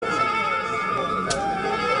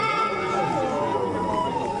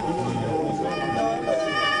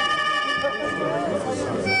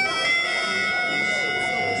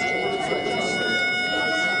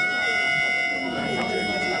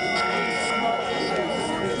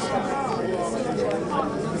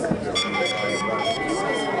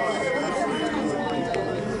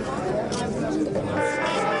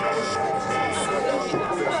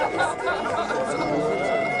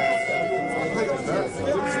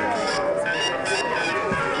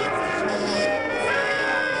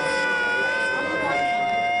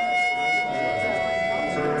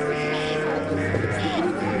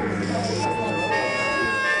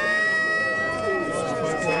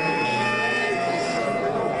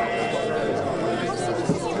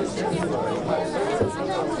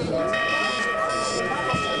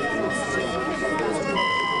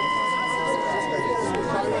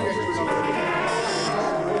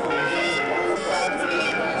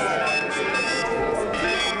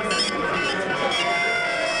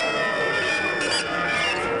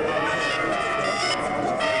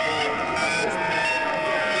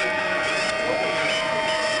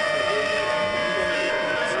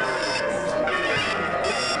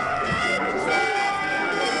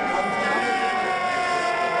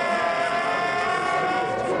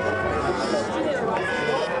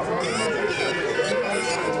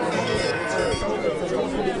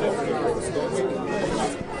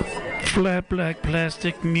Flat Black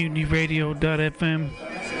Plastic, MutinyRadio.fm.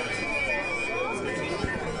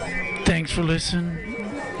 Thanks for listening.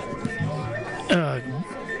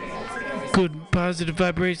 Good positive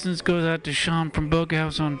vibrations goes out to Sean from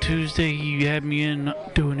Bughouse on Tuesday. He had me in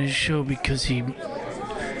doing his show because he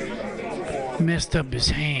messed up his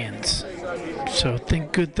hands. So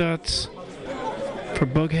think good thoughts for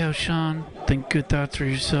Bughouse, Sean. Think good thoughts for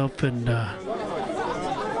yourself, and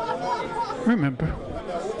remember,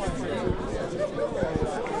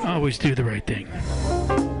 always do the right thing.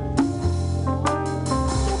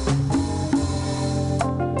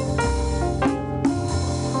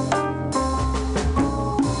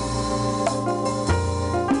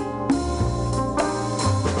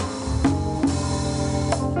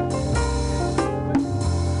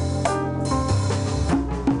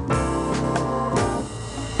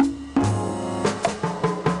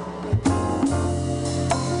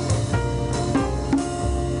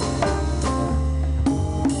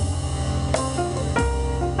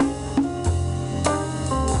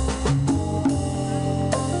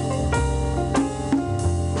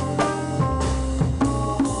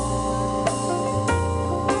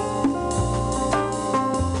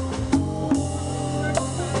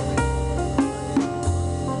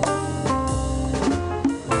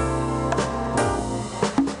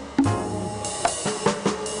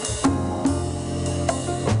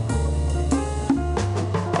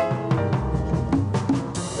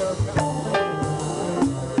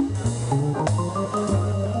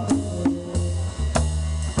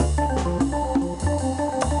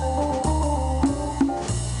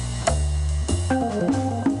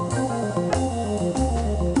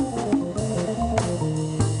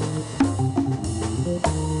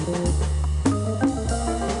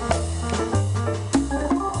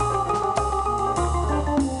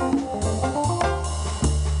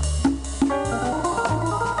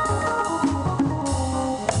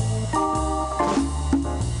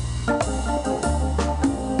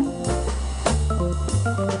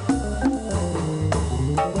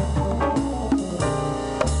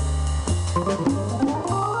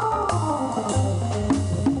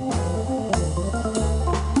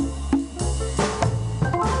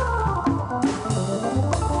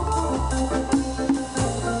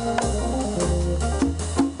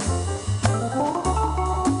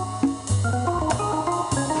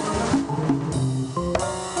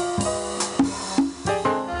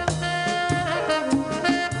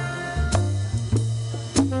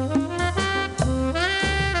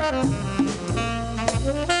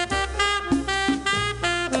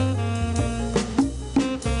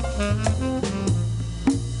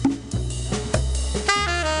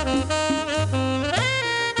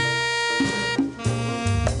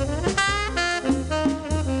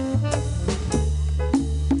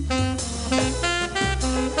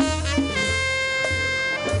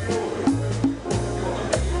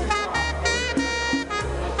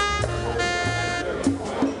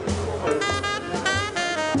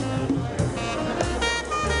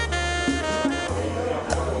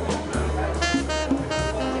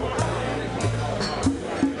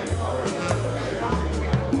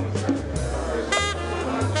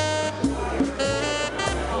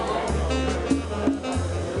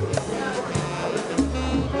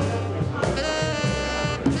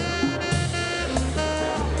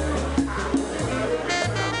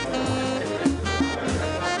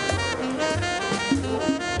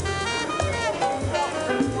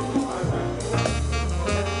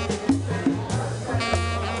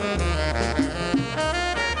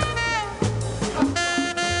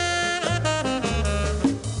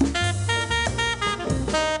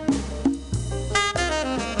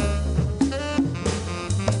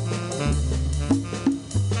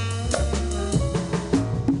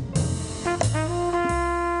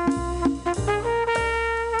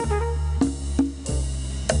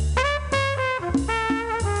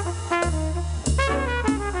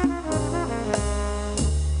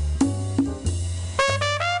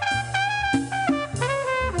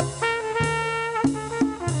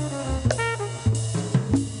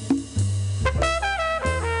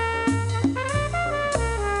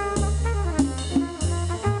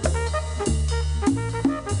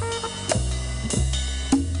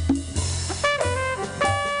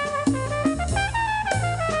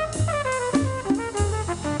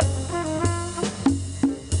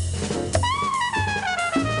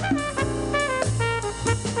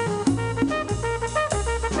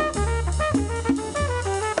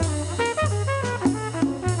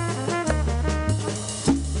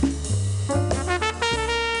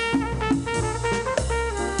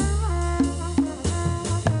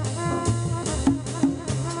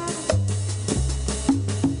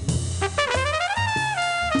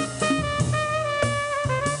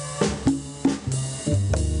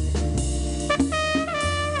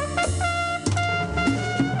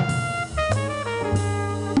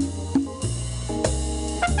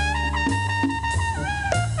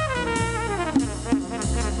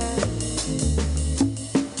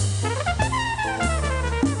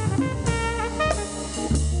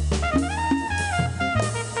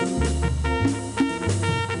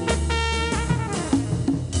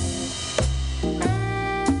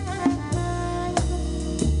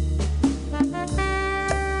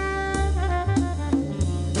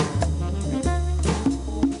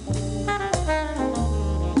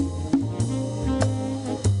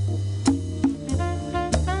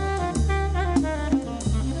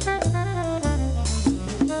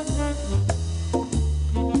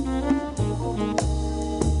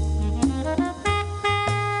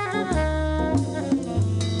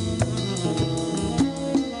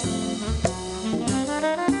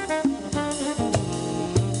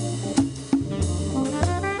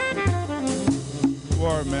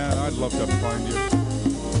 love to find you.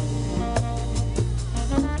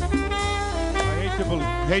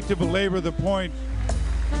 I hate to belabor the point,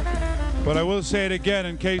 but I will say it again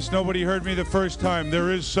in case nobody heard me the first time. There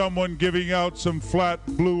is someone giving out some flat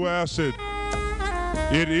blue acid.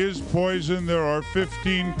 It is poison. There are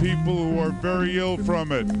 15 people who are very ill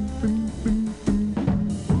from it.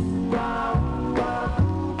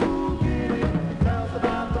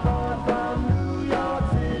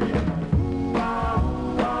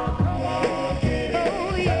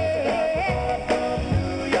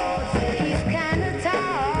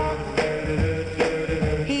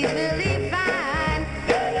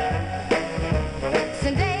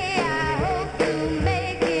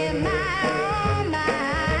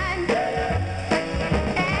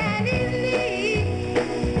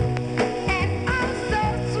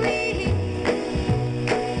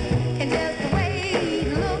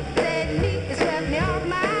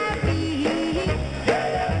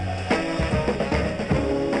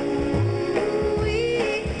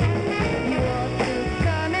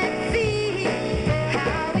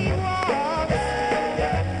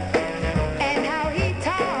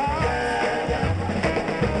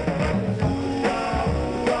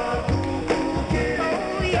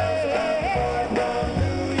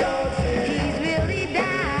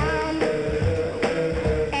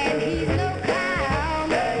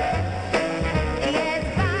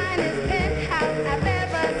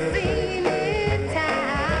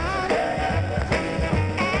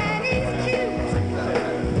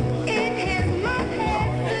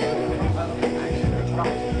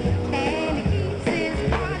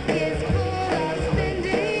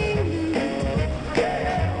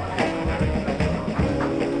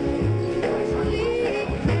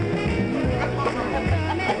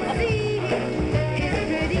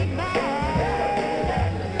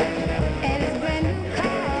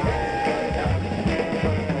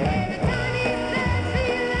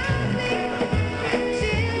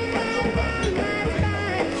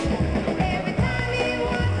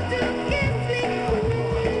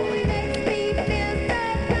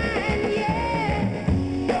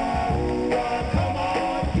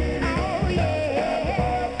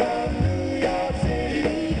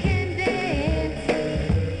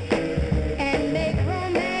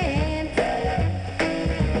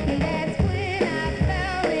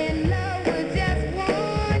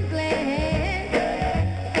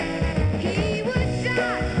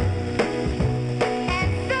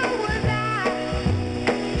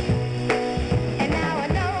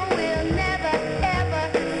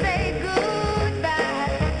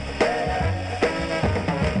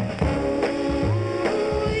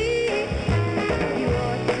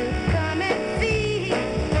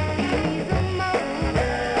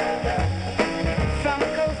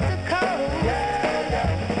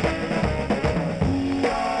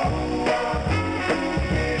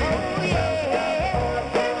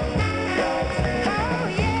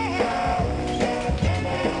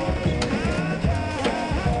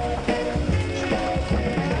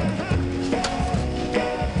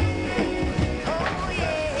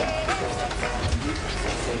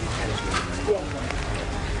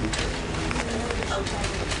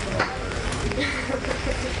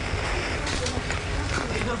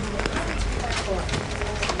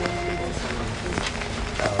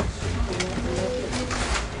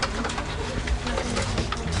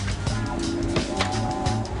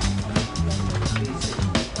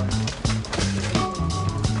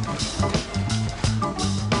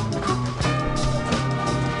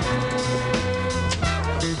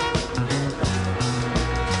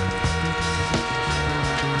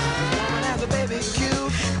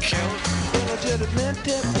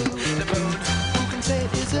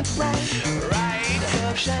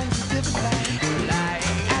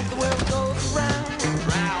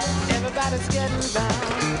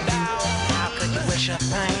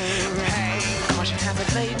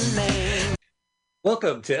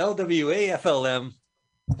 Welcome to LWAFLM.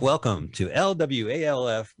 Welcome to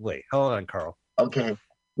LWALF. Wait, hold on, Carl. Okay.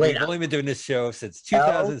 Wait. We've only been doing this show since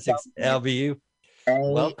 2006. LBU.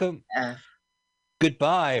 Welcome.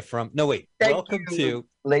 Goodbye from. No, wait. Welcome to.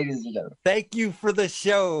 Ladies and gentlemen. Thank you for the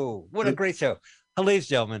show. What a great show. Ladies and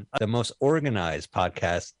gentlemen, the most organized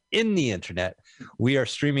podcast in the internet. We are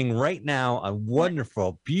streaming right now on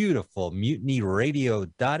wonderful, beautiful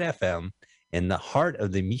MutinyRadio.fm in the heart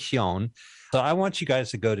of the Mission. So I want you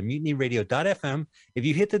guys to go to MutinyRadio.fm. If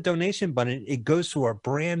you hit the donation button, it goes to our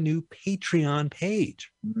brand new Patreon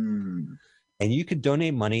page. And you can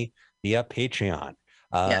donate money via Patreon.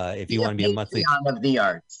 If you want to be a monthly... Patreon of the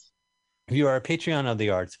Arts. If you are a Patreon of the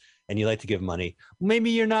Arts, and you like to give money, maybe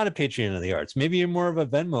you're not a Patreon of the arts. Maybe you're more of a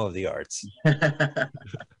Venmo of the arts.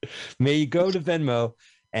 May you go to Venmo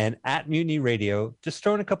and at Mutiny Radio, just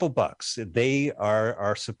throw in a couple bucks. They are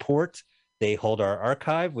our support. They hold our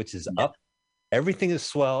archive, which is up. Everything is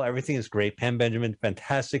swell. Everything is great. Pam Benjamin,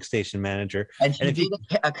 fantastic station manager. And she did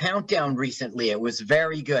a countdown recently. It was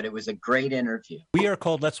very good. It was a great interview. We are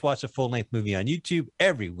called Let's Watch a Full-Length Movie on YouTube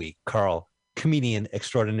every week. Carl, comedian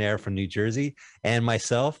extraordinaire from New Jersey, and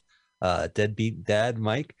myself, deadbeat dad,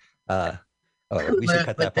 Mike. We should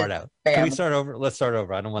cut that part out. Can we start over? Let's start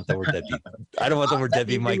over. I don't want the word deadbeat. I don't want the word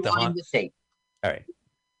deadbeat, Mike, to haunt. All right.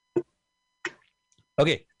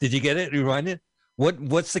 Okay. Did you get it? Rewind it?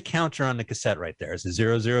 What's the counter on the cassette right there? Is it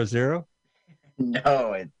 000?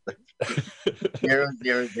 No, it's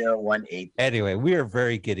 00018. Anyway, we are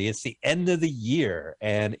very giddy. It's the end of the year,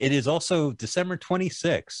 and it is also December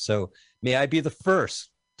 26th. So may I be the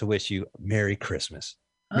first to wish you Merry Christmas.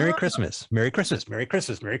 Merry Christmas. Merry Christmas. Merry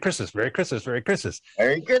Christmas. Merry Christmas. Merry Christmas. Merry Christmas.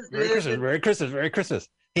 Merry Christmas. Merry Christmas. Merry Christmas. Merry Christmas.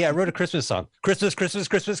 Hey, I wrote a Christmas song. Christmas, Christmas,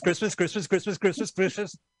 Christmas, Christmas, Christmas, Christmas, Christmas,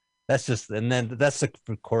 Christmas. That's just, and then that's the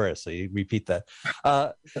chorus. So you repeat that.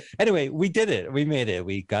 Anyway, we did it. We made it.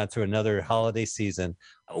 We got through another holiday season.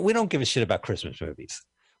 We don't give a shit about Christmas movies.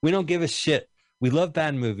 We don't give a shit. We love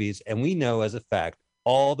bad movies. And we know as a fact,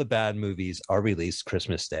 all the bad movies are released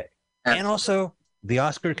Christmas Day. And also the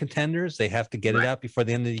Oscar contenders, they have to get it out before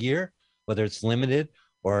the end of the year, whether it's limited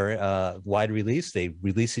or wide release. They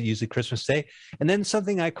release it usually Christmas Day. And then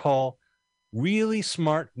something I call really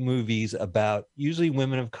smart movies about usually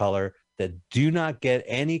women of color that do not get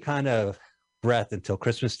any kind of breath until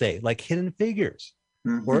Christmas Day, like Hidden Figures,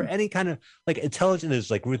 or any kind of like intelligent,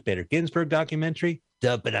 there's like Ruth Bader Ginsburg documentary,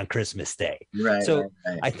 dump it on Christmas Day. Right. So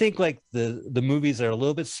I think like the movies that are a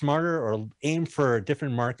little bit smarter or aim for a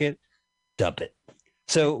different market, dump it.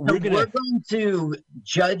 So we're going to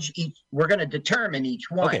judge each, we're going to determine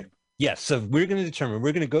each one. Okay. Yes. So we're going to determine,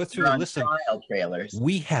 we're going to go through a list of trailers.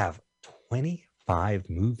 We have 25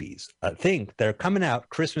 movies, I think, that are coming out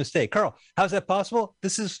Christmas Day. Carl, how's that possible?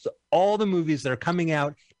 This is all the movies that are coming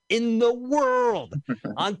out in the world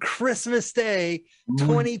on Christmas Day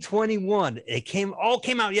 2021. It all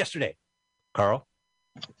came out yesterday. Carl,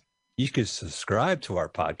 you could subscribe to our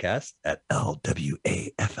podcast at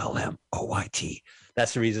LWAFLMOYT.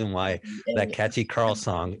 That's the reason why that catchy Carl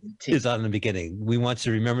song is on the beginning. We want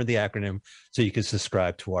you to remember the acronym so you can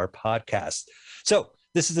subscribe to our podcast. So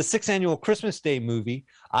this is the 6th annual Christmas Day movie.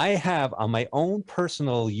 I have on my own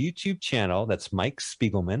personal YouTube channel, that's Mike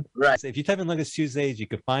Spiegelman. Right. So if you type in Luggage Tuesdays, you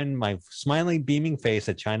can find my smiling, beaming face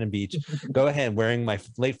at China Beach. Go ahead, wearing my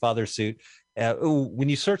late father's suit. When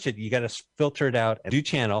you search it, you got to filter it out and do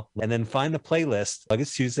channel, and then find the playlist,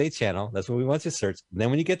 Luggage Tuesday channel. That's what we want you to search. And then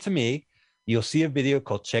when you get to me, you'll see a video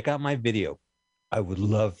called Check Out My Video. I would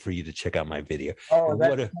love for you to check out my video. Oh,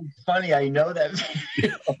 that's funny. I know that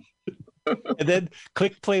video. And then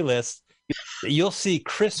click playlist. You'll see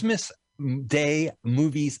Christmas Day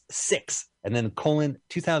Movies 6 and then colon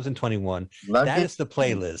 2021. That is the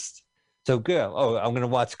playlist. So good. Oh, I'm going to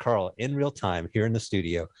watch Carl in real time here in the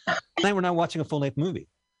studio. Tonight we're not watching a full-length movie.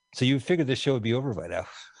 So you figured this show would be over by now.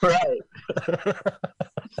 Right.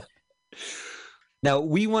 Now,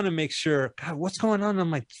 we want to make sure, God, what's going on?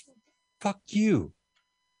 I'm like, fuck you.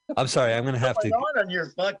 I'm sorry. I'm going to have to. What's going on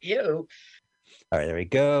your fuck you? All right, there we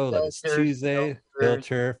go. It's Tuesday.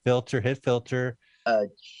 Filter, hit filter.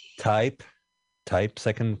 Type,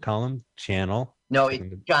 second column, channel. No, it's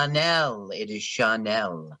Chanel. It is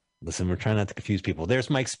Chanel. Listen, we're trying not to confuse people. There's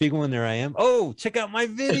Mike Spiegelman. There I am. Oh, check out my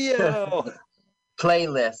video.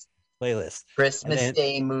 Playlist. Christmas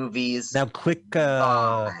Day movies. Now click.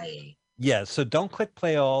 Yeah, so don't click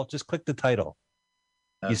play all. Just click the title.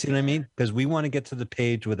 Okay. You see what I mean? Because we want to get to the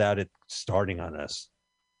page without it starting on us.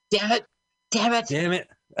 Damn it.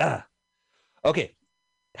 Okay.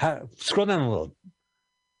 Scroll down a little.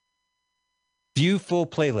 View full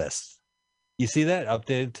playlist. You see that?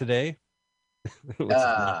 Updated today? It's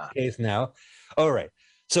not the case now. All right.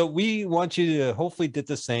 So we want you to hopefully did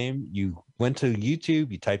the same. You went to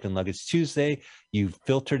YouTube, you typed in Luggage Tuesday, you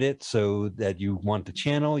filtered it so that you want the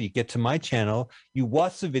channel. You get to my channel, you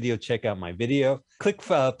watch the video, check out my video, click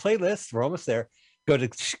playlist. We're almost there. Go to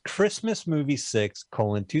Christmas Movie 6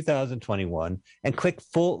 2021 and click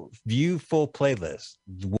view full playlist.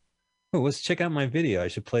 Oh, let's check out my video. I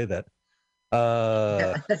should play that.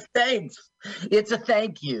 Thanks. It's a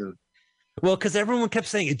thank you. Well, because everyone kept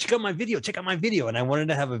saying, check out my video. And I wanted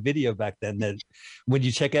to have a video back then that when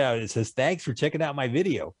you check it out, it says, thanks for checking out my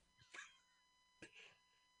video.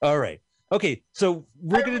 All right. Okay. So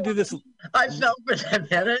we're going to do this. I felt for that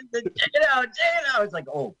minute. Check it out. I was like,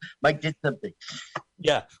 oh, Mike did something.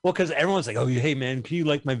 Yeah. Well, because everyone's like, oh, hey, man, can you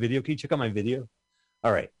like my video? Can you check out my video?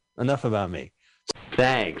 All right. Enough about me.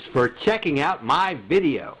 Thanks for checking out my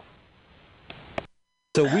video.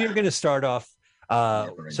 So we are going to start off.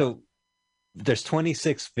 So there's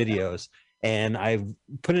 26 videos, and I've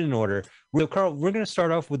put it in order. So, Carl, we're going to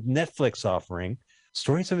start off with Netflix offering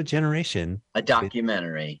Stories of a Generation. A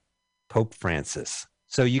documentary. Pope Francis.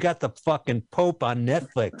 So you got the fucking Pope on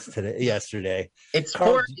Netflix yesterday. It's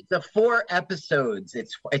Carl, It's 4 episodes.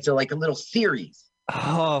 It's like a little series.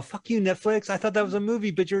 Oh, fuck you, Netflix. I thought that was a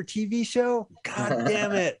movie, but you're a TV show? God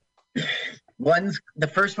damn it. The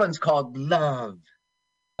first one's called Love.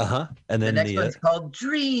 Uh-huh. And then the next one's called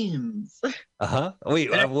Dreams. Uh-huh. Wait,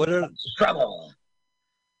 what are Trouble?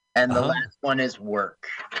 And the last one is Work.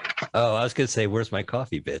 Oh, I was gonna say, "Where's my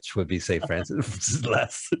coffee, bitch?" Would be say Francis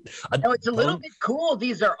last. No, it's a little bit cool.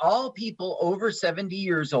 These are all people over 70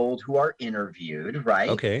 years old who are interviewed, right?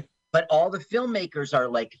 Okay. But all the filmmakers are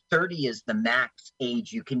like 30 is the max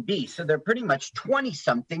age you can be. So they're pretty much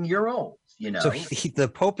 20-something-year-olds, you know? So the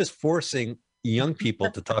Pope is forcing young people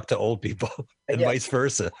to talk to old people and vice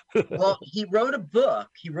versa. Well, he wrote a book.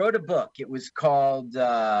 It was called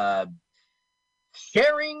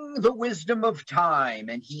Sharing the Wisdom of Time.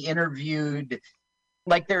 And he interviewed,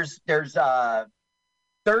 like there's 30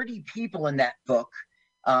 people in that book.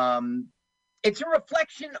 It's a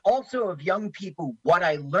reflection also of young people, what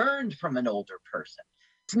I learned from an older person.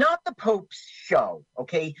 It's not the Pope's show,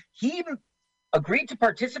 okay? He agreed to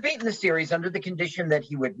participate in the series under the condition that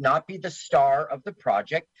he would not be the star of the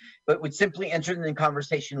project, but would simply enter in the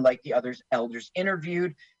conversation like the other elders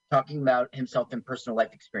interviewed, talking about himself and personal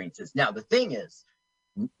life experiences. Now, the thing is,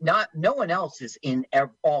 no one else is in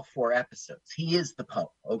all 4 episodes. He is the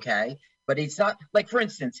Pope, okay? But it's not, like, for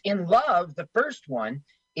instance, in Love, the first one,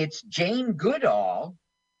 it's Jane Goodall,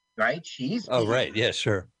 right? Right. Yeah,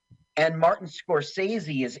 sure. And Martin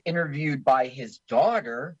Scorsese is interviewed by his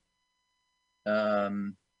daughter.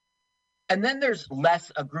 And then there's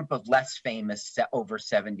a group of less famous over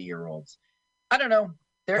 70-year-olds. I don't know.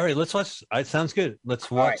 All right, let's watch. It sounds good. Let's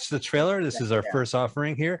watch the trailer. This is our first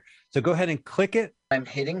offering here. So go ahead and click it. I'm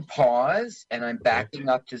hitting pause and I'm backing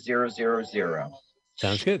up to 000.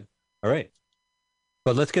 Sounds good. All right.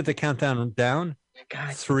 But let's get the countdown down.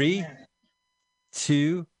 God, 3,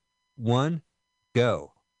 2, 1,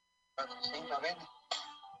 go.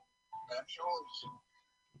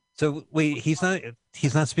 So wait, he's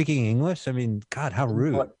not speaking English? I mean, God, how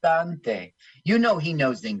rude. Importante. You know he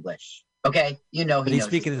knows English. Okay? You know he's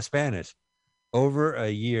speaking in Spanish. Over a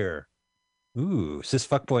year. Ooh, is this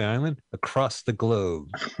Fuckboy Island? Across the globe.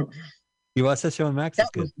 You watch that show on Max? That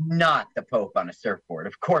was not the Pope on a surfboard.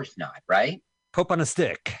 Of course not, right? Pope on a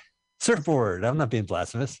stick. Surfboard. I'm not being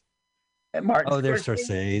blasphemous. There's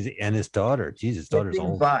Scorsese and his daughter. Jesus, daughter's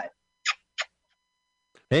old.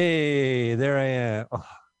 Hey, there I am. Oh.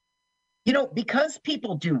 You know, because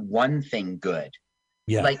people do one thing good,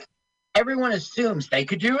 like everyone assumes they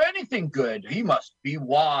could do anything good. He must be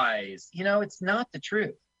wise. You know, it's not the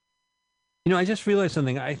truth. You know, I just realized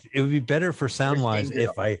something. It would be better for sound-wise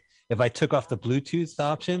if I took off the Bluetooth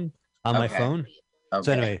option on my phone. Okay.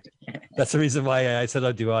 So anyway, that's the reason why I said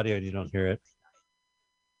I'll do audio and you don't hear it.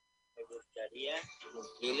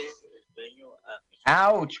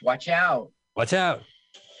 Ouch! Watch out! Watch out!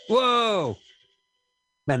 Whoa!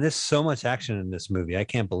 Man, there's so much action in this movie. I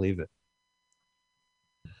can't believe it.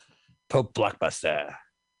 Pope blockbuster.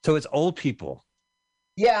 So it's old people.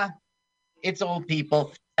 Yeah, it's old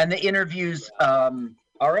people. And the interviews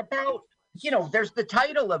are about, there's the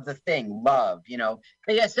title of the thing, Love.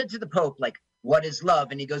 I said to the Pope, like, what is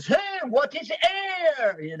love? And he goes, hey, what is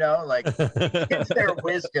air? It's their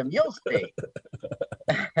wisdom. You'll see.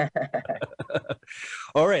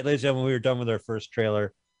 All right, ladies and gentlemen, we were done with our first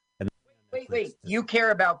trailer. Wait. You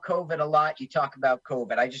care about COVID a lot. You talk about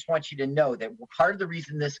COVID. I just want you to know that part of the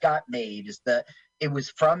reason this got made is that it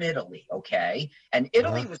was from Italy, okay? And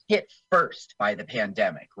Italy was hit first by the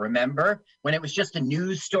pandemic. Remember? When it was just a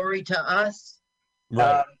news story to us?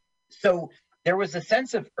 Right. So there was a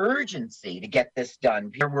sense of urgency to get this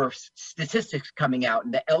done. There were statistics coming out,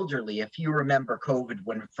 and the elderly, if you remember COVID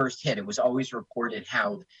when it first hit, it was always reported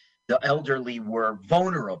how the elderly were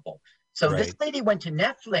vulnerable. So this lady went to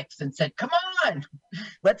Netflix and said, come on,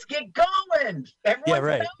 let's get going.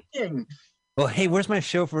 Everyone's talking. Well, hey, where's my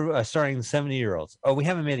show for starring 70-year-olds? Oh, we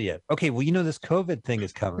haven't made it yet. Okay, well, this COVID thing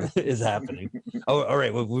is coming, is happening. Oh, all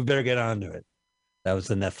right, well, we better get on to it. That was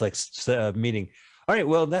the Netflix meeting. All right,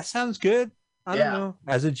 well, that sounds good. I don't know.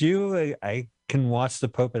 As a Jew, I can watch the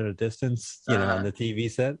Pope at a distance, on the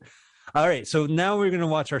TV set. All right, so now we're going to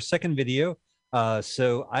watch our second video.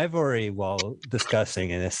 So I've already, while discussing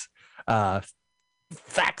this,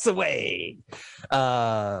 Facts away.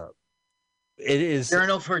 It is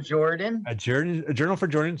Journal for Jordan. a journal for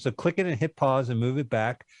Jordan. So click it and hit pause and move it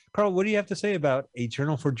back. Carl, what do you have to say about A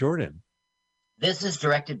Journal for Jordan? This is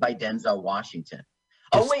directed by Denzel Washington.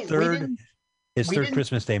 His third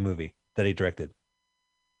Christmas Day movie that he directed.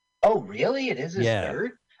 Oh, really? It is his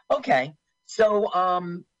third? Okay.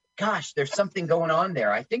 So, gosh, there's something going on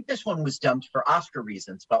there. I think this one was dumped for Oscar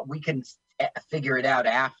reasons, but we can figure it out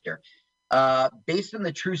after. Based on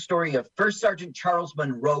the true story of First Sergeant Charles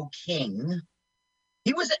Monroe King.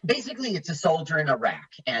 He was basically, it's a soldier in Iraq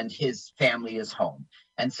and his family is home.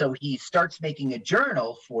 And so he starts making a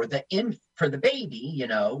journal for the baby, you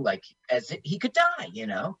know, like as he could die, you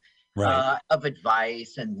know, of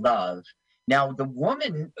advice and love. Now, the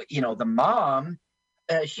woman, you know, the mom,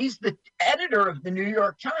 she's the editor of the New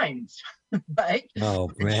York Times, right? Oh,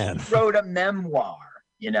 man. She wrote a memoir,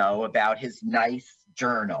 you know, about his nice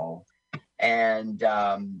journal. And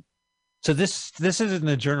so this isn't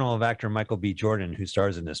the journal of actor Michael B. Jordan, who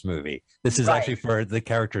stars in this movie. This is actually for the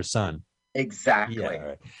character's son. Exactly. Yeah,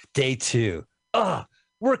 right. Day 2.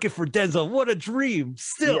 Working for Denzel. What a dream.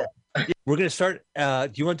 Still. Yeah. We're going to start.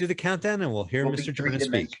 Do you want to do the countdown and we'll hear Mr. Jordan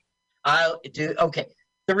speak? I'll do. Okay.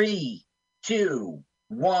 3, 2,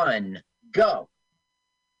 1, go.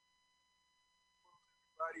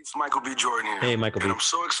 It's Michael B. Jordan here. Hey, Michael B. And I'm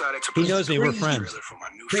so excited to He knows me. We're friends. For my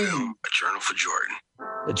new film, A Journal for Jordan.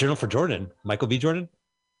 A Journal for Jordan? Michael B. Jordan?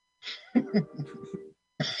 It's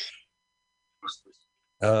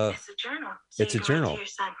a journal. So it's a journal. What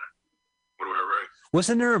do I write?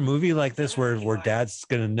 Wasn't there a movie like this where dad's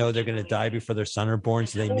going to know they're going to die before their son are born,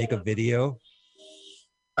 so they make a video?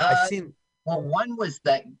 I've seen. Well, one was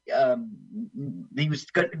that he was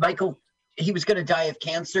going to die of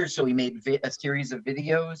cancer, so he made a series of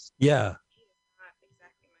videos. Yeah.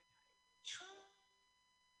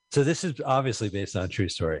 So this is obviously based on a true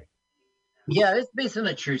story. Yeah, it's based on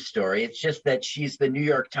a true story. It's just that she's the New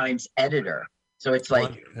York Times editor. So it's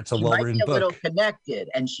like it's a well-written book. A little connected,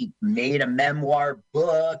 and she made a memoir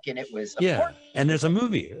book, and it was and there's a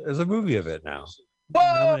movie. There's a movie of it now.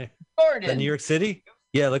 Whoa, the New York City.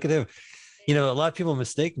 Yeah, look at him. You know, a lot of people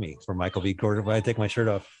mistake me for Michael B. Jordan when I take my shirt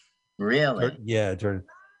off. Really? Yeah, Jordan.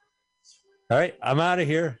 All right, I'm out of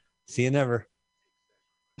here. See you never.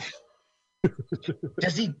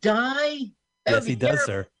 Does he die? Yes, he does,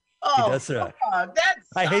 sir. Oh, he does, sir.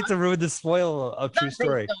 I hate to ruin the spoil of true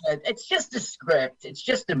story. It's just a script. It's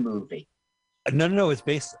just a movie. No. It's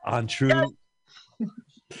based on true.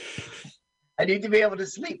 I need to be able to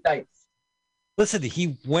sleep nights. Listen,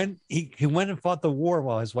 he went and fought the war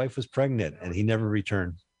while his wife was pregnant, and he never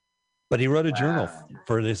returned. But he wrote a journal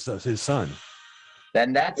for his son.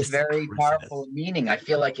 Then that's very powerful meaning. I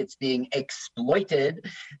feel like it's being exploited,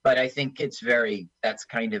 but I think that's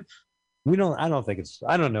kind of. I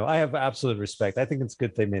don't know. I have absolute respect. I think it's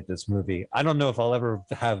good they made this movie. I don't know if I'll ever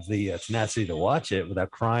have the tenacity to watch it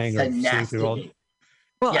without crying or seeing through all.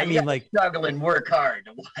 Well, yeah, I mean, like struggle and work hard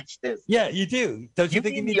to watch this. Yeah, you do. Don't you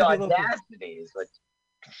think you need the audacity?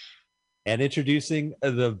 And introducing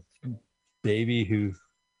the baby who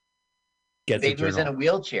gets baby was in a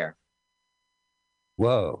wheelchair.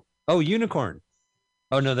 Whoa! Oh, unicorn!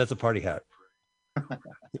 Oh no, that's a party hat.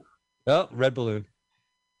 Oh, red balloon.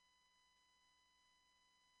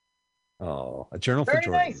 Oh, a journal for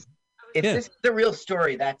Jordan. Nice. If this is the real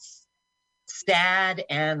story, that's sad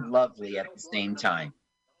and lovely at the same time.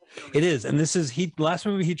 It is, and this is last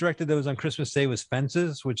movie he directed that was on Christmas Day was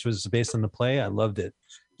Fences, which was based on the play. I loved it,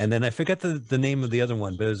 and then I forget the name of the other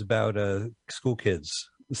one, but it was about school kids.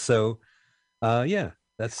 So, yeah,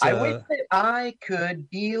 that's. I wish that I could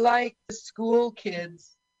be like the school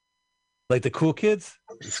kids. Like the cool kids.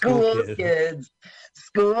 School kids.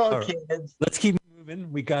 Let's keep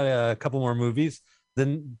moving. We got a couple more movies.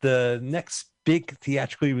 Then the next big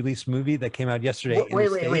theatrically released movie that came out yesterday.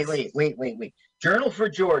 Wait. Journal for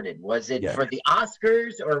Jordan. Was it for the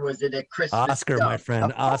Oscars or was it a Christmas Oscar, dump? my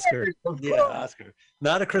friend. Oscar. Yeah, Oscar.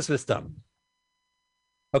 Not a Christmas dump.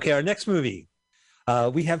 Okay, our next movie.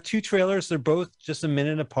 We have 2 trailers. They're both just a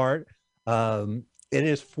minute apart. It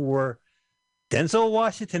is for Denzel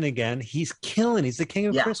Washington again. He's killing. He's the king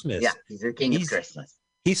of Christmas. Yeah, he's the king of Christmas.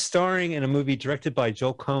 He's starring in a movie directed by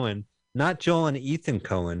Joel Cohen. Not Joel and Ethan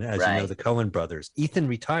Cohen, as you know, the Cohen brothers. Ethan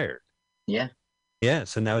retired. Yeah. Yeah,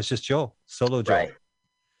 so now it's just Joel, solo Joel. Right.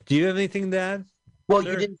 Do you have anything to add? Well,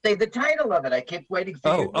 you didn't say the title of it. I kept waiting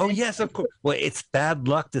for you. Oh, yes, of course. Well, it's bad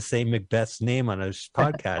luck to say Macbeth's name on a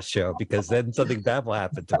podcast show because then something bad will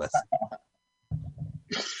happen to us.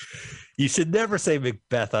 You should never say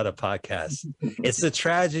Macbeth on a podcast. It's the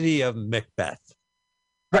tragedy of Macbeth.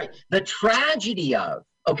 Right. The tragedy of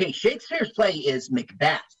Okay, Shakespeare's play is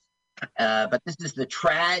Macbeth, but this is the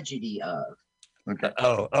tragedy of. Okay.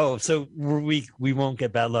 So we won't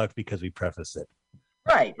get bad luck because we preface it.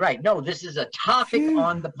 Right. No, this is a topic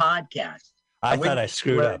on the podcast. I thought I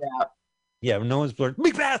screwed up. Out. Yeah, no one's blurred.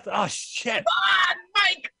 Macbeth! Oh, shit. Ah,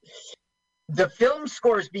 Mike! The film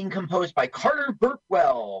score is being composed by Carter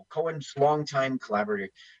Burkwell, Cohen's longtime collaborator.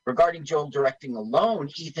 Regarding Joel directing alone,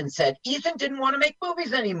 Ethan said Ethan didn't want to make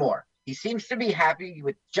movies anymore. He seems to be happy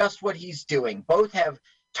with just what he's doing. Both have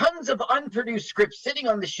tons of unproduced scripts sitting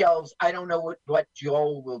on the shelves. I don't know what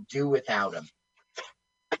Joel will do without him.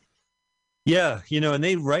 Yeah, and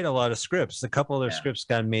they write a lot of scripts. A couple of their scripts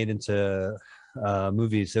got made into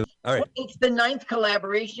movies. So, all right. It's the 9th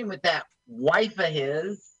collaboration with that wife of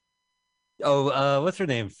his. Oh, what's her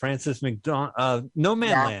name? Frances McDormand. No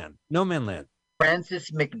Man Land. Frances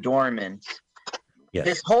McDormand. Yes.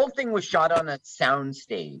 This whole thing was shot on a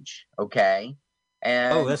soundstage, okay?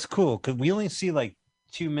 And that's cool because we only see like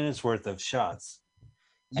 2 minutes worth of shots.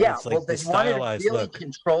 Yeah, like well, they wanted a really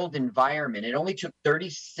controlled environment. It only took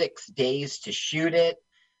 36 days to shoot it.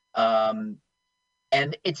 And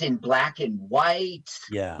it's in black and white.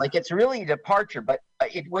 Yeah. Like, it's really a departure. But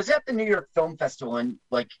it was at the New York Film Festival, and,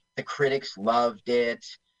 like, the critics loved it.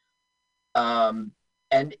 And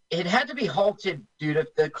it had to be halted due to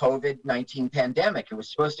the COVID-19 pandemic. It was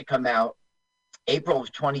supposed to come out April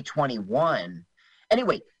of 2021.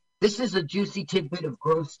 Anyway, this is a juicy tidbit of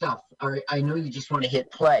gross stuff. I know you just want to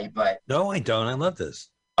hit play, but... No, I don't. I love this.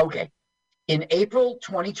 Okay. In April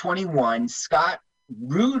 2021, Scott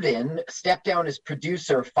Rudin stepped down as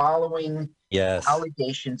producer following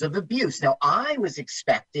allegations of abuse. Now, I was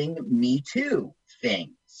expecting Me Too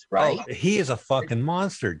things, right? Oh, he is a fucking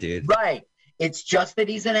monster, dude. Right. It's just that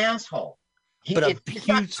he's an asshole. But a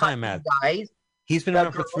huge time out. Guys, he's been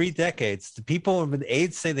around for 3 decades. The people with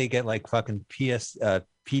AIDS say they get like fucking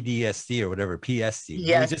PDSD or whatever, PSD.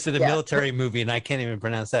 Yes, he just did a military movie, and I can't even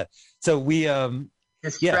pronounce that. So we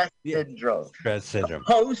Stress syndrome. Stress syndrome.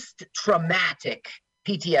 Post-traumatic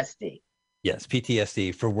PTSD. Yes,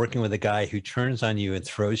 PTSD for working with a guy who turns on you and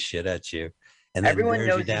throws shit at you, and then everyone wears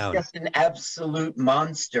knows you down. He's just an absolute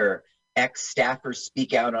monster. Ex-staffers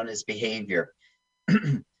speak out on his behavior.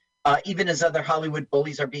 Even as other Hollywood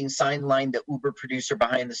bullies are being sidelined, the Uber producer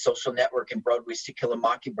behind The Social Network and Broadway's To Kill a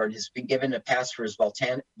Mockingbird has been given a pass for his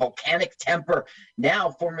volcanic temper.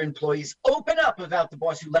 Now, former employees open up about the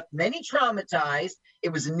boss who left many traumatized. It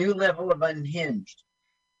was a new level of unhinged.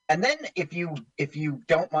 And then, if you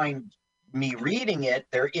don't mind me reading it,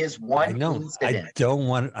 there is one incident.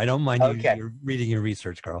 I don't mind you reading your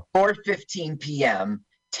research, Carl. 4:15 p.m.,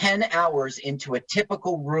 10 hours into a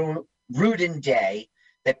typical Rudin day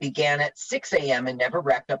that began at 6 a.m. and never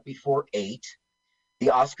wrapped up before 8.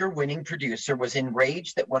 The Oscar-winning producer was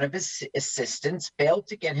enraged that one of his assistants failed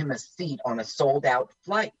to get him a seat on a sold-out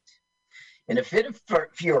flight. In a fit of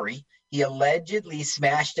fury, he allegedly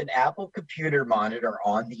smashed an Apple computer monitor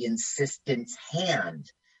on the assistant's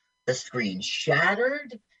hand. The screen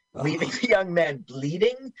shattered, leaving the young man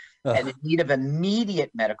bleeding and in need of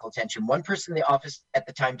immediate medical attention. One person in the office at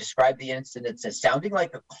the time described the incident as sounding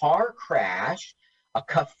like a car crash, a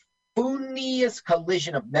cacophonous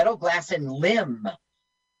collision of metal, glass, and limb.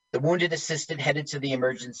 The wounded assistant headed to the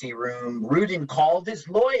emergency room. Rudin called his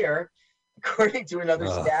lawyer, according to another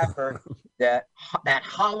staffer, that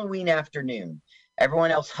Halloween afternoon.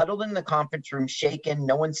 Everyone else huddled in the conference room, shaken.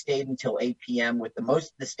 No one stayed until 8 p.m., with the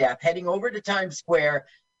most of the staff heading over to Times Square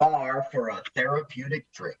bar for a therapeutic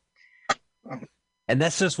drink. And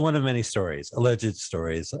that's just one of many stories, alleged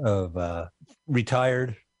stories of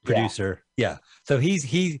retired producer. Yeah. So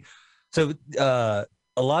a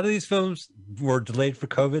lot of these films were delayed for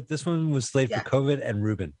COVID. This one was delayed for COVID and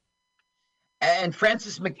Rubin. And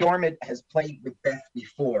Frances McDormand has played Macbeth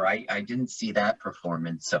before. I didn't see that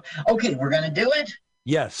performance. So, okay, we're going to do it?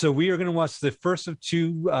 Yeah, so we are going to watch the first of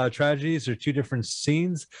 2 tragedies or 2 different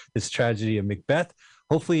scenes, this tragedy of Macbeth.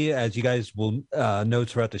 Hopefully, as you guys will know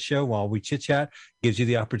throughout the show while we chit-chat, gives you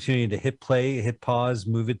the opportunity to hit play, hit pause,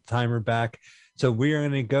 move the timer back. So we are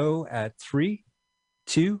going to go at 3,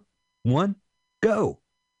 2, 1, go.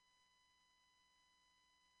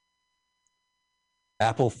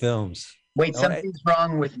 Apple Films. Wait, something's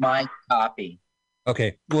wrong with my copy.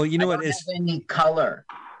 Okay. Well, you know what? It's any color.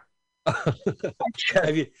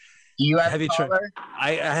 Do you have color?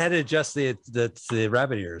 I had to adjust the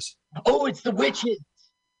rabbit ears. Oh, it's the witches.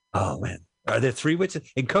 Oh man, are there 3 witches?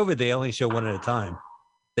 In COVID, they only show one at a time.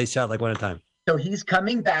 They shot like one at a time. So he's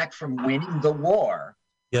coming back from winning the war.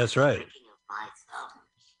 Yeah, that's right.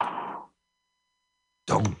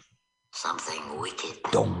 Dum. Something wicked.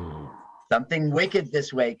 Dum. Something wicked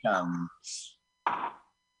this way comes.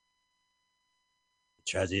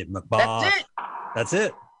 Tragic McBoss. That's it. That's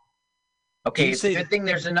it. Okay, you it's say- a good thing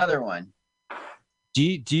there's another one. Do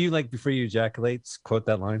you like before you ejaculate? Quote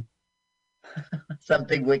that line.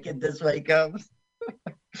 Something wicked this way comes.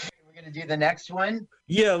 We're gonna do the next one.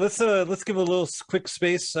 Yeah, let's give a little quick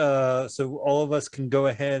space so all of us can go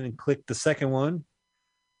ahead and click the second one.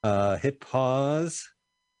 Hit pause.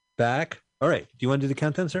 Back. All right. Do you want to do the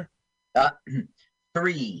countdown, sir?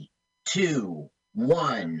 3, 2,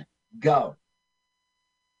 1, go.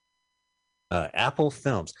 Apple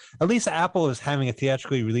Films. At least Apple is having a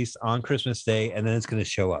theatrically released on Christmas Day, and then it's going to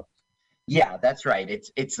show up. Yeah, that's right.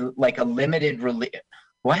 It's like a limited release.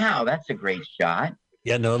 Wow, that's a great shot.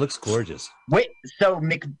 Yeah, no, it looks gorgeous. Wait, so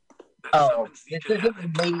this isn't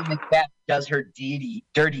when Lady Macbeth does her dirty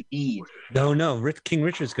deed. No, King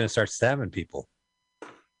Richard's going to start stabbing people.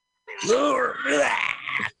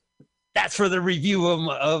 That's for the review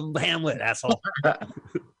of Hamlet, asshole.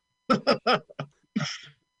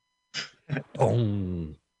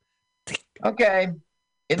 Boom. Okay,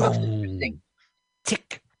 it looks Dong. interesting.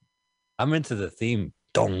 Tick. I'm into the theme.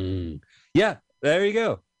 Dong. Yeah, there you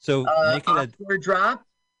go. So make it a Oscar drop.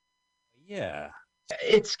 yeah.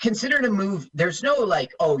 It's considered a move. There's no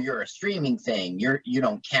like, oh, you're a streaming thing. You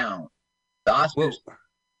don't count. The Oscars. Well,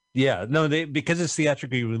 yeah, no, because it's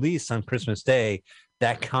theatrically released on Christmas Day,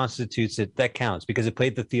 that constitutes it. That counts because it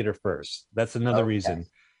played the theater first. That's another Okay. reason.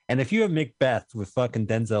 And if you have Macbeth with fucking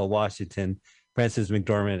Denzel Washington, Frances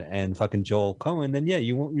McDormand, and fucking Joel Cohen, then yeah,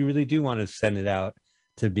 you really do want to send it out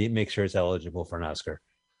to make sure it's eligible for an Oscar.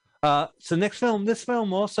 So next film, this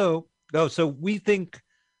film also. Oh, so we think.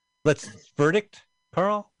 Let's verdict,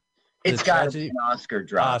 Carl. It's The got to tragedy- be an Oscar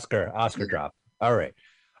drop. Oscar drop. All right.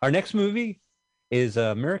 Our next movie is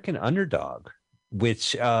American Underdog,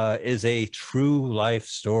 which is a true life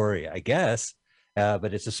story, I guess.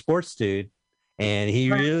 But it's a sports dude, and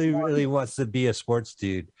he really wants to be a sports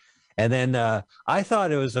dude. And then I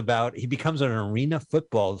thought it was about he becomes an arena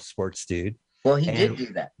football sports dude. Well, he did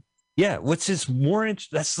do that. Yeah, which is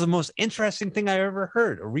that's the most interesting thing I ever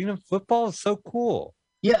heard. Arena football is so cool.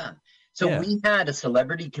 Yeah. So Yeah. we had a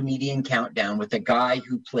celebrity comedian countdown with a guy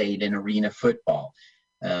who played in arena football.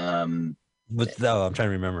 I'm trying to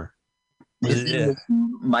remember. His name was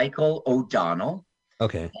Michael O'Donnell.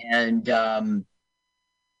 Okay. And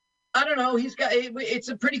I don't know. It's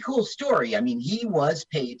a pretty cool story. I mean, he was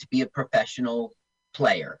paid to be a professional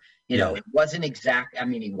player. You know, it wasn't exact. I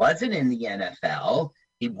mean, he wasn't in the NFL.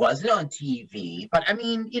 He wasn't on TV. But I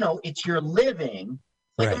mean, it's your living.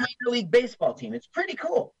 Like a minor league baseball team. It's pretty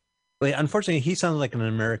cool. Well, unfortunately, he sounds like an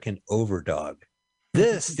American overdog.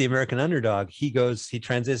 The American Underdog, he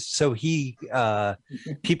transitions. So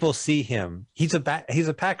people see him. He's a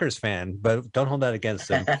Packers fan, but don't hold that against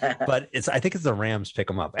him. But I think it's the Rams pick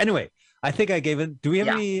him up. Anyway, I think I gave it. Do we have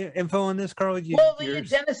any info on this, Carl?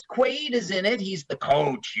 Dennis Quaid is in it. He's the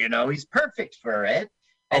coach. He's perfect for it.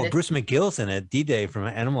 And Bruce McGill's in it, D-Day from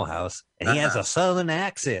Animal House, and he has a Southern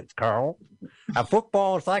accent, Carl.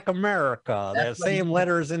 Football is like America. There's the same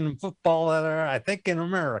letters in football that are, I think, in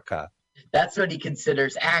America. That's what he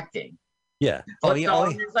considers acting. Yeah.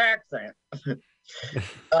 His accent.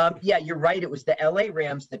 Yeah, you're right. It was the LA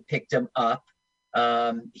Rams that picked him up.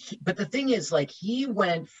 But the thing is, like, he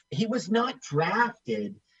was not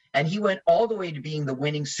drafted, and he went all the way to being the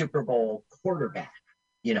winning Super Bowl quarterback.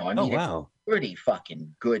 Wow. Pretty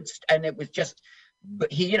fucking good. And it was just,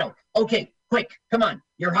 but okay, quick, come on,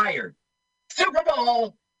 you're hired. Super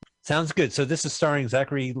Bowl. Sounds good. So this is starring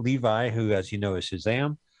Zachary Levi, who, as you know, is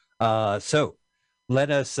Shazam. So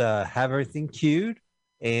let us have everything queued,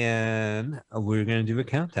 and we're going to do a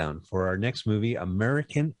countdown for our next movie,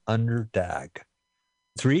 American Underdog.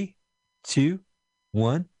 3, 2,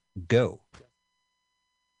 1, go.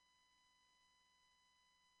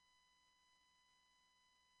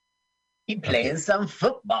 He playing some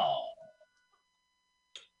football.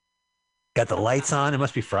 Got the lights on. It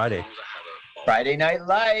must be Friday. Friday Night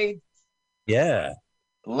Lights. Yeah.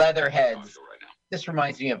 Leatherheads. This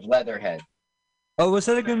reminds me of Leatherhead. Oh, was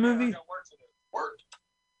that a good movie?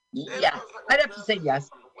 Yeah, I'd have to say yes.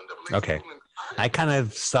 Okay. I kind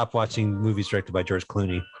of stopped watching movies directed by George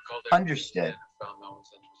Clooney. Understood.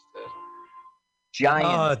 Giant.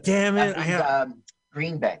 Oh, damn it.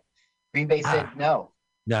 Green Bay. Green Bay said no.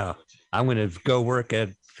 No, I'm going to go work at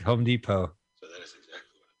Home Depot.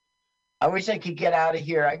 I wish I could get out of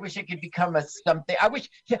here. I wish I could become something.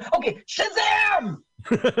 Okay, Shazam!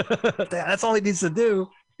 That's all he needs to do.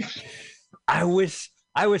 I wish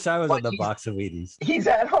I was on the box of Wheaties. He's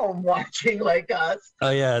at home watching like us.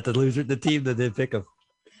 Oh yeah, the team that did pick him.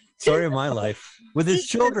 Story of my life with his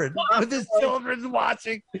children. With his children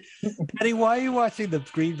watching. Penny, why are you watching the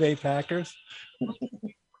Green Bay Packers?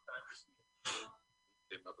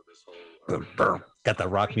 Got the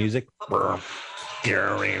rock music. Dun,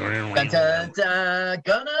 dun, dun,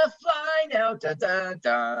 gonna fly now. Dun, dun,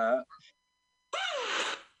 dun.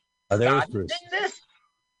 Oh, there is God, Bruce. sing this?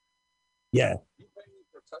 Yeah.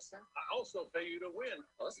 I also pay you to win.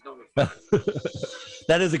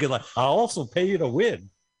 That is a good line. I'll also pay you to win.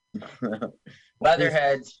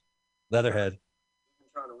 Leatherheads. Leatherhead. I'm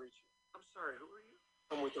trying to reach you. I'm sorry, who are you?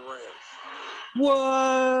 I'm with the Rams.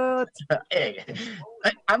 What? Hey,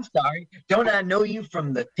 I'm sorry. Don't I know you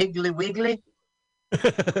from the Piggly Wiggly?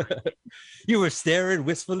 You were staring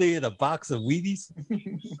wistfully at a box of Wheaties?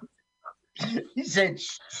 You said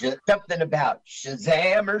something about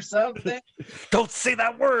Shazam or something. Don't say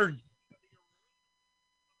that word.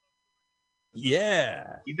 Yeah.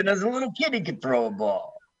 Even as a little kid, he could throw a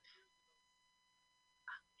ball.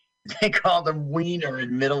 They called him Wiener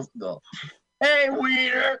in middle school. Hey,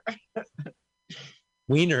 Wiener.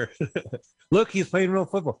 Wiener. Look, he's playing real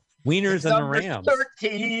football. Wiener's in the Number Rams.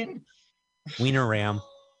 13. Wiener Ram.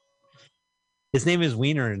 His name is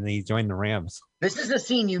Wiener, and he joined the Rams. This is a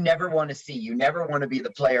scene you never want to see. You never want to be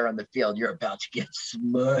the player on the field. You're about to get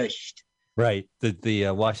smushed. Right.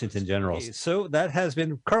 The Washington Generals. So that has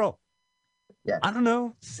been Carl. Yeah. I don't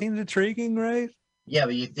know. Seems intriguing, right? Yeah,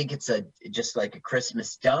 but you think it's just like a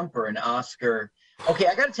Christmas dump or an Oscar? Okay,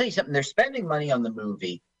 I got to tell you something. They're spending money on the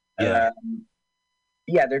movie. Yeah.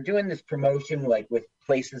 Yeah, they're doing this promotion like with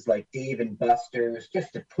places like Dave and Buster's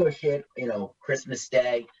just to push it. Christmas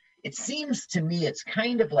Day. It seems to me it's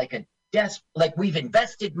kind of like like we've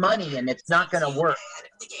invested money and it's not going to work.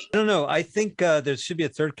 I don't know. I think there should be a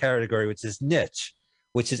third category, which is niche,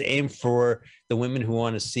 which is aimed for the women who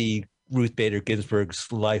want to see Ruth Bader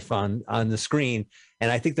Ginsburg's life on the screen.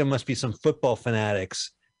 And I think there must be some football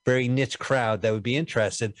fanatics, very niche crowd that would be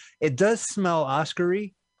interested. It does smell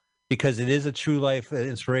Oscar-y because it is a true life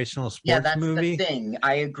inspirational sports movie. The thing.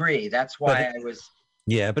 I agree. That's why I was.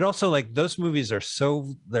 Yeah, but also like those movies are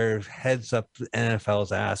they're heads up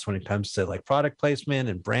NFL's ass when it comes to like product placement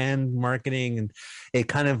and brand marketing, and it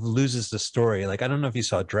kind of loses the story. Like, I don't know if you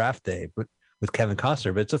saw Draft Day, but with Kevin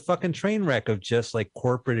Costner, but it's a fucking train wreck of just like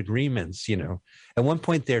corporate agreements. At one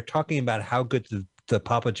point they're talking about how good the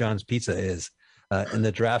Papa John's pizza is in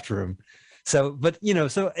the draft room. So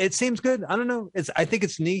it seems good. I don't know. I think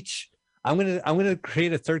it's niche. I'm gonna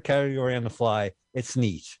create a third category on the fly. It's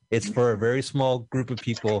niche. It's for a very small group of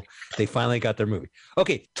people. They finally got their movie.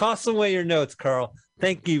 Okay, toss away your notes, Carl.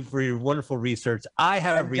 Thank you for your wonderful research.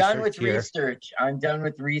 I'm done with research. I'm done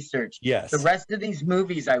with research. Yes. The rest of these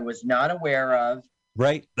movies I was not aware of.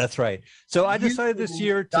 Right. That's right. So I decided this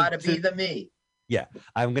year to be the me. Yeah,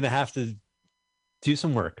 I'm gonna have to do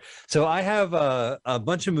some work. So I have a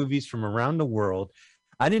bunch of movies from around the world.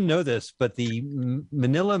 I didn't know this, but the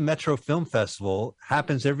Manila Metro Film Festival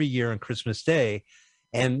happens every year on Christmas Day.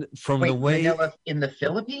 And Manila in the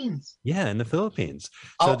Philippines? Yeah, in the Philippines.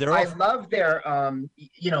 So I love their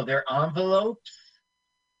their envelopes.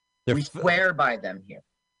 We swear by them here.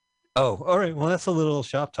 Oh, all right. Well, that's a little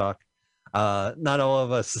shop talk. Not all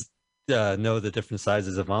of us know the different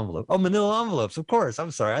sizes of envelope. Oh, Manila envelopes, of course.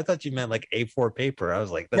 I'm sorry. I thought you meant like A4 paper. I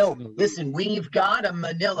was like, no, listen, we've got a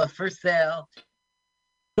Manila for sale.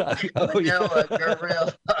 Manila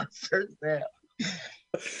gorilla for sale.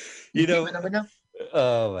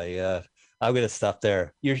 Oh my God. I'm going to stop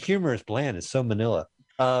there. Your humor is bland. It's so Manila.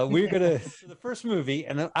 We're going to, the first movie,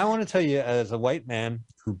 and I want to tell you as a white man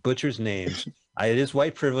who butchers names, it is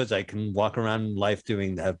white privilege. I can walk around life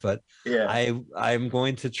doing that, but yeah. I'm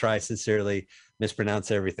going to try sincerely mispronounce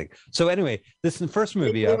everything. So anyway, this is the first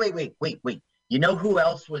movie. Wait. You know who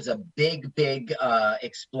else was a big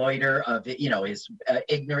exploiter of it? His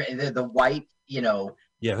ignorant, the white,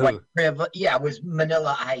 white privilege. Yeah, it was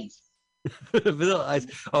Manila Ice. Vanilla Ice.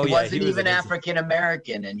 Oh, he wasn't even African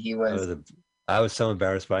American, and he was. I was so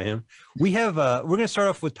embarrassed by him. We have. We're going to start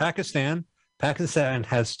off with Pakistan. Pakistan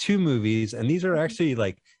has two movies, and these are actually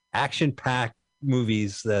like action-packed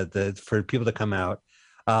movies that for people to come out.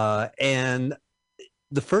 And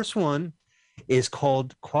the first one is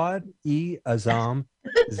called Quad-e-Azam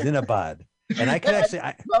Zinabad, and I can actually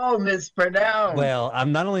mispronounced. Well,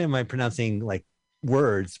 I'm not only am I pronouncing like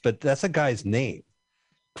words, but that's a guy's name.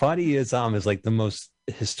 Quad-e-Azam is like the most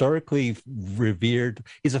historically revered.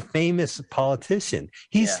 He's a famous politician.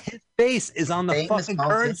 His face is on the famous fucking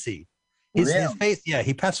currency. His face,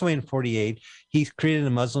 he passed away in 1948. He created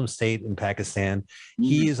a Muslim state in Pakistan.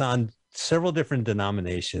 He is on several different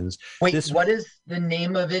denominations. Wait, what is the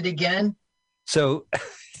name of it again? So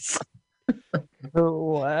you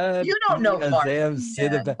don't know I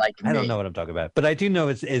don't know what I'm talking about, but I do know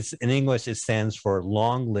it's in English. It stands for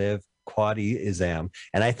 "Long Live Quadi-ism.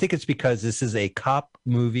 And I think it's because this is a cop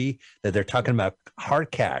movie that they're talking about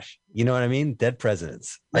hard cash. You know what I mean? Dead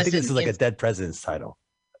presidents. I think this is like a dead president's title.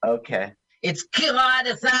 Okay. It's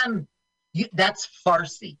Quadi-ism. That's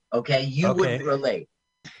Farsi. Okay. You wouldn't relate.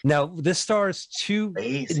 Now, this stars two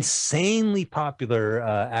insanely popular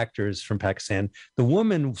actors from Pakistan. The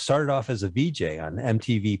woman started off as a VJ on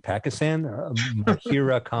MTV Pakistan,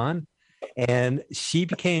 Mahira Khan, and she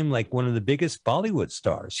became like one of the biggest Bollywood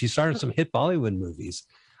stars. She started some hit Bollywood movies,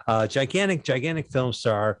 gigantic film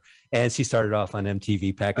star, and she started off on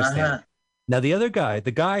MTV Pakistan. Now, the other guy,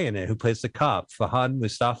 the guy in it who plays the cop, Fahad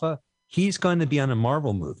Mustafa, he's going to be on a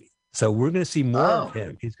Marvel movie. So we're going to see more of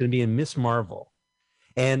him. He's going to be in Miss Marvel.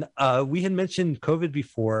 And we had mentioned COVID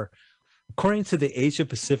before. According to the Asia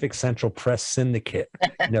Pacific Central Press Syndicate,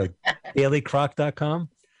 dailycroc.com,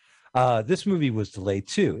 this movie was delayed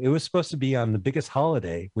too. It was supposed to be on the biggest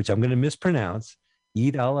holiday, which I'm going to mispronounce,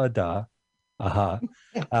 Eid al-Adha,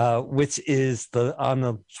 which is on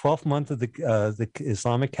the 12th month of the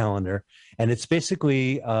Islamic calendar. And it's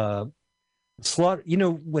basically slaughter. You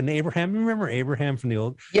know, when Abraham, remember Abraham from the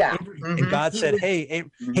old? Yeah. And God said, hey,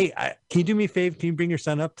 can you do me a favor? Can you bring your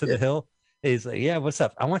son up to the hill? And he's like, yeah, what's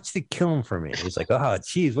up? I want you to kill him for me. He's like, oh,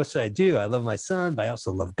 geez, what should I do? I love my son, but I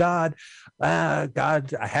also love God.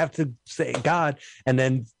 God, I have to say God. And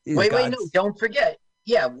then wait, no, don't forget.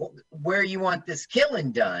 Yeah, where you want this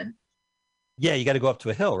killing done. Yeah, you got to go up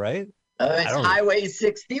to a hill, right? It's Highway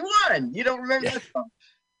 61. You don't remember that song?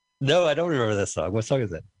 No, I don't remember that song. What song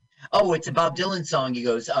is that? Oh, it's a Bob Dylan song. He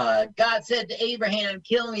goes, God said to Abraham,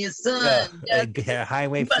 kill me his son. Yeah,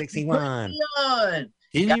 Highway 61.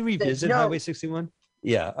 Didn't you revisit Highway 61?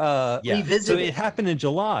 Yeah. So it happened in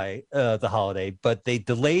July, the holiday, but they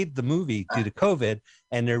delayed the movie due to COVID,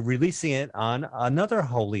 and they're releasing it on another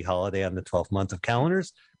holy holiday on the 12th month of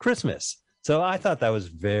calendars, Christmas. So I thought that was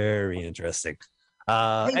very interesting.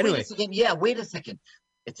 Anyway. Wait a second.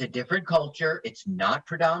 It's a different culture. It's not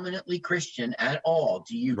predominantly Christian at all.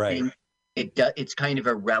 Do you think it's kind of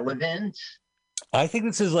irrelevant? I think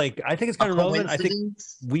it's kind of relevant. I think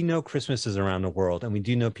we know Christmas is around the world, and we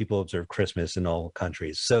do know people observe Christmas in all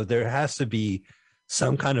countries. So there has to be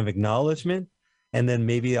some kind of acknowledgement, and then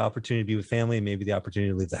maybe the opportunity to be with family, maybe the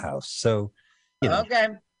opportunity to leave the house. So, okay.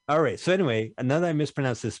 All right. So anyway, now that I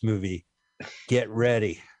mispronounced this movie, get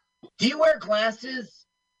ready. Do you wear glasses?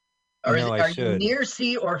 Or are you near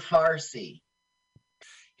C or far C?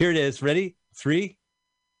 Here it is. Ready? 3,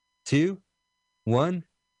 2, 1,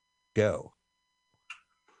 go.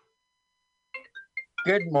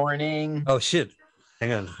 Good morning. Oh, shit.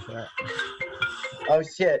 Hang on. Oh,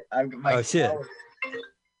 shit. Shit.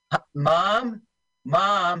 Mom.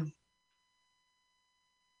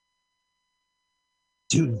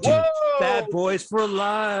 Dude, bad boys for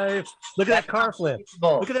life. Look at that car flip.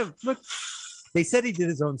 Look at him. Look. They said he did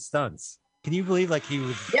his own stunts. Can you believe he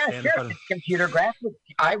was? Yeah, sure. Computer graphics.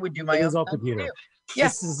 I would do my own. It was all computer. Yeah.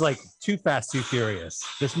 This is like Too Fast, Too Furious.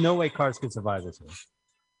 There's no way cars could survive this one.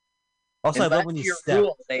 Also, I love when you step.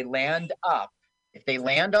 They land up. If they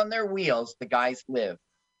land on their wheels, the guys live.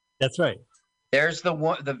 That's right. There's the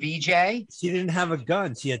VJ. She didn't have a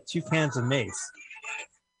gun. She had 2 cans of mace.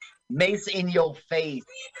 Mace in your face.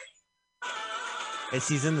 And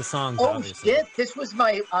she's in the songs, obviously. Shit. This was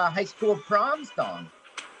my high school prom song.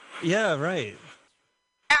 Yeah, right.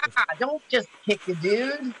 Don't just kick a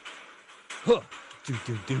dude. Huh. Do.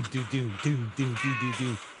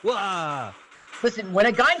 Wah! Listen, when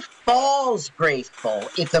a guy falls graceful,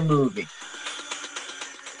 it's a movie.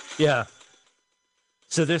 Yeah.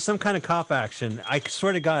 So there's some kind of cop action. I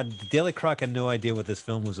swear to God, Daily Croc had no idea what this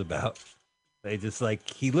film was about. They just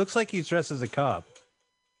he looks like he's dressed as a cop.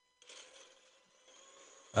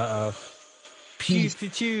 Uh-oh.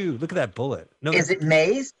 Pew. Look at that bullet. No, is it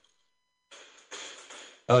maze?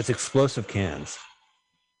 Oh, it's explosive cans.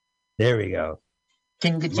 There we go.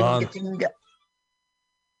 Tinga.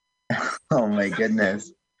 Oh, my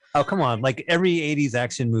goodness. Oh, come on. Like every 80s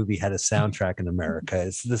action movie had a soundtrack in America.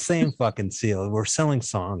 It's the same fucking seal. We're selling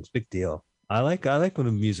songs. Big deal. I like one of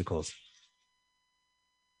the musicals.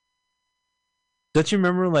 Don't you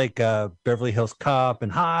remember Beverly Hills Cop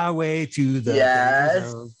and Highway to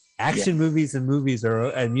the action movies and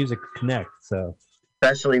music connect? So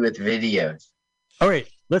especially with videos. All right,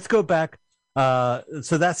 let's go back.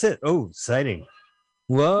 So that's it. Oh, exciting!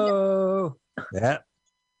 Whoa, yeah.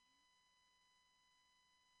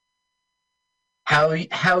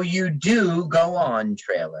 How you do go on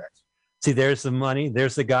trailer. See, there's the money.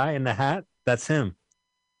 There's the guy in the hat. That's him.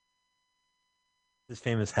 His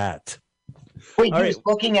famous hat. Wait, he was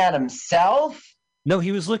looking at himself? No,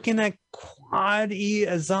 he was looking at Adi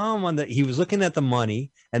Azam on the. He was looking at the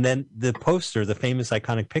money, and then the poster, the famous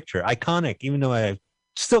iconic picture, iconic. Even though I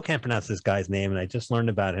still can't pronounce this guy's name, and I just learned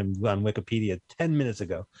about him on Wikipedia 10 minutes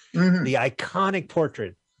ago. Mhm. The iconic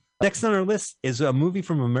portrait. Next on our list is a movie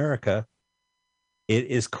from America. It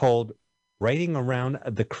is called Writing Around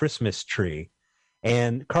the Christmas Tree.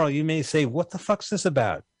 And Carl, you may say, what the fuck's this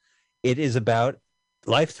about? It is about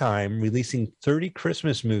Lifetime releasing 30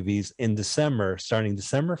 Christmas movies in December, starting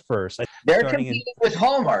December 1st. They're competing with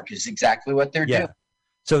Hallmark is exactly what they're doing.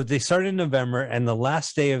 So they started in November, and the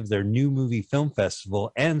last day of their new movie film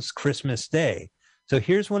festival ends Christmas Day. So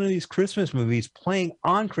here's one of these Christmas movies playing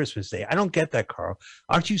on Christmas Day. I don't get that, Carl.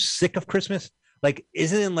 Aren't you sick of Christmas? Like,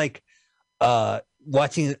 isn't it like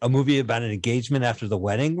watching a movie about an engagement after the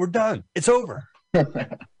wedding? We're done. It's over.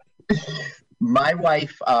 My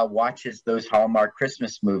wife watches those Hallmark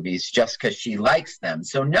Christmas movies just because she likes them.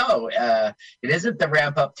 So no, it isn't the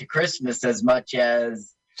ramp up to Christmas as much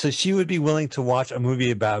as. So she would be willing to watch a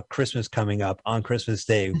movie about Christmas coming up on Christmas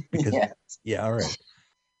Day because, Yes. yeah, all right.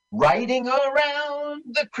 Riding around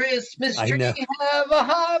the Christmas I tree, know. have a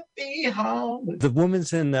happy holiday. The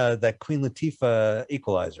woman's in that Queen Latifah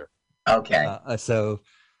Equalizer. Okay. So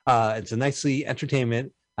it's a nicely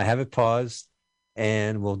entertainment. I have it paused,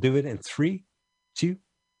 and we'll do it in 3, 2,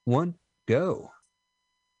 1, go.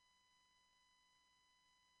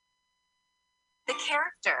 The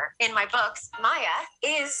character in my books, Maya,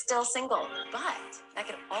 is still single, but that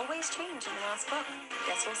could always change in the last book.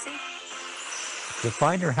 Guess we'll see. To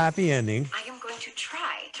find her happy ending, I am going to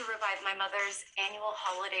try to revive my mother's annual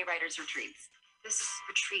holiday writers' retreats. This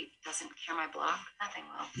retreat doesn't cure my block. Nothing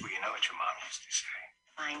will. Well, you know what your mom used to say.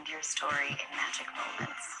 Find your story in magic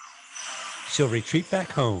moments. she'll retreat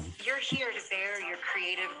back home. You're here to bear your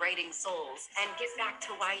creative writing souls and get back to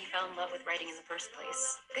why you fell in love with writing in the first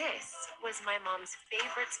place. This was my mom's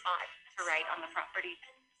favorite spot to write on the property.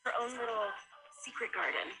 Her own little secret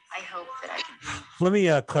garden. I hope that I can. Let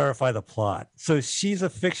me clarify the plot. So she's a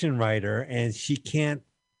fiction writer, and she's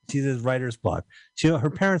a writer's block. Her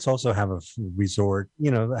parents also have a resort,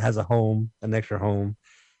 that has a home, an extra home,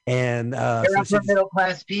 and they're upper middle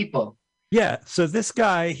class people. Yeah. So this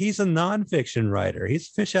guy, he's a nonfiction writer. He's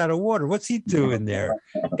fish out of water. What's he doing there?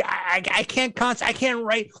 I can't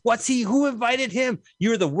write. Who invited him?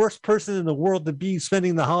 You're the worst person in the world to be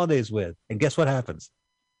spending the holidays with. And guess what happens?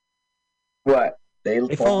 What? They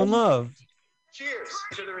fall in love. Cheers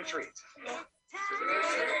to the retreat.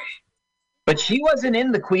 But she wasn't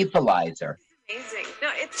in the Queefalizer. Amazing. No,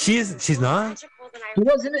 it's She's not? She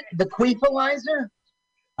wasn't it the Queefalizer?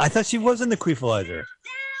 I thought she was in the Queefalizer.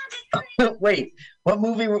 Wait,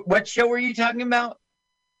 what show were you talking about?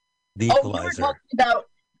 The Oh, Equalizer. you were talking about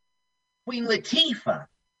Queen Latifah.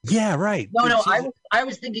 Yeah, right. No, I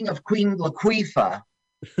was thinking of Queen Latifah.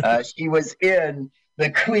 She was in the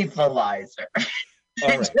Queefalizer. All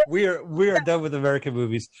right. We are done with American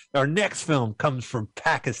movies. Our next film comes from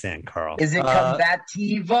Pakistan, Carl. Is it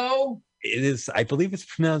Combativo? It is. I believe it's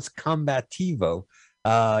pronounced Combativo.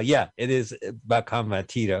 Yeah, it is about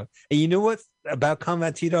Combativo. And you know what about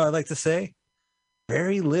Combativo I like to say?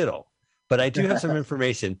 Very little, but I do have some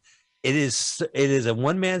information. It is a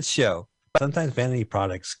one-man show. Sometimes vanity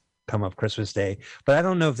products come up Christmas Day, but I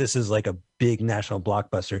don't know if this is like a big national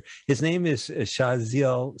blockbuster. His name is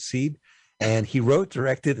Shazil Seed, and he wrote,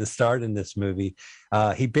 directed, and starred in this movie.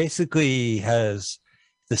 He basically has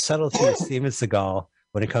the subtlety of Steven Seagal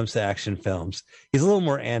when it comes to action films. He's a little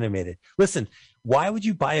more animated. Listen, why would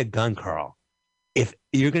you buy a gun, Carl, if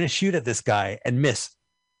you're going to shoot at this guy and miss?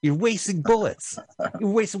 You're wasting bullets.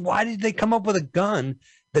 Why did they come up with a gun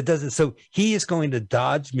that doesn't? So he is going to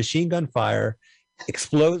dodge machine gun fire,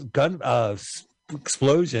 explosions,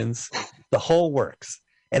 the whole works.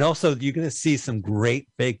 And also, you're going to see some great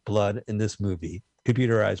fake blood in this movie,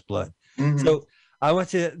 computerized blood. Mm-hmm. So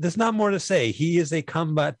there's not more to say. He is a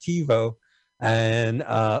combativo. And,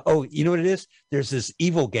 you know what it is? There's this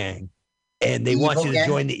evil gang, and they want you to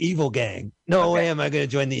join the evil gang. No way am I going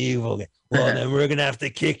to join the evil gang. Well, then we're going to have to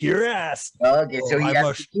kick your ass. Okay, so he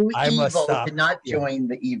has to do evil stop. to not join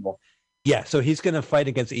the evil. Yeah, so he's going to fight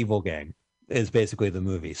against the evil gang is basically the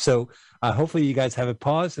movie. So hopefully you guys have it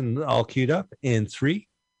paused and all queued up in 3,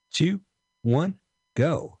 2, 1,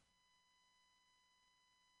 go.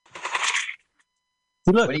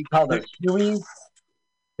 See, look, what do you call those? Hueys?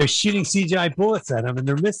 They're shooting CGI bullets at him, and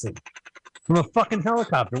they're missing from a fucking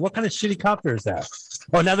helicopter. What kind of shitty copter is that?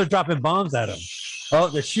 Oh, now they're dropping bombs at him. Oh,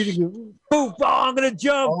 they're shooting you. Boom! Oh, I'm gonna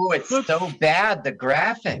jump. Oh, it's so bad. The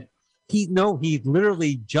graphic. He's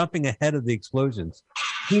literally jumping ahead of the explosions.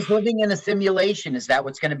 He's living in a simulation. Is that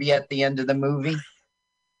what's going to be at the end of the movie?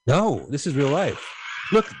 No, this is real life.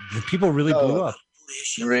 Look, the people really blew up.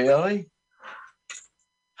 Really?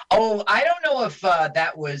 Oh, I don't know if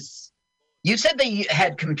that was. You said they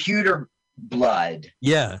had computer blood.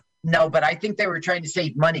 Yeah. No, but I think they were trying to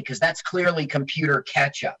save money because that's clearly computer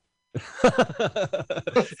ketchup.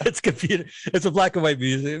 It's computer. It's a black and white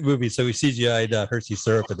movie, so we CGI'd Hershey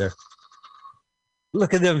syrup in there.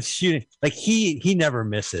 Look at them shooting. Like he never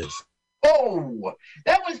misses. Oh,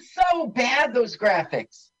 that was so bad. Those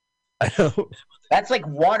graphics. I know. That's like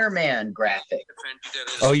Waterman graphic.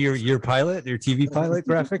 Oh, your pilot, your TV pilot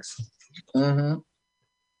graphics. Mm-hmm.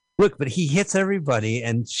 Look, but he hits everybody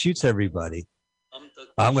and shoots everybody.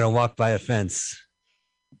 I'm gonna walk by a fence.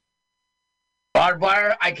 Barbed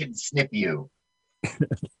wire, I can snip you.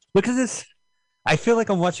 Look at this. I feel like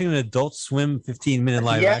I'm watching an Adult Swim 15-minute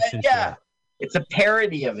live action show. It's a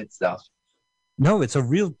parody of itself. No, it's a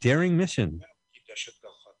real daring mission.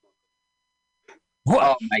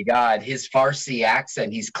 Oh my God, his Farsi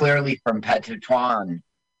accent. He's clearly from Patatuan.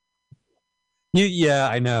 Yeah,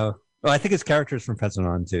 I know. Well, I think his character is from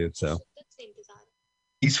Petsanon too. So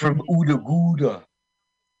he's from Udaguda.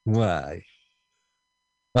 Why?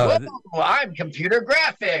 Whoa, I'm computer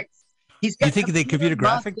graphics. You think they computer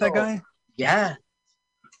graphic that guy? Yeah,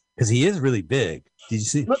 because he is really big. Did you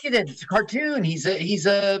see? Look at it. It's a cartoon. He's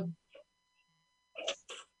a.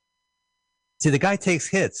 See, the guy takes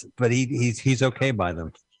hits, but he's okay by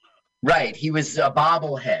them. Right. He was a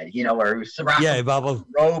bobblehead, or he was surrounded. Yeah, bobble.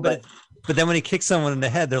 But then when he kicks someone in the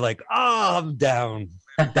head, they're like, "Oh, I'm down.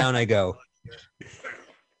 Down I go."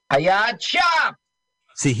 Hiya, chop!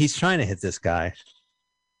 See, he's trying to hit this guy.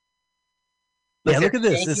 Look, yeah, look at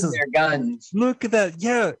this. This is their guns. Look at that.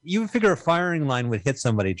 Yeah, you would figure a firing line would hit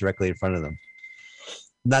somebody directly in front of them.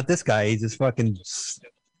 Not this guy. He just fucking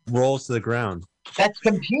rolls to the ground. That's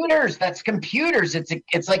computers.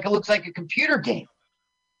 It's like it looks like a computer game.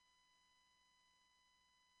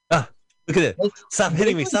 Ah, look at it. Stop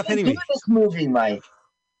hitting me. Stop hitting me. This movie, Mike.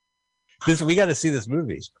 We got to see this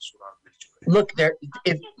movie. Look,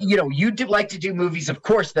 if you do like to do movies, of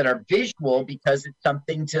course, that are visual because it's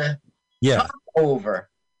something to talk over.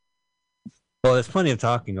 Well, there's plenty of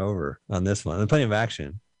talking over on this one. There's plenty of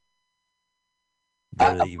action.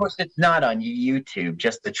 Of course, it's not on YouTube,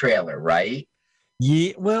 just the trailer, right?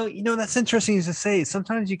 Yeah, well, that's interesting to say.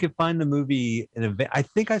 Sometimes you can find the movie I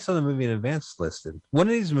think I saw the movie in advance listed. One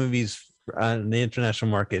of these movies on the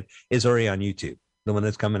international market is already on YouTube, the one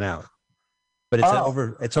that's coming out. But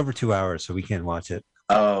it's over 2 hours, so we can't watch it.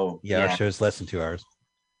 Oh, yeah. Our show's less than 2 hours.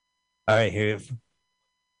 All right, here.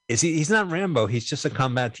 He's not Rambo. He's just a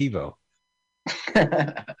combativo.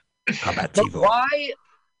 Combativo. But why?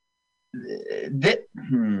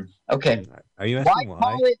 Okay. Are you asking why?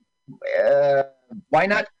 Call it, why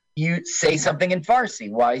not you say something in Farsi?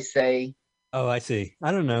 Why say? Oh, I see.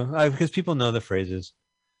 I don't know. Because people know the phrases.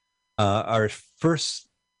 Our first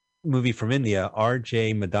movie from India,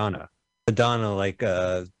 R.J. Madonna. Madonna, like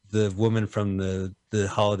the woman from the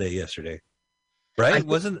holiday yesterday. Right?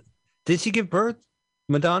 Did she give birth?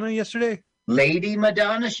 Madonna yesterday? Lady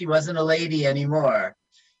Madonna? She wasn't a lady anymore.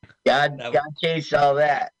 God changed all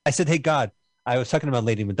that. I said, hey, God, I was talking about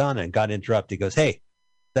Lady Madonna, and God interrupted. He goes, hey,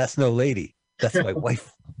 that's no lady. That's my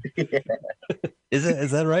wife. Yeah.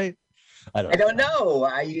 Is that right? I don't know.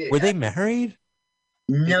 Were they married?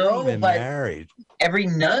 No, but married. Every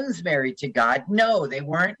nun's married to God. No, they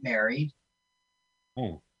weren't married.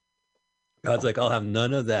 God's like, I'll have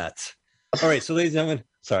none of that. All right, so ladies and gentlemen,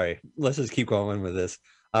 sorry, let's just keep going with this.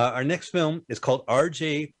 Our next film is called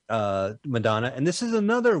R.J. Madonna, and this is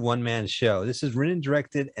another one-man show. This is written,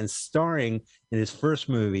 directed, and starring in his first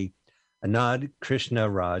movie, Anand Krishna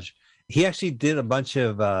Raj. He actually did a bunch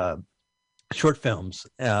of short films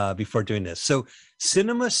before doing this. So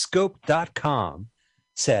cinemascope.com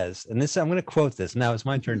says, and this I'm going to quote this. Now it's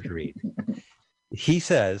my turn to read. He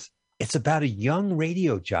says, it's about a young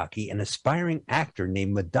radio jockey and aspiring actor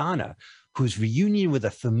named Madonna, whose reunion with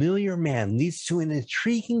a familiar man leads to an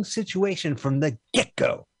intriguing situation from the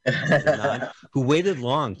get-go. Who waited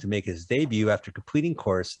long to make his debut after completing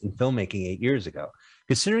course in filmmaking 8 years ago.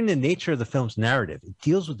 Considering the nature of the film's narrative, it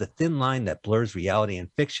deals with the thin line that blurs reality and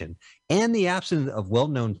fiction and the absence of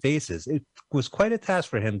well-known faces. It was quite a task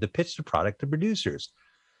for him to pitch the product to producers.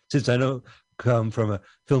 Since I don't come from a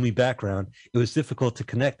filmy background, it was difficult to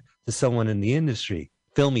connect to someone in the industry.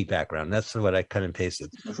 Filmy background. That's what I cut and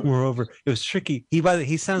pasted. Moreover, it was tricky. He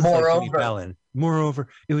sounds like Jimmy Fallon. Moreover,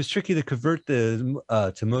 it was tricky to convert to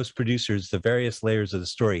most producers the various layers of the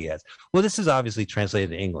story he has. Well, this is obviously translated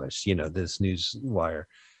to English, this news wire.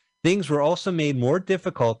 Things were also made more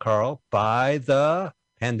difficult, Carl, by the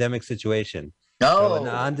pandemic situation. No, so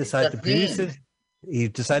Anand decided to produce it. He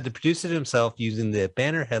decided to produce it himself using the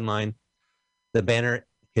banner headline, the banner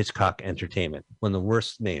Hitchcock Entertainment, one of the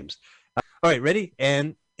worst names. All right, ready?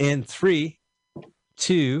 And in 3,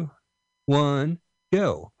 2, 1,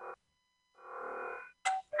 go.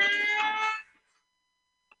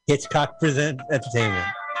 Hitchcock Present Entertainment.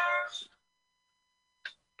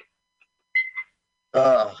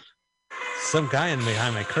 Some guy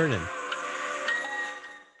behind my curtain.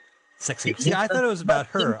 Sexy. See, I thought it was about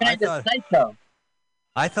her.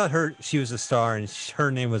 I thought she was a star and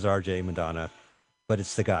her name was RJ Madonna, but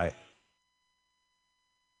it's the guy.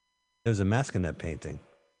 There was a mask in that painting.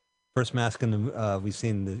 First mask in the we've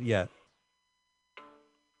seen yet.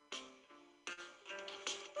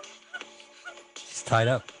 She's tied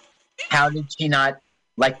up. How did she not,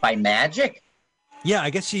 like by magic? Yeah, I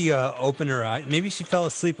guess she opened her eye. Maybe she fell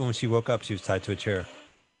asleep, and when she woke up, she was tied to a chair.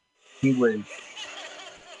 She was.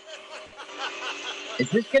 Is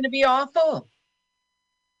this going to be awful?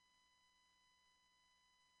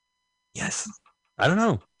 Yes. I don't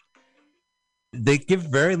know. They give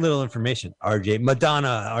very little information. RJ,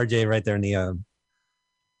 Madonna, RJ right there in the... Okay,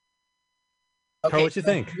 Carl, what you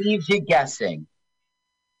think? Leaves you guessing.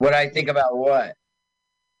 What I think about what?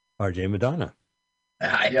 RJ Madonna.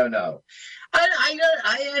 I don't know. I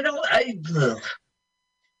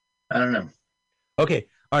don't know. Okay,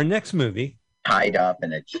 our next movie. Tied up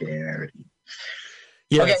in a chair.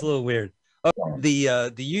 Yeah, Okay. it's a little weird. Oh, the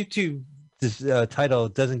YouTube title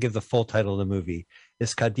doesn't give the full title of the movie.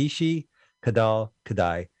 It's Kadishi Kadal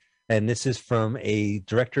Kadai, and this is from a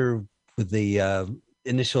director with the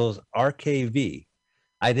initials RKV.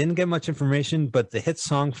 I didn't get much information, but the hit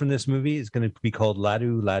song from this movie is going to be called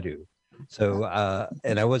Ladu Ladu. So,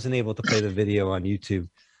 and I wasn't able to play the video on YouTube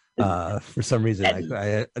for some reason.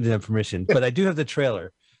 I didn't have permission, but I do have the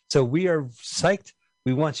trailer. So we are psyched.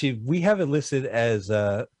 We want you. We have it listed as.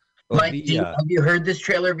 Mike, have you heard this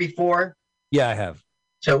trailer before? Yeah, I have.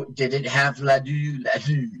 So did it have Ladu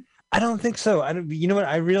Ladu? I don't think so. I don't. You know what?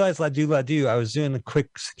 I realized Ladu Ladu. I was doing a quick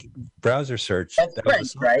browser search. That's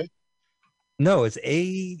French, right? No, it's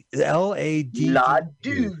LAD.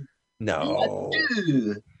 Ladu. No.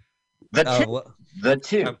 Ladu. The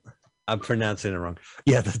two. I'm pronouncing it wrong.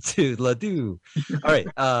 Yeah, the two. Ladu. All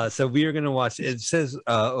right. So we are going to watch. It says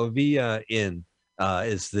Ovia in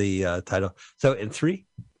is the title. So in 3,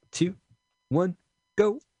 2, 1,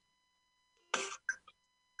 go.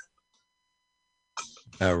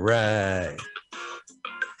 All right.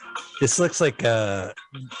 This looks like oh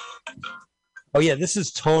yeah, this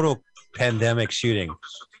is total pandemic shooting.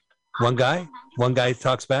 One guy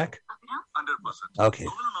talks back. Okay,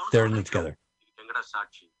 they're in it together.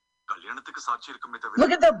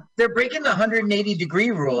 Look at they're breaking the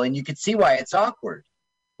 180-degree rule, and you can see why it's awkward.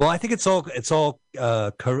 Well, I think it's all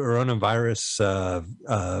coronavirus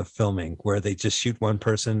filming where they just shoot one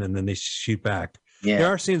person and then they shoot back. Yeah. There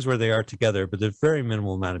are scenes where they are together, but there's very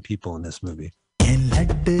minimal amount of people in this movie.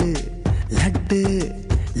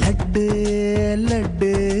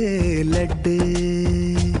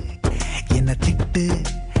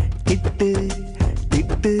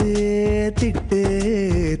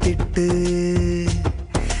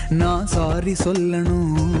 நான் sorry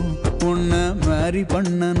சொல்லணும் உன்னை மாரி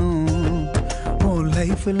பண்ணணும் உன்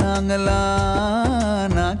life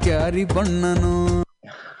லாங்கலாம் நான் carry பண்ணணும்.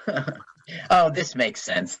 Oh, this makes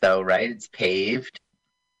sense though, right? It's paved.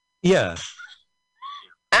 Yeah.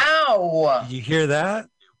 Ow! You hear that?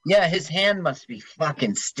 Yeah, his hand must be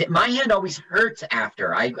fucking stiff. My hand always hurts after.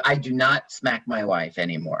 I do not smack my wife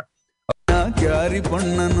anymore. நான் carry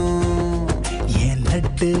பண்ணணும் ஏன்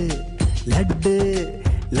laddu laddu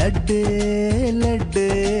laddu laddu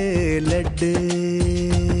laddu.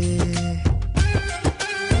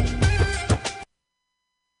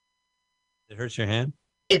 It hurts your hand?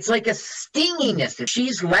 It's like a stinginess.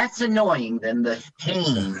 She's less annoying than the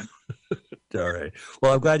pain. All right.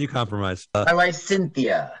 Well, I'm glad you compromised. My wife,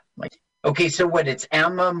 Cynthia. Okay, so what? It's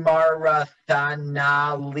Emma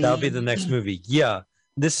Marathanali. That'll be the next movie. Yeah.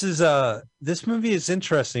 This movie is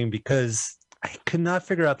interesting because I could not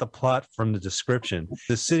figure out the plot from the description.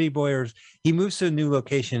 The city boy, he moves to a new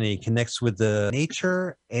location and he connects with the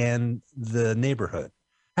nature and the neighborhood.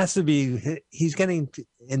 Has to be, he's getting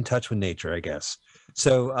in touch with nature, I guess. So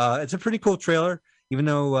it's a pretty cool trailer, even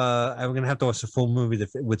though I'm going to have to watch the full movie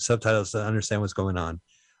with subtitles to understand what's going on.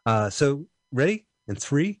 So ready? In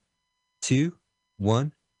 3, 2,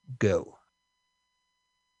 1, go.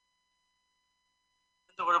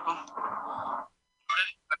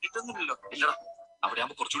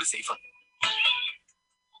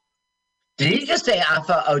 Did he just say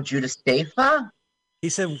Alpha Ojudastafa? He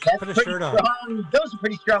said, put a shirt on. Those are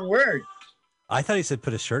pretty strong words. I thought he said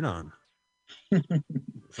put a shirt on.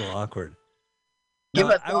 It's a little awkward. Give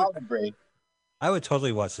No, us all a break. I would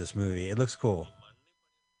totally watch this movie. It looks cool.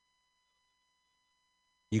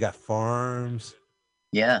 You got farms.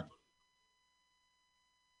 Yeah.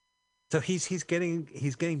 So he's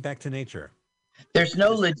getting back to nature. There's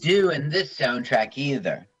no Ledoux in this soundtrack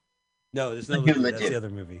either. No, there's no Ledoux, Ledoux. That's Ledoux. the other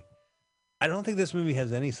movie. I don't think this movie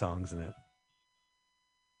has any songs in it.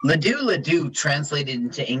 Ledoux translated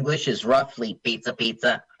into English is roughly pizza,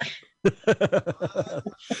 pizza.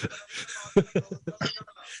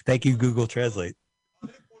 Thank you, Google Translate.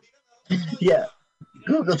 Yeah.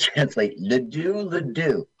 Google Translate.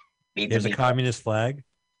 Ledoux. Pizza, There's a pizza. communist flag.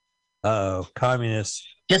 Uh-oh, communist.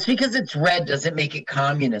 Just because it's red doesn't make it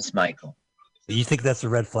communist, Michael. You think that's a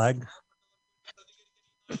red flag?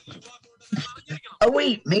 Oh,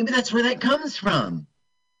 wait. Maybe that's where that comes from.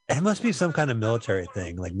 It must be some kind of military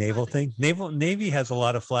thing, like naval thing. Navy has a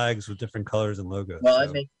lot of flags with different colors and logos. Well, so.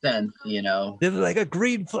 it makes sense, you know. They're like a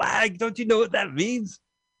green flag. Don't you know what that means?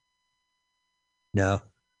 No.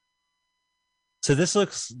 So this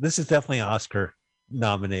is definitely Oscar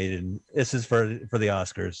nominated. This is for the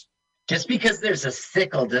Oscars. Just because there's a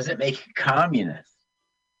sickle doesn't make it communist.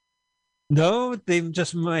 No, they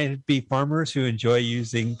just might be farmers who enjoy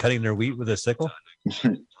cutting their wheat with a sickle.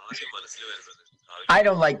 I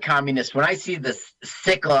don't like communists. When I see this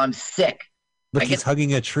sickle, I'm sick. Look, he's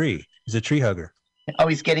hugging a tree. He's a tree hugger. Oh,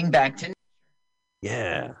 he's getting back to...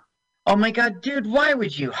 Yeah. Oh my God, dude, why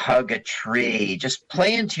would you hug a tree? Just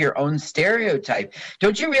play into your own stereotype.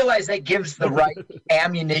 Don't you realize that gives the right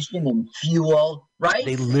ammunition and fuel, right?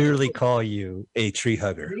 They literally call you a tree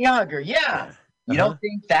hugger. Tree hugger, yeah. You don't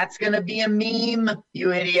think that's going to be a meme,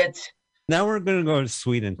 you idiot? Now we're going to go to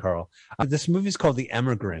Sweden, Carl. This movie is called The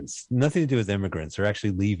Emigrants. Nothing to do with immigrants. They're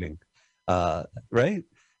actually leaving, right?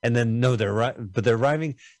 And then, no, they're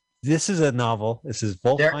arriving. This is a novel. This is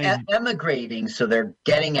Volkheim. They're emigrating, so they're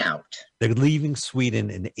getting out. They're leaving Sweden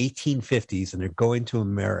in the 1850s, and they're going to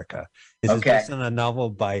America. This is based on a novel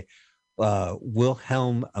by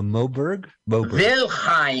Wilhelm Moberg.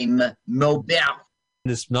 Wilhelm Moberg.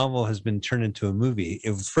 This novel has been turned into a movie.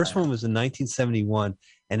 The first one was in 1971,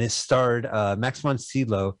 and it starred Max von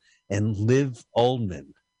Sydow and Liv Ullmann.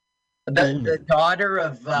 The daughter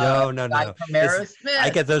of no. Guy from Aerosmith. I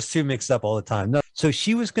get those two mixed up all the time. No, so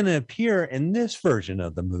she was going to appear in this version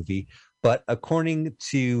of the movie, but according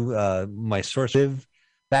to my source, Liv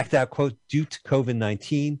backed out, quote, due to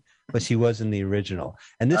COVID-19, but she was in the original.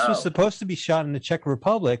 And this was supposed to be shot in the Czech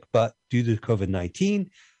Republic, but due to COVID-19,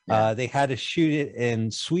 they had to shoot it in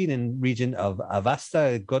Sweden region of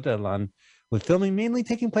Avesta Götaland, with filming mainly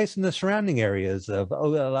taking place in the surrounding areas of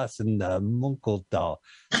Olas and Munkeldal.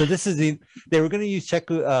 So they were going to use Czech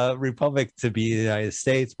Republic to be the United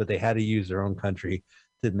States, but they had to use their own country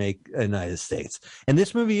to make the United States. And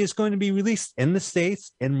this movie is going to be released in the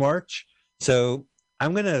States in March. So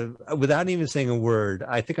I'm going to, without even saying a word,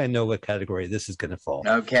 I think I know what category this is going to fall.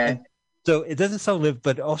 Okay. So it doesn't sound Liv,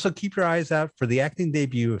 but also keep your eyes out for the acting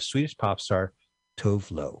debut of Swedish pop star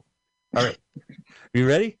Tove Lo. All right. You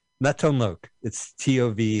ready? Not Tone Loc. It's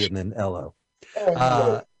T-O-V and then L-O.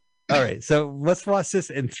 All right. So let's watch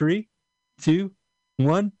this in 3, 2,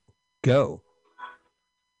 1, go.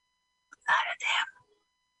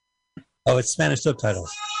 Oh, it's Spanish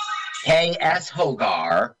subtitles. K.S.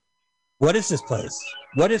 Hogar. What is this place?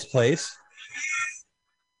 What is place?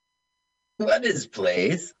 What is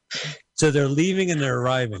place? So they're leaving and they're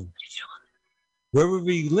arriving. Where would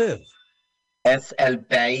we live? Es el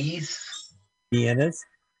país. Viennas.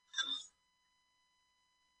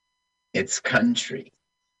 It's country.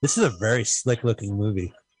 This is a very slick looking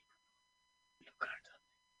movie.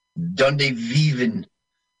 Donde viven.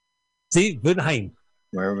 See, Budheim.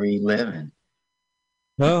 Where we living?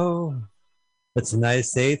 Oh, that's the United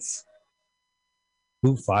States.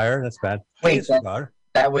 Ooh, fire. That's bad. Wait,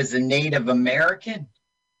 that was a Native American?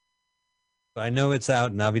 I know it's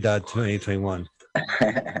out Navidad 2021.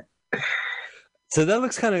 So that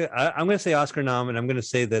looks kind of, I'm going to say Oscar nom, and I'm going to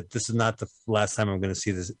say that this is not the last time I'm going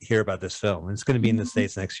to hear about this film. It's going to be in the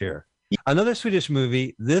States next year. Another Swedish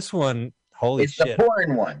movie. This one, holy shit. It's the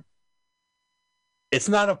porn one. It's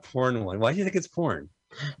not a porn one. Why do you think it's porn?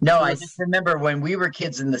 No, I just remember when we were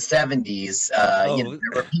kids in the 70s, there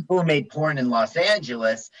were people who made porn in Los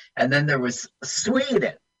Angeles, and then there was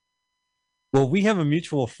Sweden. Well, we have a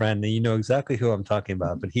mutual friend, and you know exactly who I'm talking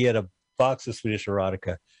about, but he had a box of Swedish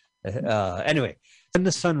erotica. Anyway, When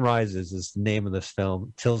the Sun Rises is the name of this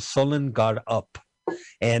film, Till Solen Går Up.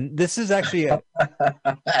 And this is actually why don't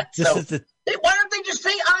they just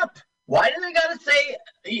say up? Why do they gotta say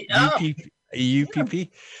up? UPP.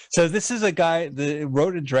 So this is a guy that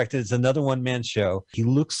wrote and directed. It's another one-man show. He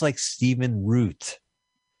looks like Stephen Root.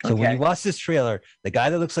 So when you watch this trailer, the guy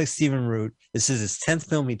that looks like Stephen Root, this is his 10th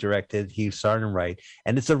film he directed. He started and write,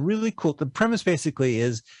 and it's a really cool. The premise basically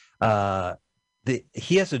is,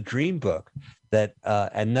 he has a dream book that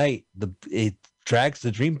at night the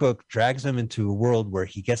dream book drags him into a world where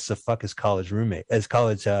he gets to fuck his college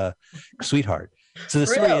sweetheart. So the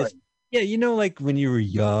story is, yeah, you know, like when you were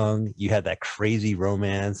young, you had that crazy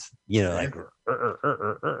romance, you know, like,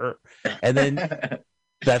 and then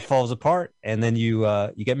that falls apart, and then you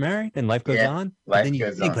get married, and life goes on. And then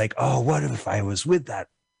you think like, oh, what if I was with that,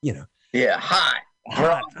 you know? Yeah, hot.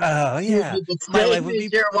 Oh, yeah. It's my life would be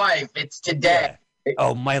your wife. It's today. Yeah.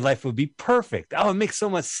 Oh, my life would be perfect. Oh, it makes so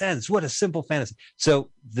much sense. What a simple fantasy.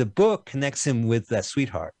 So the book connects him with that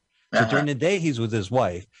sweetheart. So during the day, he's with his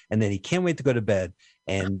wife, and then he can't wait to go to bed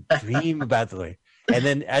and dream about the way. And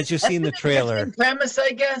then, as you see in the trailer, premise,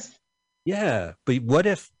 I guess. Yeah, but what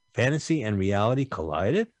if fantasy and reality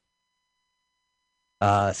collided?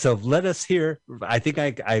 So let us hear. I think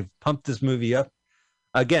I've pumped this movie up.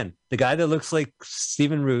 Again, the guy that looks like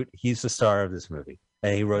Stephen Root, he's the star of this movie,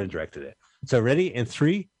 and he wrote and directed it. So ready? In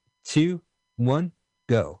 3, 2, 1,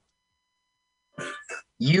 go.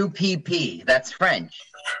 UPP. That's French.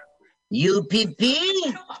 UPP.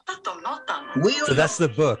 So that's the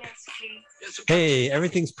book. Hey,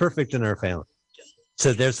 everything's perfect in our family.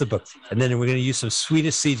 So there's the book, and then we're going to use some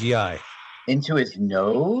Swedish CGI into his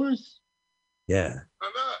nose. Yeah.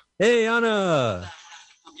 Hey, Anna.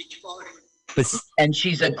 And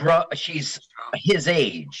she's she's his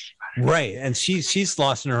age, right? And she's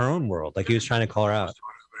lost in her own world. Like he was trying to call her out.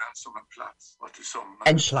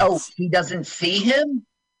 And he doesn't see him.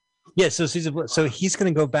 Yeah, so he's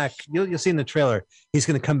going to go back. You'll see in the trailer. He's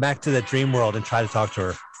going to come back to that dream world and try to talk to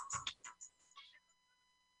her.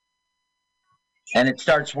 And it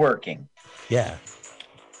starts working. Yeah.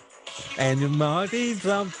 And Marty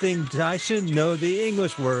something, I should know the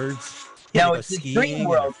English words. Now it's a dream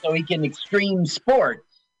world, so he can extreme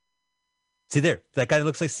sports. See there, that guy that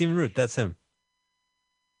looks like Stephen Root. That's him.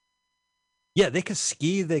 Yeah, they could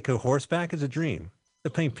ski. They could horseback as a dream.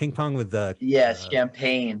 They're playing ping pong with the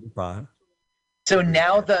champagne. So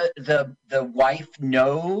now the wife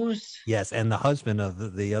knows. Yes, and the husband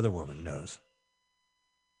of the other woman knows.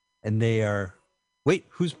 And they are. Wait,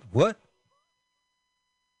 who's what?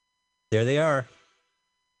 There they are.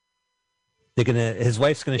 They're gonna. His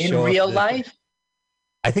wife's gonna show up in real life.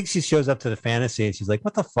 I think she shows up to the fantasy and she's like,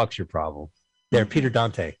 "What the fuck's your problem?" There, Peter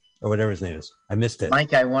Dante or whatever his name is. I missed it.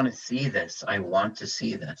 Mike, I want to see this. I want to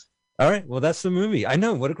see this. All right, well, that's the movie. I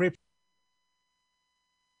know, what a great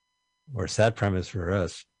or sad premise for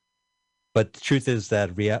us, but the truth is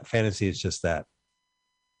that fantasy is just that.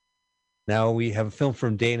 Now we have a film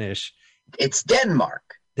from Danish. It's Denmark.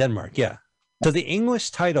 Denmark, yeah. So the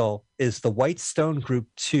English title is The White Stone Group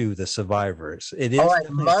 2, The Survivors. It is. Oh, I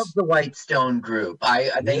love the White Stone Group.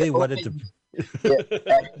 They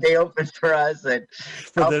opened for us at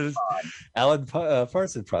for the Alan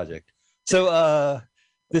Parsons project. So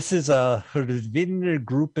this is Vinner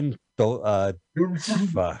Gruppen.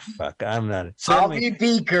 Fuck, I'm not. So I'll be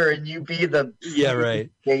Beaker and you be the. Yeah,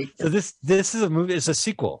 right. So this is a movie. It's a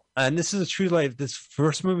sequel, and this is a true life. This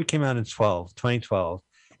first movie came out in 2012.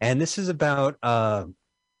 And this is about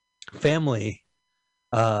family,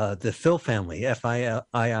 the Phil family,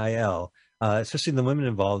 Fiiil, especially the women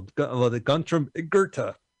involved, the Guntram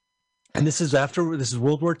Goethe. And this is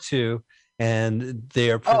World War II, and they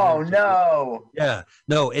are. Oh no! Yeah,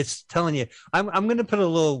 no, it's telling you. I'm going to put a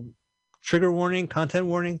little trigger warning, content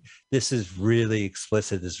warning. This is really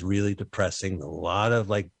explicit. This is really depressing. A lot of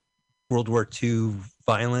like World War II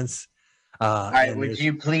violence. All right, would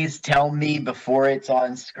you please tell me before it's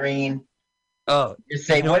on screen? Oh, just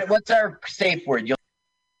say what's our safe word?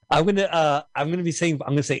 I'm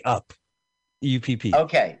gonna say up, UPP.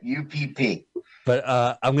 Okay, UPP. But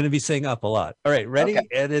I'm gonna be saying up a lot. All right, ready? Okay.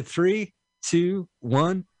 And in 3, 2,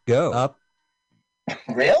 1, go. Up.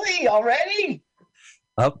 Really? Already?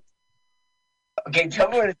 Up. Okay, tell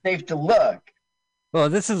me when it's safe to look. Well,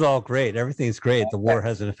 this is all great. Everything's great. Okay. The war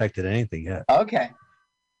hasn't affected anything yet. Okay.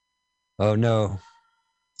 Oh no.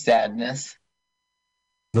 Sadness.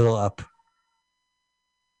 Little up.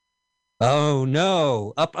 Oh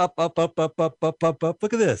no. Up, up, up, up, up, up, up, up, up.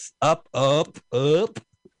 Look at this. Up, up, up,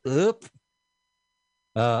 up.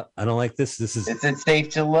 I don't like this. This is. Is it safe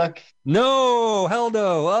to look? No, hell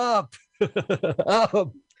no. Up.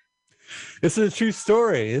 Up. This is a true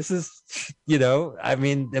story. This is, I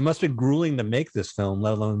mean, it must be grueling to make this film,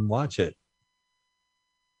 let alone watch it.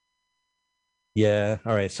 Yeah.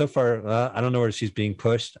 All right. So far, I don't know where she's being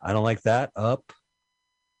pushed. I don't like that. Up.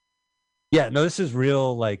 Yeah. No, this is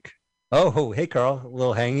real. Like, oh, hey, Carl, a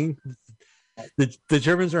little hanging. The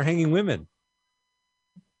Germans are hanging women.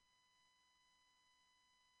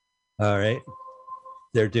 All right.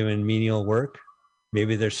 They're doing menial work.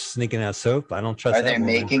 Maybe they're sneaking out soap. I don't trust Are that they woman.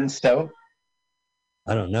 making soap?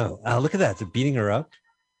 I don't know. Look at that. They're beating her up.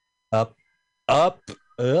 Up, up,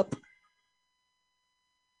 up.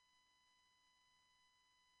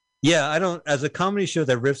 Yeah, I don't. As a comedy show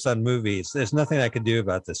that riffs on movies, there's nothing I can do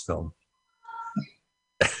about this film.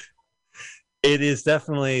 It is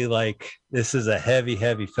definitely like this is a heavy,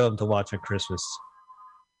 heavy film to watch on Christmas.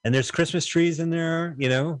 And there's Christmas trees in there, you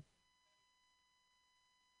know.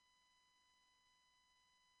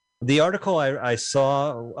 The article I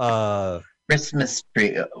saw. Christmas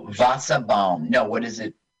tree, Wasserbaum. No, what is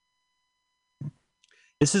it?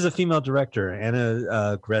 This is a female director,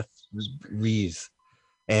 Anna Greth Rees.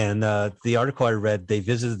 And the article I read, they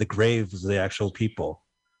visited the graves of the actual people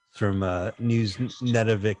from News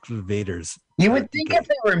Invaders. You would think if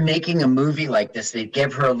they were making a movie like this, they'd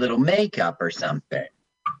give her a little makeup or something.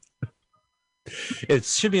 It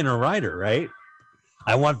should be in a writer, right?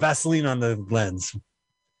 I want Vaseline on the lens.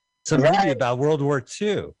 Some movie about World War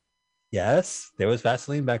II. Yes, there was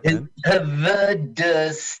Vaseline back then.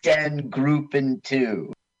 Gruppen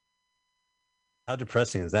 2. How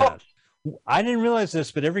depressing is that? I didn't realize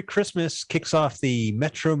this, but every Christmas kicks off the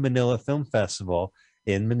Metro Manila Film Festival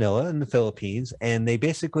in Manila in the Philippines, and they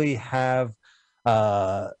basically have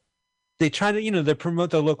they try to they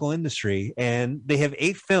promote their local industry, and they have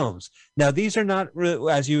 8 films. Now these are not,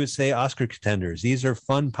 as you would say, Oscar contenders. These are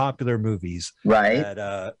fun, popular movies, right?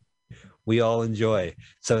 That we all enjoy.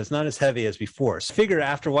 So it's not as heavy as before. So figure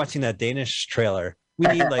after watching that Danish trailer,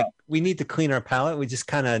 we need to clean our palate. We just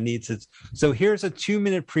kind of need to. So here's a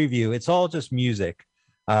 2-minute preview. It's all just music,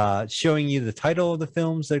 showing you the title of the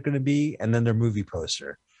films they're going to be, and then their movie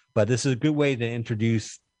poster. But this is a good way to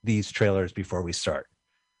introduce these trailers before we start.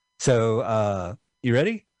 So you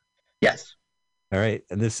ready? Yes. All right.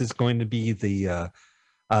 And this is going to be the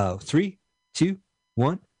 3, 2,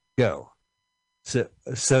 1, go. So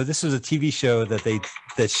this was a TV show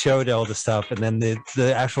that showed all the stuff, and then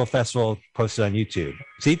the actual festival posted on YouTube.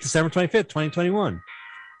 See, December 25th, 2021.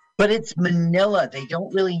 But it's Manila. They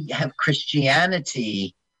don't really have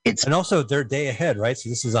Christianity. And also their day ahead, right? So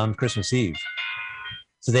this is on Christmas Eve.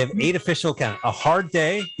 So they have 8 official count. A Hard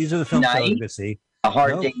Day. These are the films I was going to see. A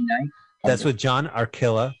Hard Day Night. That's with John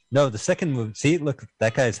Arkilla. No, the second movie. See, look,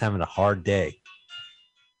 that guy's having a hard day.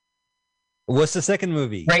 What's the second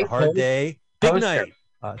movie? A Hard Day. Big Night.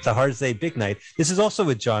 It's a Hard Day, Big Night. This is also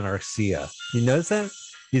with John Arcia. You notice that?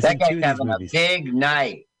 He's that in guy's 2 of these having movies. A big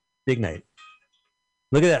night. Big Night.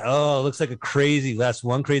 Look at that. Oh, it looks like a crazy last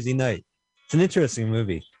one crazy night. It's an interesting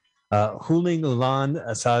movie. Huling Ulan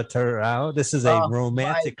Asatarao. This is a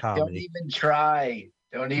romantic comedy. Don't even try.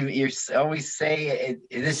 Don't even. You always say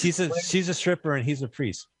it. She's a stripper and he's a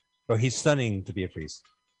priest, or he's stunning to be a priest.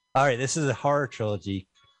 All right, this is a horror trilogy.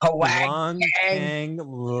 Long Kang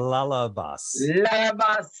Lalabas.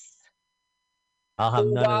 Lalabas. I'll have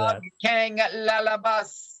none of that. Kang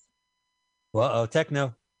Lalabas. Well,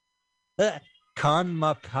 techno. Kan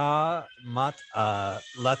Mapa Mat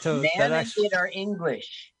Lato. Man and Kid are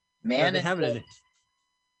English. Man and Kid.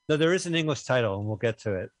 No, there is an English title, and we'll get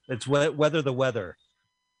to it. It's Weather the Weather.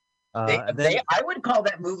 I would call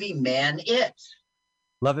that movie Man It.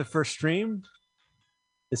 Love at First Stream.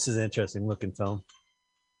 This is an interesting looking film.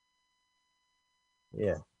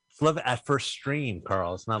 Yeah. It's Love at First Stream,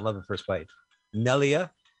 Carl. It's not Love at First Bite.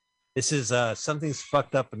 Nelia. This is something's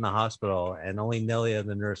fucked up in the hospital, and only Nelia,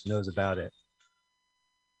 the nurse, knows about it.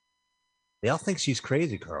 They all think she's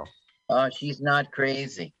crazy, Carl. Oh, she's not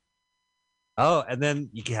crazy. Oh, and then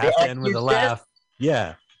you have to end with a laugh.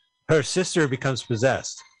 Yeah. Her sister becomes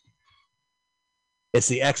possessed. It's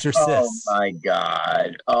The Exorcist. Oh my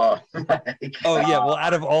God! Oh my God! Oh yeah. Well,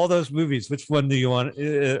 out of all those movies, which one do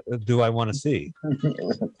I want to see?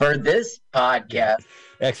 For this podcast,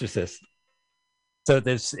 Exorcist. So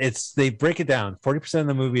they break it down. 40% of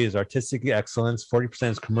the movie is artistic excellence.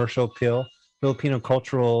 40% is commercial appeal. Filipino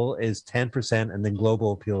cultural is 10%, and then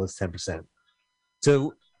global appeal is 10%.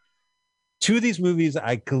 So 2 of these movies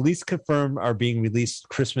I can at least confirm are being released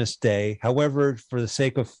Christmas Day. However, for the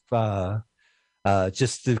sake of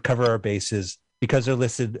just to cover our bases, because they're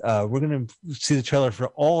listed, we're going to see the trailer for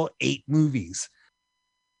all 8 movies.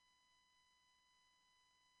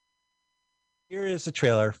 Here is the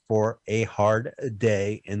trailer for A Hard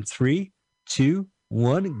Day in 3, 2,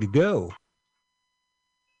 1, go.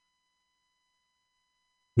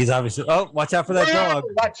 He's obviously. Oh, watch out for that dog.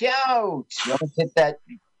 Watch out! You almost hit that.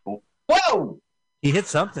 Whoa! He hit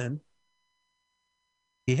something.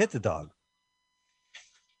 He hit the dog.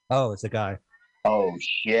 Oh, it's a guy. Oh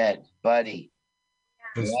shit, buddy.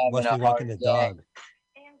 Must be walking the dog.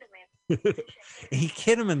 He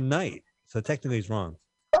hit him in the night, so technically he's wrong.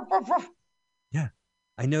 Yeah,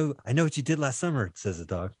 I know what you did last summer, says the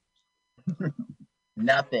dog.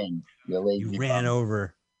 Nothing. You ran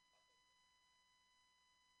over.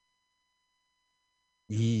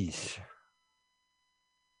 Yeesh.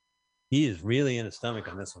 He is really in his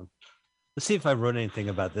stomach on this one. Let's see if I wrote anything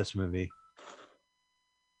about this movie.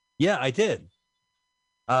 Yeah, I did.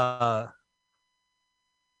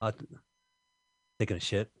 Taking a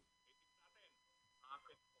shit.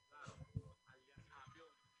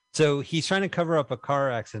 So he's trying to cover up a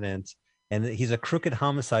car accident, and he's a crooked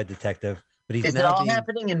homicide detective. But he's Is it all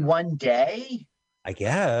happening in one day? I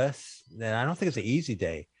guess. I don't think it's an easy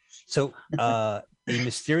day. So a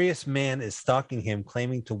mysterious man is stalking him,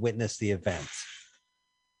 claiming to witness the events.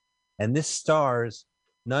 And this stars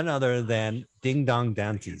none other than Ding Dong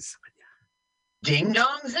Dantes. Ding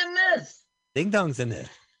Dong's in this? Ding Dong's in it.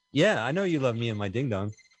 Yeah, I know you love me and my Ding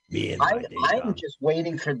Dong. I'm just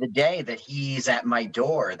waiting for the day that he's at my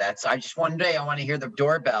door. I just one day I want to hear the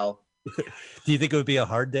doorbell. Do you think it would be a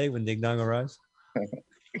hard day when Ding Dong arrives?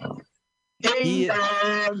 Ding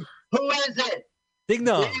Dong! Who is it? Ding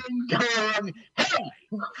Dong! Ding Dong! Hey!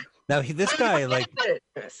 Now this guy, like,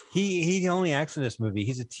 he only acts in this movie.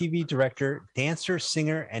 He's a TV director, dancer,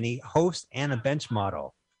 singer, and he hosts and a bench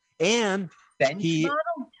model. And model?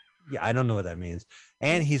 Yeah, I don't know what that means.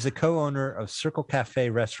 And he's a co-owner of Circle Cafe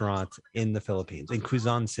restaurant in the Philippines, in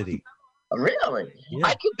Quezon City. Really? Yeah.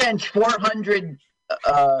 I could bench 400.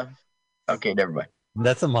 Okay, never mind.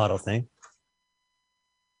 That's a model thing.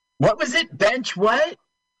 What was it? Bench what?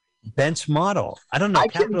 Bench model. I don't know. I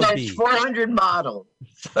can bench 400 models.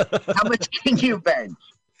 How much can you bench?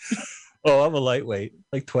 Oh, I'm a lightweight.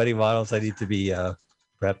 Like 20 models. I need to be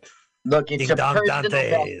prepped. Look, it's Ding a Dong personal best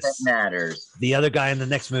Dantes. that matters. The other guy in the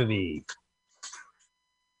next movie.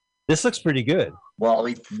 This looks pretty good. Well,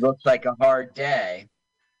 it looks like a hard day.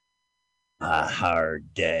 A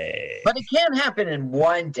hard day. But it can't happen in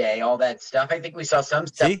one day, all that stuff. I think we saw some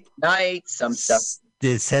stuff tonight, some stuff.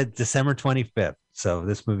 It said December 25th. So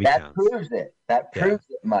this movie that counts. proves it. That proves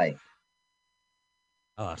it, Mike.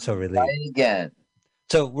 Oh, I'm so relieved. Try it again.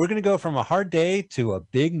 So we're going to go from a hard day to a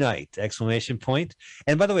big night! Exclamation point.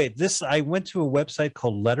 And by the way, I went to a website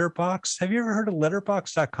called Letterboxd. Have you ever heard of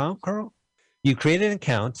letterboxd.com, Carl? You create an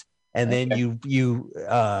account, and then you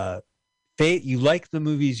like the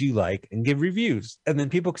movies you like and give reviews, and then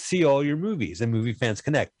people see all your movies, and movie fans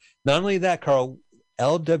connect. Not only that, Carl,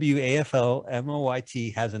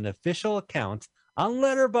 LWAFLMOYT has an official account on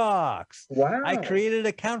Letterboxd. Wow! I created an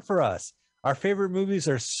account for us. Our favorite movies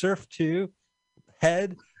are Surf 2,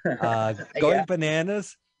 Head, Going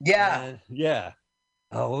Bananas. Yeah. Yeah.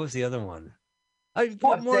 Oh, what was the other one?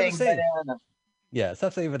 Stop saying banana. Yeah,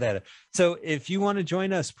 stop saying banana. So if you want to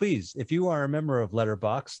join us, please, if you are a member of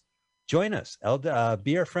Letterboxd, join us.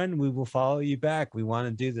 Be our friend. We will follow you back. We want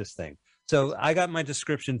to do this thing. So I got my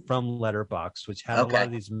description from Letterboxd, which had a lot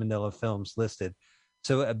of these Manila films listed.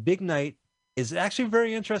 So A Big Night is actually a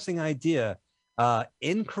very interesting idea.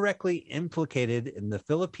 Incorrectly implicated in the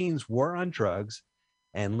Philippines' war on drugs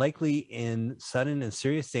and likely in sudden and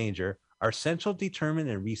serious danger, our central, determined,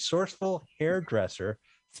 and resourceful hairdresser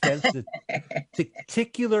spends the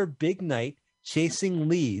particular big night chasing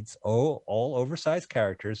leads, all oversized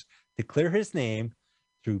characters, to clear his name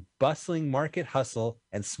through bustling market hustle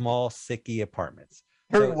and small, sicky apartments.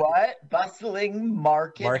 Through what? Bustling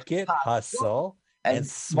market hustle and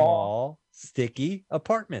small, sticky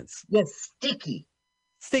apartments. Yes, sticky.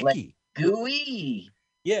 Sticky. Like gooey.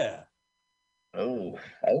 Yeah. Oh,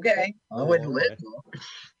 okay. I wouldn't live.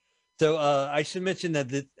 So I should mention that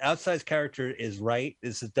the outsized character is right.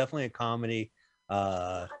 This is definitely a comedy.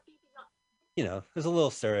 There's a little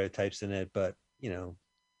stereotypes in it, but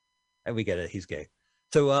and we get it. He's gay.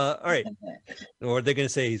 So all right, or they're gonna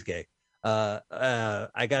say he's gay. I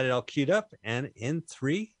got it all queued up, and in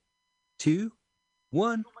 3, 2,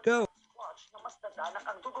 1, go.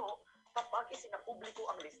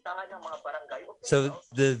 So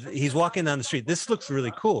he's walking down the street. This looks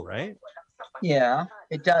really cool, right? Yeah,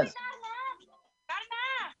 it does.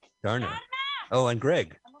 Darna. Oh, and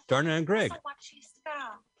Greg. Darna and Greg.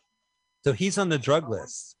 So he's on the drug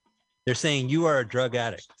list. They're saying you are a drug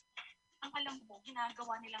addict.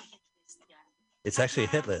 It's actually a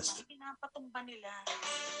hit list.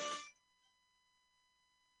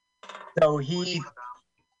 So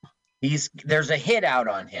there's a hit out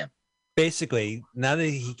on him. basically, now that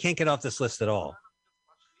he can't get off this list at all.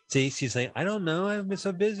 See, she's saying, I don't know. I've been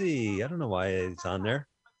so busy. I don't know why it's on there.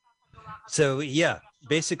 So, yeah,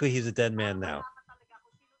 basically, he's a dead man now.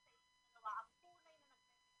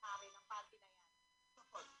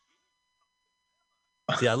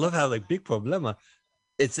 See, I love how, like, big problema.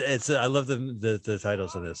 It's. I love the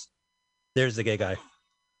titles of this. There's the gay guy.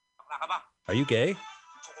 Are you gay?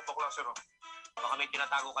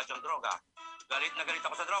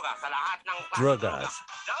 Drogas.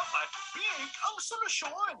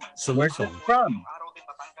 Where's it from?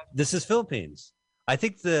 This is Philippines. I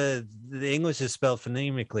think the English is spelled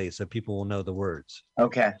phonemically, so people will know the words.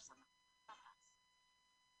 Okay.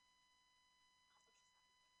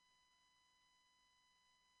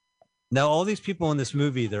 Now, all these people in this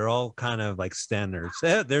movie, they're all kind of like standards.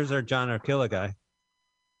 There's our John Arquilla guy.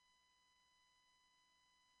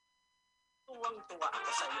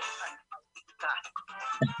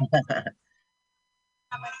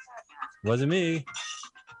 Wasn't me.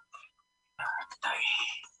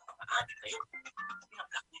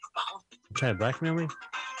 Trying to blackmail me?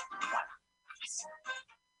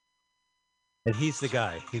 And he's the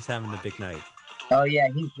guy. He's having the big night. Oh yeah,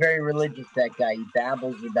 he's very religious. That guy. He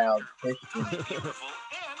babbles about Christians.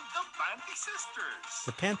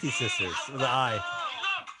 The Panty Sisters. The eye.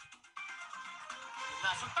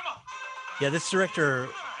 Yeah, this director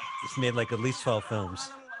has made like at least 12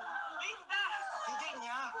 films.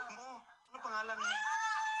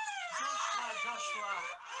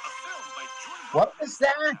 What was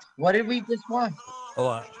that? What did we just watch?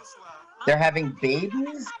 Oh, They're having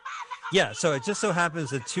babies? yeah. So it just so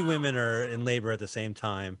happens that two women are in labor at the same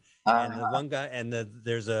time, and the one guy and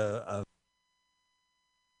there's a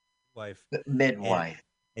wife, midwife,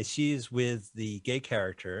 and she's with the gay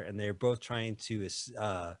character, and they're both trying to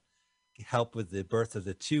help with the birth of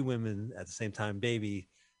the two women at the same time baby.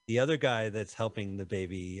 The other guy that's helping the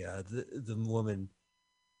baby, the woman,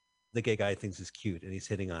 the gay guy thinks is cute, and he's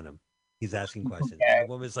hitting on him. He's asking questions. Okay.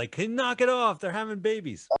 The woman's like, "Can you knock it off? They're having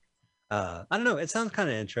babies." I don't know. It sounds kind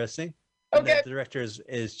of interesting. And Okay. the director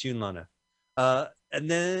is June Lana. And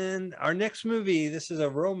then our next movie, this is a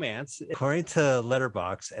romance. According to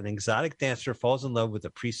Letterboxd, an exotic dancer falls in love with a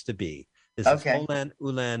priest-to-be. This is Olan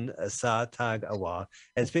Ulan Sa Tag Awa.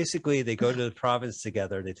 And it's basically they go to the province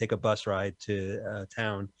together. They take a bus ride to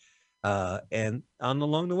town. And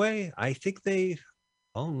along the way, I think they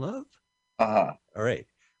fall in love. Uh-huh. All right.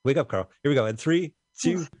 Wake up, Carl. Here we go. In 3,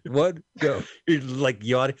 2, 1, go. You're like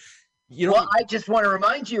yawning. Well, I just want to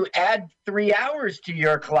remind you, add 3 hours to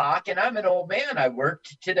your clock, and I'm an old man. I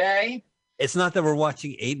worked today. It's not that we're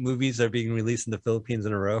watching 8 movies that are being released in the Philippines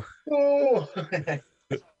in a row. Oh.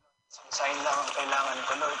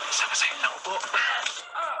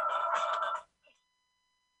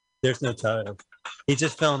 There's no time. He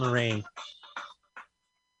just fell in the rain.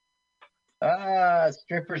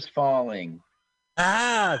 Strippers falling.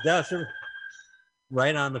 That's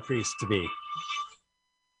right on the priest to be.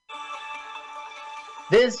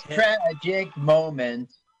 This tragic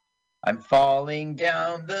moment, I'm falling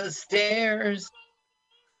down the stairs.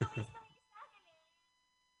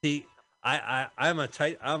 See, I'm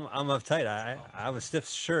uptight. I'm uptight. I have a stiff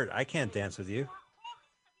shirt. I can't dance with you.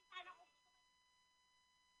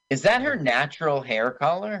 Is that her natural hair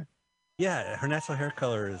color? Yeah, her natural hair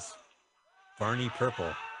color is Barney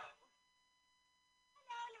purple.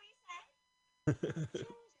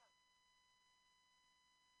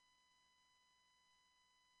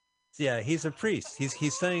 Yeah, he's a priest.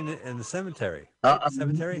 He's studying in the cemetery.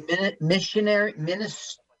 Cemetery? Missionary,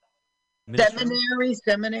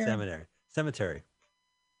 Cemetery.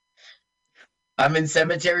 I'm in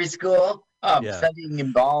cemetery school. I'm Yeah. studying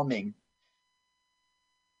embalming.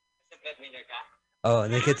 Oh,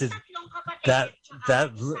 and they get to that.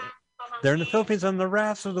 They're in the Philippines on the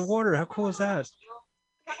rafts of the water. How cool is that?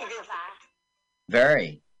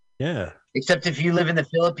 Very. Yeah. Except if you live in the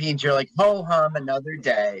Philippines, you're like, ho hum, another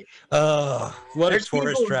day. Oh, what There's a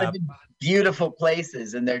tourist people who trap! live in beautiful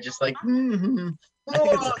places, and they're just like, mm-hmm. I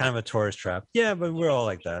think it's kind of a tourist trap. Yeah, but we're all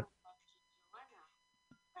like that.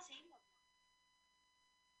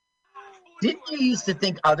 Didn't you used to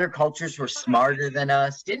think other cultures were smarter than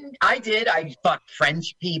us? I did. I thought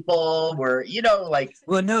French people were, like.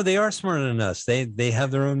 Well, no, they are smarter than us. They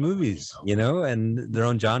have their own movies, and their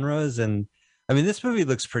own genres. And I mean, this movie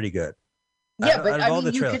looks pretty good. Yeah, but I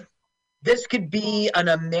mean, this could be an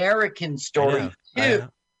American story too.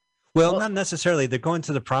 Well, not necessarily. They're going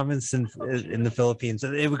to the province in the Philippines.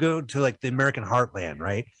 They would go to like the American heartland,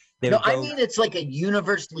 right? I mean, it's like a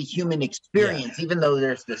universally human experience, even though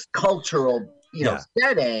there's this cultural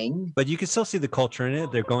setting. But you can still see the culture in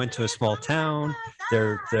it. They're going to a small town.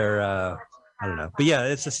 They're I don't know. But yeah,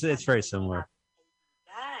 it's very similar.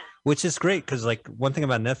 Which is great because like one thing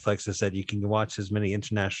about Netflix is that you can watch as many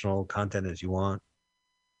international content as you want.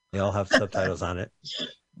 They all have subtitles on it.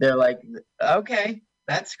 They're like, okay,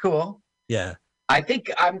 that's cool. Yeah. I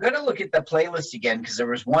think I'm going to look at the playlist again because there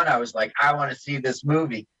was one I was like, I want to see this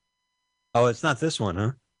movie. Oh, it's not this one,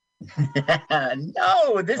 huh?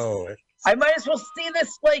 No, this. Oh, I might as well see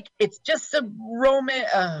this like it's just a romance.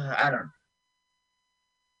 I don't know.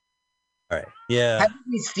 All right. Yeah. Haven't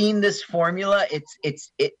we seen this formula? It.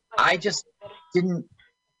 I just didn't.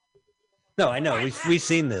 No, I know. We've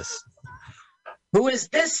seen this. Who is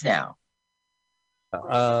this now?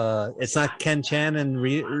 It's not Ken Chan and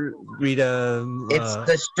Rita. It's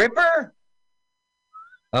the stripper.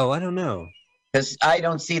 Oh, I don't know. Because I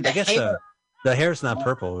don't see the hair. So. The hair's not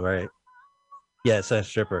purple, right? Yeah, it's a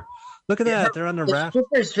stripper. Look at that. They're on the raft. The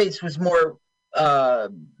stripper's face was more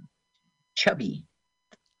chubby.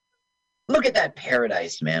 Look at that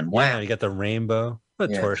paradise, man. Wow. Yeah, you got the rainbow.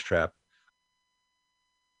 What a tourist trap.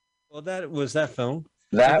 Well, that was that film.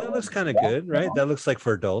 That looks kind of good, right? That looks like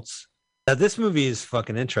for adults. Now, this movie is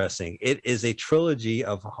fucking interesting. It is a trilogy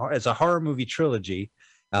it's a horror movie trilogy.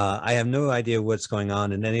 I have no idea what's going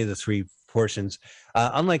on in any of the three portions.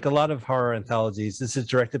 Unlike a lot of horror anthologies, this is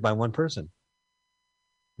directed by one person.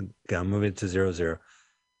 Okay, I'm moving to 00.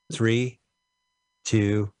 3,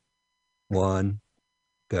 2, 1,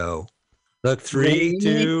 go. Look, 3,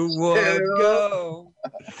 2, 1, go.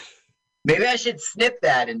 Maybe I should snip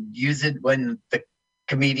that and use it when the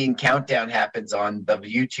comedian countdown happens on the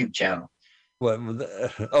YouTube channel. What?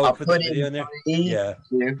 I'll put the video in there. Yeah.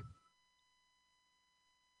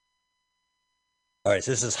 All right,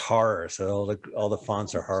 so this is horror. So all the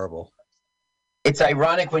fonts are horrible. It's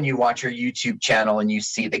ironic when you watch your YouTube channel and you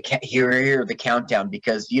see the here the countdown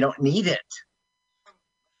because you don't need it.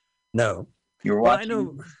 No, you're watching. Well, I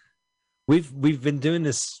know we've been doing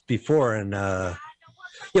this before, and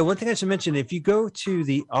one thing I should mention: if you go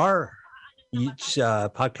to our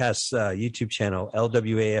podcast YouTube channel,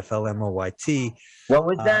 LWAFLMOYT. What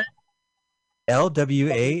was that?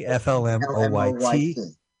 LWAFLMOYT.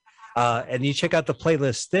 And you check out the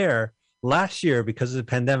playlist there. Last year, because of the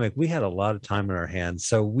pandemic, we had a lot of time in our hands.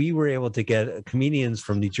 So we were able to get comedians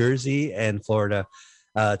from New Jersey and Florida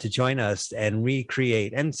to join us and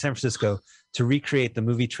recreate, and San Francisco, to recreate the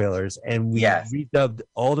movie trailers. And we redubbed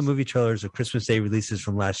all the movie trailers of Christmas Day releases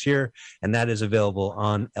from last year. And that is available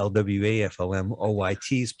on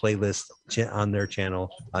LWAFLMOYT's playlist on their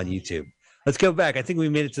channel on YouTube. Let's go back. I think we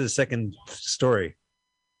made it to the second story.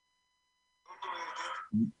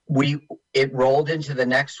 It rolled into the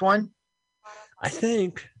next one? I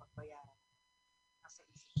think.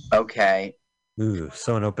 Okay. Ooh,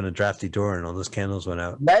 someone opened a drafty door and all those candles went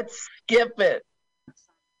out. Let's skip it.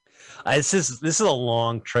 This is a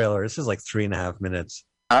long trailer. This is like 3.5 minutes.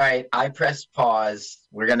 All right, I press pause.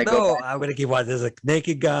 We're gonna go. I'm gonna keep watching. There's a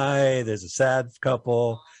naked guy. There's a sad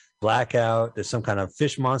couple. Blackout. There's some kind of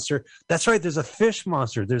fish monster. That's right. There's a fish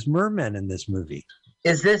monster. There's mermen in this movie.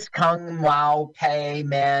 Is this Kung Lao Pei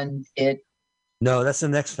Man? No, that's the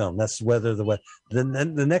next film. That's Weather the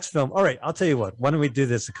next film. All right, I'll tell you what. Why don't we do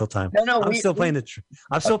this to kill time? No, I'm still playing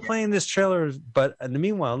this trailer, but in the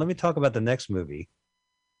meanwhile, let me talk about the next movie.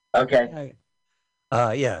 Okay.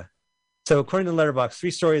 Yeah. So according to Letterboxd, 3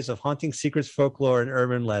 stories of haunting secrets, folklore, and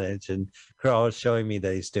urban legends, and Carl is showing me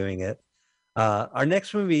that he's doing it. Our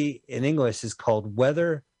next movie in English is called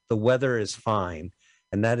Weather the Weather is Fine,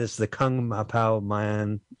 and that is the Kung Mapao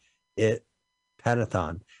Man It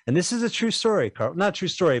Panathon. And this is a true story, Carl. Not true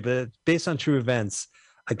story, but it's based on true events.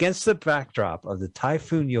 Against the backdrop of the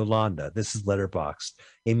Typhoon Yolanda, this is Letterboxd,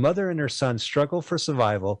 a mother and her son struggle for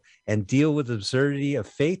survival and deal with the absurdity of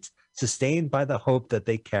fate, sustained by the hope that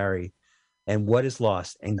they carry and what is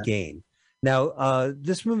lost and gain. Now,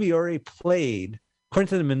 this movie already played, according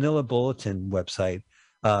to the Manila Bulletin website,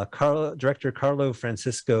 director Carlo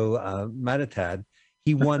Francisco Matitad,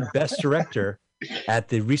 he won Best Director at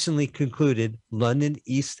the recently concluded London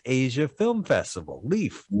East Asia Film Festival,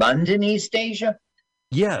 LEAF. London East Asia?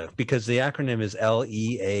 Yeah, because the acronym is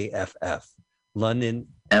LEAFF, London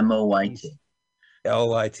MOYT.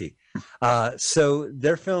 LYT. So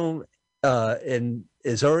their film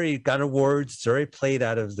is already got awards. It's already played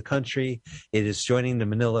out of the country. It is joining the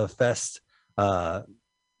Manila Fest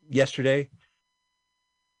yesterday.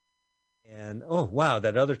 And oh wow,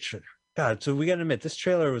 that other God! So we got to admit, this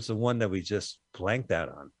trailer was the one that we just blanked out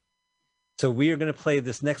on. So we are going to play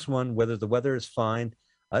this next one, Whether the Weather is Fine.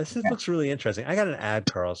 Looks really interesting. I got an ad,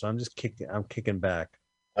 Carl, so I'm kicking back.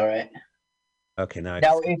 All right. Okay, now I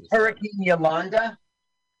Now, can is Hurricane Yolanda?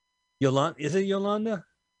 Yolanda, is it Yolanda?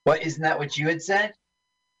 What, isn't that what you had said?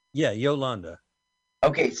 Yeah, Yolanda.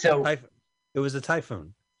 Okay, so It was a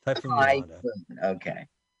typhoon. Typhoon Yolanda. Okay.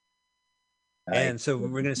 And so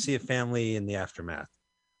we're going to see a family in the aftermath.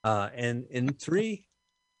 And in 3,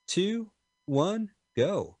 2, 1,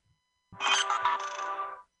 go.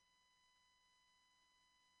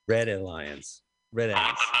 Red Alliance. Red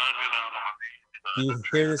Alliance. Do you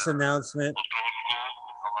hear this announcement?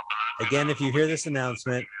 Again, if you hear this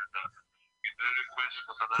announcement,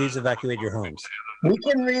 please evacuate your homes. We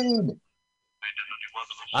can read.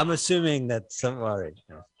 I'm assuming that some. All right.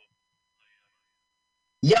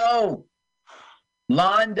 Yo,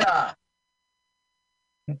 Londa.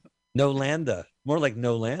 No Landa. More like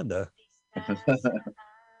no Landa.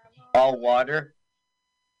 All water.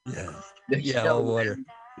 Yeah. Yeah, all water.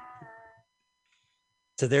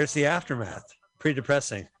 So there's the aftermath. Pretty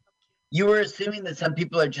depressing. You were assuming that some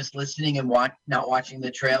people are just listening and not watching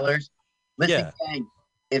the trailers. Listen, gang,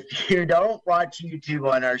 if you don't watch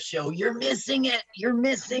YouTube on our show, you're missing it. You're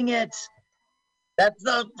missing it. That's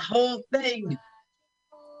the whole thing.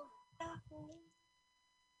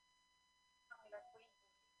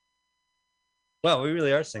 Well, we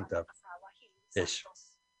really are synced up. Ish.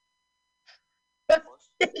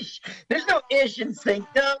 There's no ish in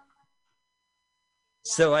synced up.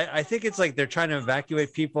 So I think it's like they're trying to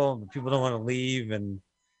evacuate people, and people don't want to leave, and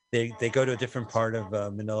they go to a different part of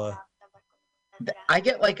Manila. I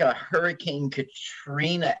get like a Hurricane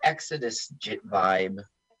Katrina Exodus vibe.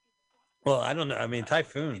 Well, I don't know. I mean,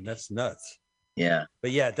 typhoon, that's nuts. Yeah. But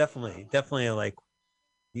yeah, definitely like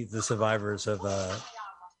the survivors of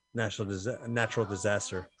natural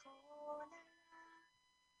disaster.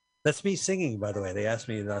 That's me singing, by the way. They asked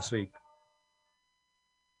me last week.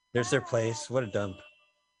 There's their place. What a dump.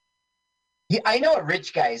 Yeah, I know a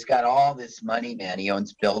rich guy who's got all this money, man. He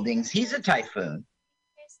owns buildings. He's a typhoon.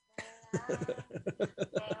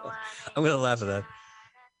 I'm gonna laugh at that.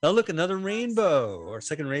 Oh, look, another rainbow or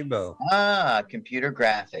second rainbow. Ah, computer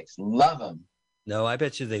graphics. Love them. No, I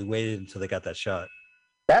bet you they waited until they got that shot.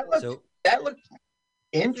 That looked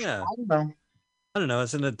interesting. Yeah. I don't know.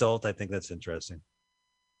 As an adult, I think that's interesting.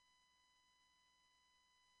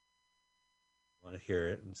 I want to hear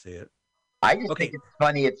it and see it. I just think it's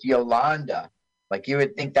funny. It's Yolanda. Like you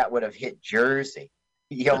would think that would have hit Jersey.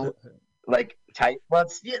 Like type. Well,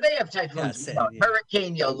 they have typhoons. Yeah,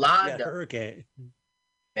 Hurricane Yolanda. Yeah, hurricane.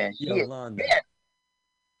 Man, Yolanda.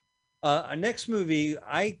 Our next movie,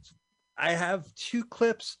 I have 2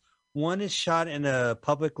 clips. One is shot in a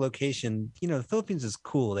public location. You know, the Philippines is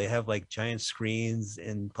cool. They have like giant screens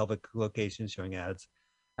in public locations showing ads.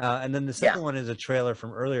 And then the second one is a trailer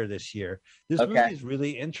from earlier this year. This movie is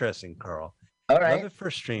really interesting, Carl. All right. Love it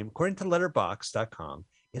first stream. According to letterboxd.com,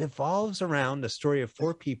 it evolves around the story of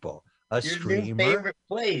 4 people. Your streamer. New favorite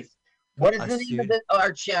place. What is the name of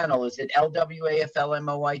our channel? Is it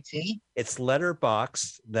LWAFLMOYT? It's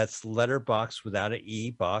Letterboxd. That's Letterboxd without an E,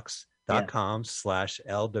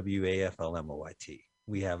 box.com/LWAFLMOYT.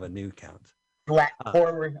 We have a new account. Flat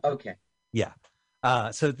forward. Okay. Yeah.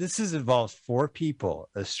 So this involves 4 people: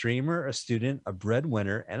 a streamer, a student, a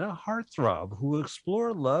breadwinner, and a heartthrob who will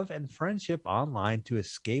explore love and friendship online to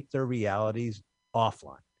escape their realities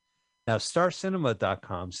offline. Now,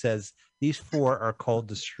 StarCinema.com says these 4 are called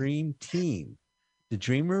the Stream Team. The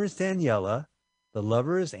dreamer is Daniela, the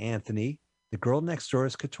lover is Anthony, the girl next door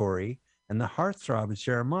is Katori, and the heartthrob is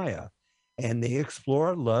Jeremiah. And they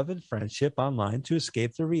explore love and friendship online to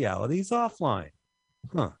escape their realities offline.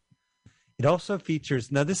 Huh. It also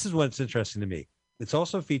features, now this is what's interesting to me. It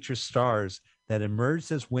also features stars that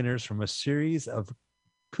emerged as winners from a series of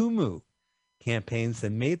Kumu campaigns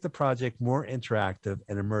that made the project more interactive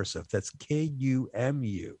and immersive. That's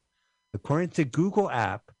KUMU. According to Google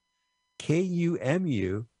app,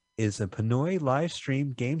 KUMU is a Pinoy live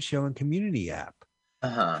stream game show and community app.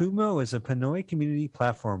 Kumo is a Pinoy community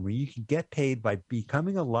platform where you can get paid by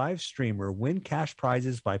becoming a live streamer, win cash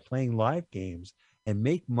prizes by playing live games, and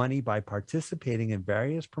make money by participating in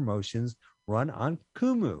various promotions run on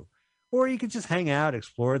Kumu. Or you can just hang out,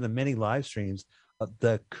 explore the many live streams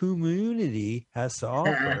the community has to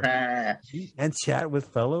offer, and chat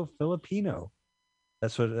with fellow Filipino.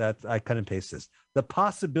 That's what I cut and paste this. The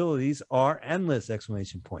possibilities are endless! !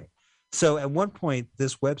 So at one point,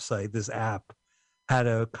 this website, this app, had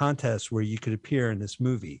a contest where you could appear in this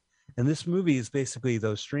movie. And this movie is basically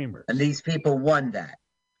those streamers. And these people won that.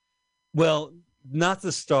 Well, not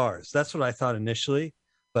the stars. That's what I thought initially.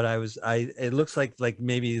 But it looks like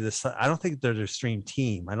maybe I don't think they're the stream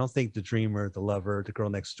team. I don't think the dreamer, the lover, the girl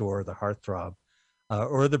next door, the heartthrob,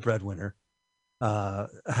 or the breadwinner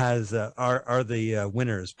has are the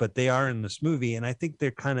winners, but they are in this movie, and I think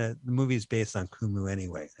they're the movie's based on Kumu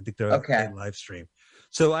anyway. I think they live stream.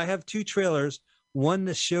 So I have two trailers. One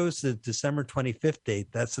that shows the December 25th date.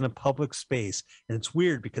 That's in a public space, and it's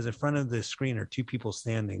weird because in front of the screen are two people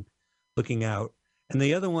standing, looking out. And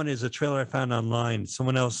the other one is a trailer I found online.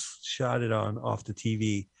 Someone else shot it off the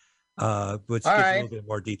TV, but gives a little bit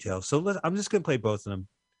more detail. So I'm just gonna play both of them.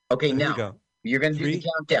 Okay, so now go. You're gonna do the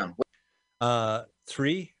countdown.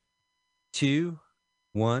 3, 2,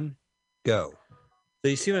 1, go. So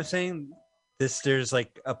you see what I'm saying? There's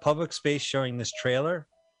like a public space showing this trailer.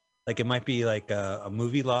 Like it might be like a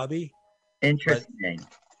movie lobby. Interesting.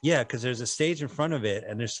 Yeah, because there's a stage in front of it,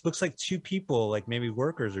 and looks like two people, like maybe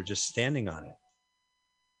workers, are just standing on it.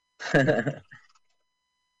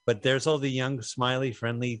 But there's all the young, smiley,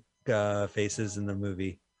 friendly faces in the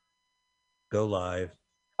movie. Go live.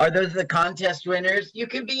 Are those the contest winners? You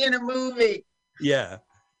could be in a movie. Yeah.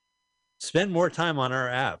 Spend more time on our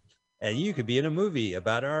app, and you could be in a movie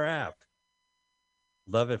about our app.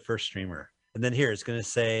 Love it for streamer. And then here it's going to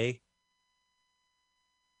say,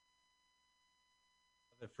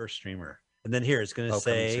 love it for streamer. And then here it's going to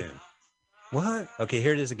say, what? Okay,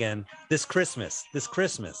 here it is again. This Christmas.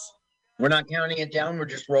 We're not counting it down. We're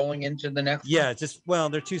just rolling into the next. Yeah,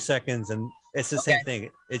 they're 2 seconds, and it's the same thing.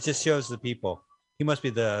 It just shows the people. He must be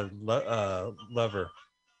the lover.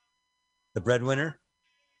 The breadwinner?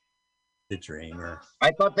 The dreamer.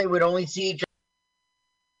 I thought they would only see each other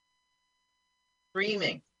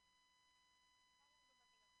streaming.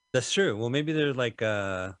 That's true. Well, maybe they're like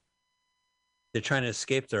they're trying to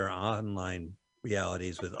escape their online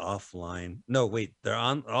realities with offline. No, wait, they're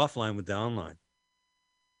offline with the online.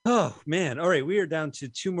 Oh man! All right, we are down to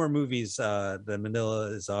 2 more movies that Manila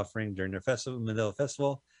is offering during their Manila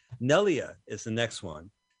Festival. Nelia is the next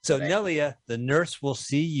one. So Nelia, the nurse will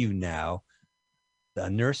see you now. The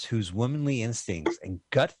nurse whose womanly instincts and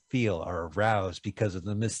gut feel are aroused because of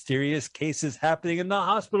the mysterious cases happening in the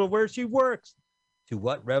hospital where she works. To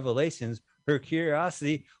what revelations her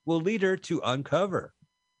curiosity will lead her to uncover.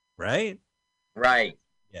 Right? Right.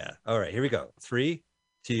 Yeah. All right, here we go. 3,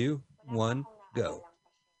 2, 1, go.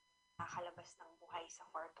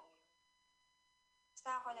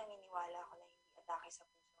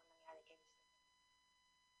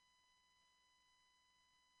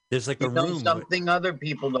 There's like a room. Something other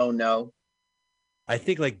people don't know. I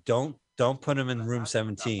think like don't put him in room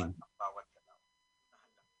 17.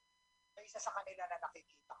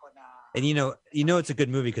 And you know it's a good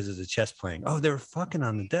movie because there's a chess playing. Oh, they were fucking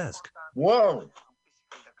on the desk. Whoa.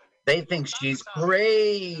 They think she's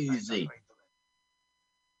crazy.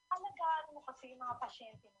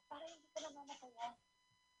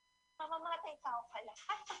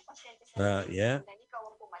 Yeah.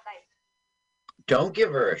 Don't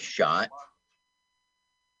give her a shot.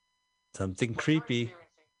 Something creepy.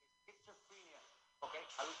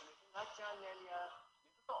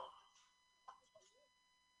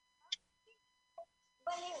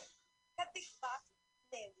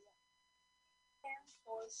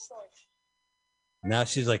 Now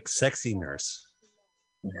she's like sexy nurse.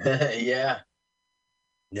 Yeah.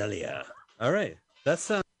 Nelia. All right.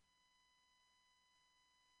 That's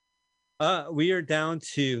we are down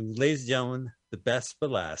to, ladies and gentlemen, the best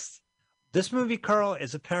but last. This movie, Carl,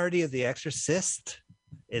 is a parody of The Exorcist.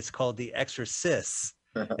 It's called The Exorcist.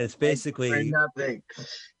 It's basically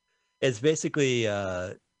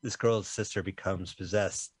this girl's sister becomes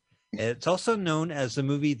possessed. And it's also known as the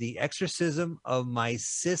movie The Exorcism of My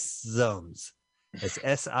Sisums. It's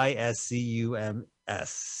Siscums.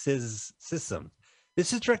 Sism.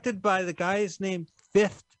 This is directed by the guy's named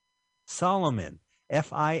Fifth Solomon.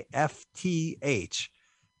 Fifth.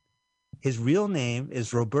 His real name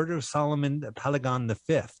is Roberto Solomon Palagon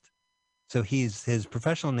V. So his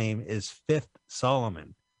professional name is Fifth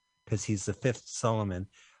Solomon because he's the fifth Solomon.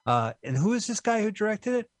 And who is this guy who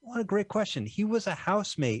directed it? What a great question. He was a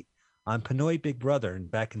housemate on Pinoy Big Brother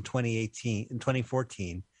back in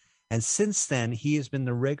 2014. And since then, he has been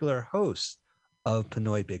the regular host of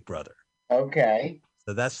Pinoy Big Brother. Okay.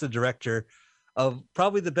 So that's the director of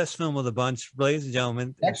probably the best film of the bunch, ladies and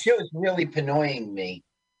gentlemen. That show is really Pinoying me.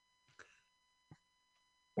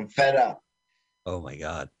 I'm fed up. Oh my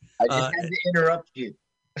God. I just had to interrupt you.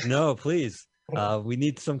 No, please. We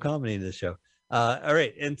need some comedy in this show. All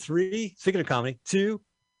right. And 3, speaking of comedy, 2,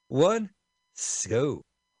 1, go.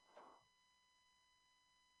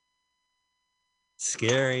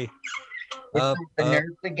 Scary. The nurse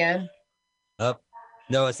again? Up.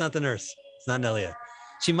 No, it's not the nurse. It's not Nelia.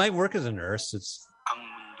 She might work as a nurse. It's ang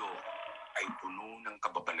mundo ay puno ng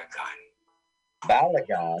kababalagan.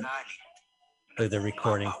 Balagan. They're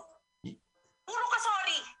recording.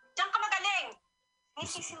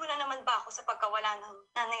 Sinisisi mo na naman ba ako sa pagkawala ng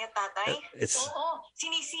nanay at tatay? Oo,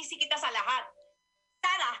 sinisisi kita sa lahat.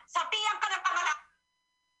 Sarah, sapian ka ng pangalan.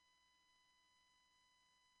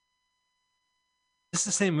 Is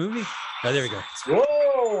this the same movie? Oh, there we go.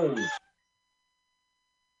 Whoa!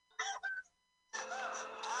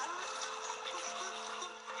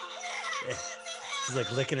 She's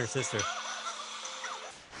like licking her sister.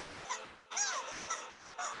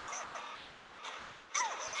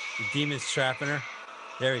 The demon's trapping her.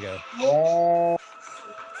 There we go. Oh.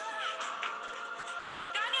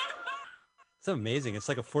 It's amazing. It's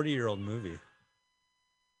like a 40-year-old movie.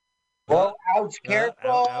 Whoa, ouch,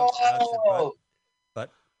 careful. Ouch,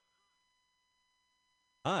 but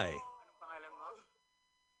hi.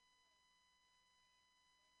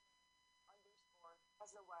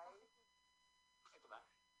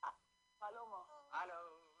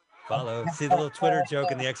 Follow. See the little Twitter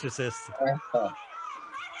joke in The Exorcist.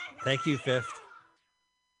 Thank you, Fifth.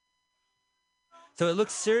 So it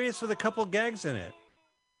looks serious with a couple gags in it.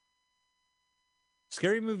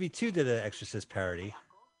 Scary Movie 2 did an Exorcist parody.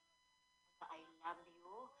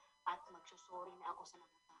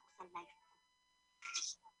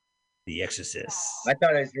 The Exorcist. I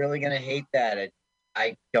thought I was really going to hate that.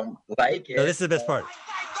 I don't like it. No, this is the best part.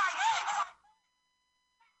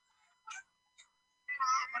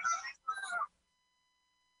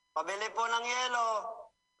 Pabili po ng yelo.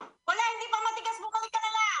 Wala, hindi pa matigas mo. Kalik ka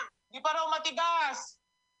na lang. Di pa raw matigas.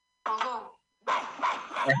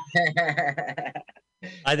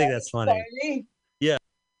 I think that's funny. Funny? Yeah.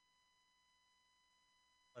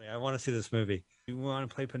 I want to see this movie. You want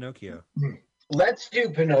to play Pinocchio? Let's do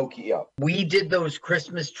Pinocchio. We did those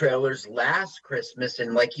Christmas trailers last Christmas,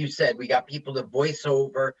 and like you said, we got people to voice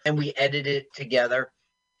over, and we edited it together.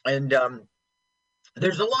 And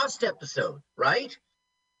there's a lost episode, right?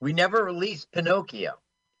 We never released Pinocchio.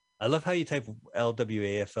 I love how you type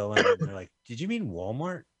LWAFLM and they're like, did you mean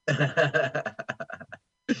Walmart?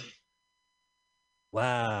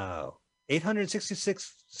 Wow.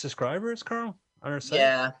 866 subscribers, Carl, on our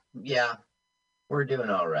site? Yeah. We're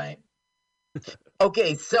doing all right.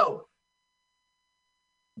 Okay, so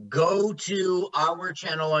go to our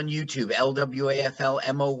channel on YouTube,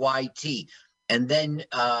 LWAFLMOYT, and then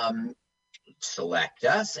select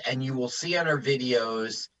us, and you will see on our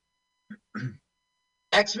videos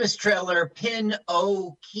Xmas trailer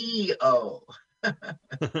Pinocchio.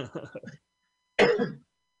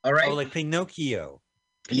 All right. Oh, like Pinocchio.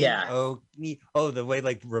 Yeah. Oh, the way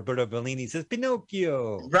like Roberto Bellini says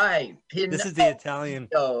Pinocchio. Right. This is the Italian.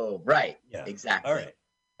 Oh, right. Yeah. Exactly. All right.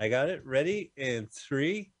 I got it. Ready? In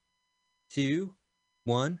 3, 2,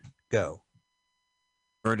 1, go.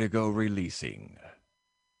 Vertigo releasing.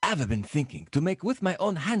 I've been thinking to make with my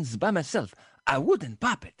own hands by myself a wooden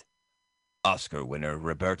puppet. Oscar winner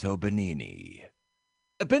Roberto Benigni.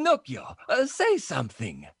 Pinocchio, say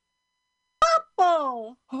something.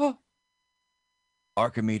 Papo! Huh?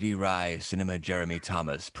 Archimedes Rye Cinema Jeremy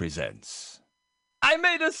Thomas presents. I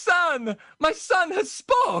made a son! My son has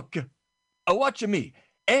spoke! Watch me.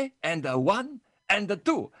 And a 1 and a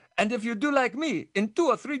 2. And if you do like me, in 2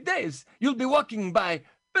 or 3 days, you'll be walking by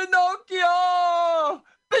Pinocchio!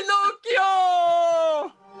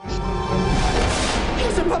 Pinocchio!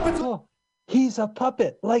 He's a puppet! Oh, he's a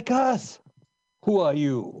puppet like us. Who are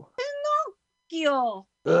you? Pinocchio!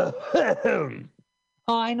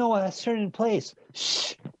 I know a certain place.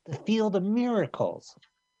 Shh, the Field of Miracles.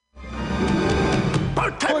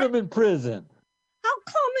 Put him in prison. How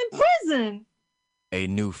come in prison? A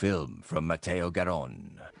new film from Matteo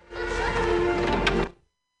Garon.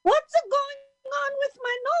 What's going on with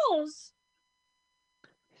my nose?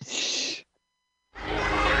 Shh.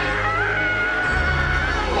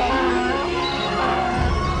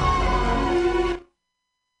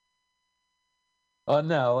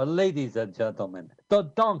 Now, ladies and gentlemen, the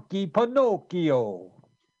donkey Pinocchio.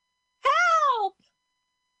 Help!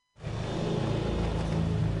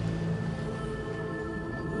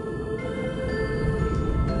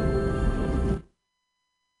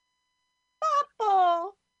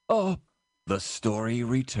 Papa! Oh, the story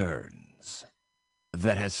returns.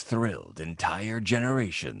 That has thrilled entire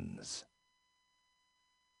generations.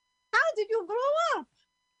 How did you grow up?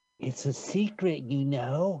 It's a secret, you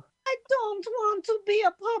know. I don't want to be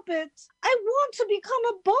a puppet. I want to become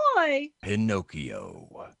a boy.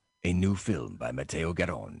 Pinocchio, a new film by Matteo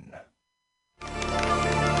Garon.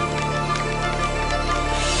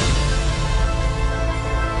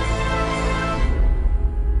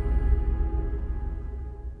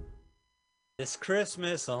 This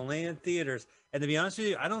Christmas, only in theaters. And to be honest with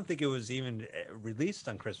you, I don't think it was even released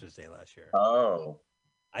on Christmas Day last year. Oh.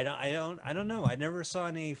 I don't know. I never saw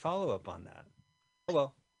any follow-up on that. Oh,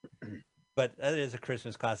 well. But that is a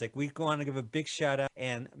Christmas classic. We want to give a big shout out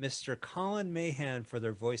and Mr. Colin Mahan for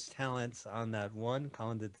their voice talents on that one.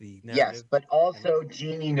 Colin did the narrative. Yes, but also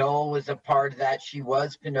Jeannie Knoll was a part of that. She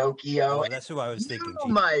was Pinocchio. Oh, that's who I was thinking.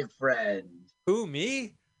 You, my friend. Who,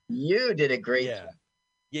 me? You did a great job.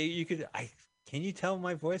 Yeah, you could. Can you tell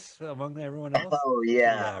my voice among everyone else? Oh,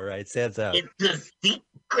 yeah. Yeah, right. Stands out. It's a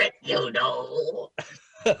secret, you know.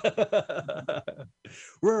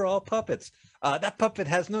 We're all puppets. That puppet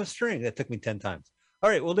has no string. That took me 10 times. All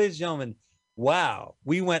right. Well, ladies and gentlemen, wow.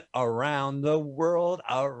 We went around the world,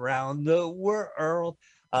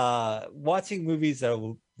 watching movies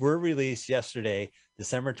that were released yesterday,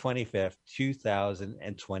 December 25th,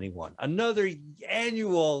 2021. Another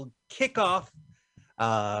annual kickoff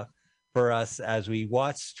for us as we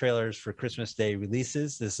watch trailers for Christmas Day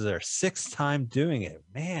releases. This is our 6th time doing it.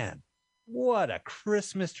 Man, what a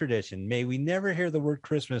Christmas tradition. May we never hear the word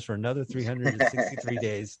Christmas for another 363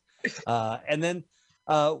 days. And then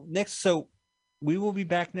so we will be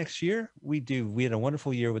back next year. We had a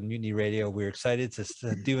wonderful year with Mutiny Radio. We're excited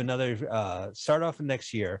to do another start off of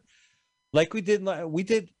next year. Like we did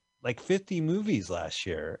like 50 movies last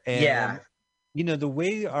year. And you know, the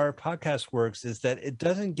way our podcast works is that it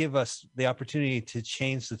doesn't give us the opportunity to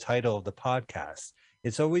change the title of the podcast.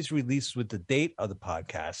 It's always released with the date of the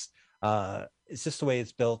podcast. It's just the way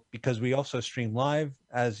it's built because we also stream live,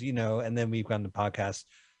 as you know, and then we've got the podcast.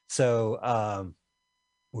 So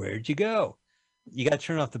where'd you go? You got to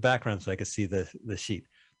turn off the background so I can see the sheet.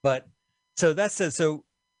 But so that says, so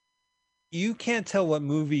you can't tell what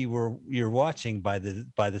movie you're watching by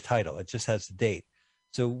the title. It just has the date.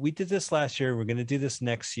 So we did this last year. We're going to do this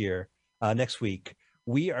next week.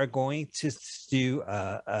 We are going to do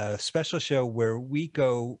a special show where we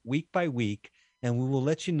go week by week, and we will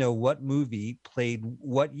let you know what movie played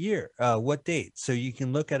what year, what date. So you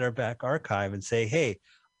can look at our back archive and say, hey,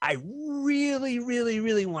 I really, really,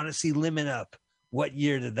 really want to see Limit Up. What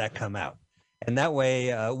year did that come out? And that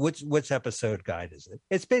way, which episode guide is it?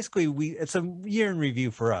 It's basically, it's a year in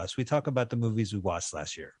review for us. We talk about the movies we watched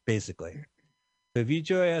last year, basically. So if you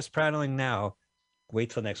enjoy us prattling now, wait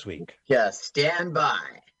till next week. Yeah, stand by.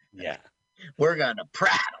 Yeah. We're going to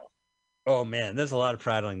prattle. Oh, man, there's a lot of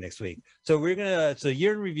prattling next week. So it's a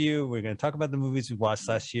year in review. We're going to talk about the movies we watched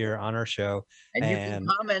last year on our show. And you can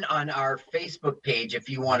comment on our Facebook page if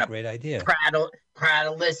you want to. Great idea.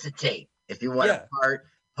 Prattelicitate. If you want to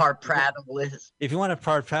prattelicitate. If you want to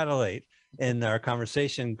prattelate in our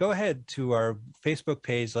conversation, go ahead to our Facebook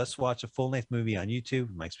page. Let's watch a full-length movie on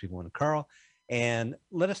YouTube. Mike Spiegelman and Carl. And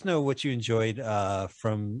let us know what you enjoyed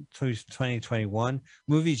from 2021,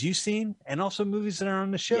 movies you've seen, and also movies that are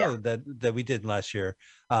on the show that we did last year.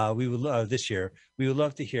 We would love this year. We would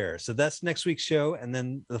love to hear. So that's next week's show. And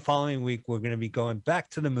then the following week, we're going to be going back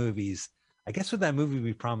to the movies. I guess with that movie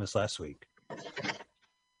we promised last week.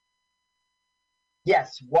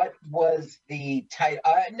 Yes. What was the title?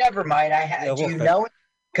 Never mind. Do you know it?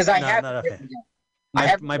 Because I have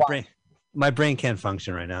my brain can't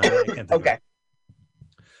function right now. I can't okay.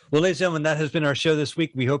 Well, ladies and gentlemen, that has been our show this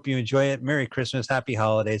week. We hope you enjoy it. Merry Christmas. Happy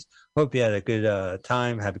holidays. Hope you had a good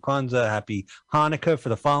time. Happy Kwanzaa. Happy Hanukkah for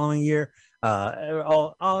the following year.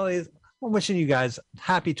 Always wishing you guys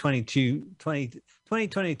happy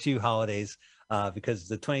 2022 holidays because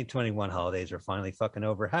the 2021 holidays are finally fucking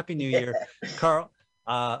over. Happy New Year. Carl.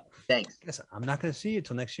 Thanks. I'm not going to see you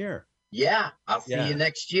till next year. Yeah, I'll see you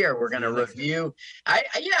next year. We're going to review.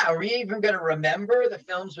 Are we even going to remember the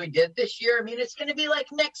films we did this year? I mean, it's going to be like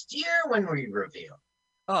next year when we review.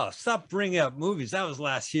 Oh, stop bringing up movies. That was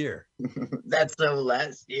last year. That's so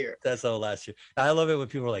last year. I love it when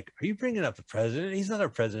people are like, are you bringing up the president? He's not our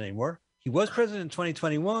president anymore. He was president in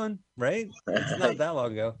 2021, right? It's not that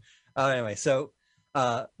long ago. Anyway, so,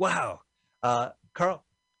 wow. Carl,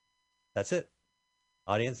 that's it.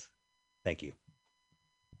 Audience, thank you.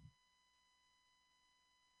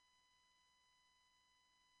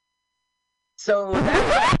 So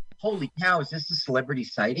holy cow, is this a celebrity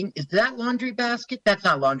sighting? Is that Laundry Basket? That's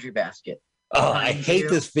not Laundry Basket. Oh, I hate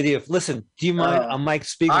this video. Listen, do you mind? I'm Mike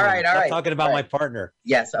Spiegelman. All right. I'm talking about my partner.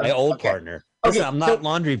 Yes. My old partner. Listen, I'm not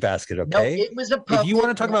Laundry Basket, okay? No, it was a if you want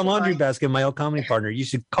to talk about Laundry Basket, my old comedy partner, you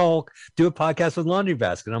should do a podcast with Laundry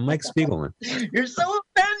Basket. I'm Mike Spiegelman. You're so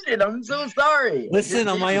offended. I'm so sorry. Listen,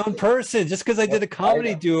 I'm my own person. Just because I did a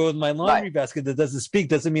comedy duo with my Laundry Basket that doesn't speak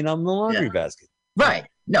doesn't mean I'm the Laundry Basket. Right.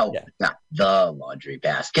 No, not the Laundry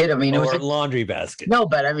Basket. I mean, it was a Laundry Basket. No,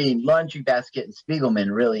 but I mean, Laundry Basket and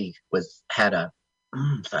Spiegelman really had a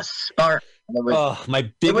spark. My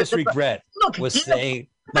biggest regret was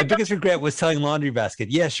telling Laundry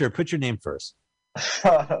Basket, yeah, sure, put your name first.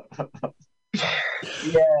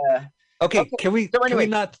 Yeah. Okay, can we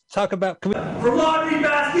not talk about... For Laundry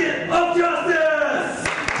Basket of Justice!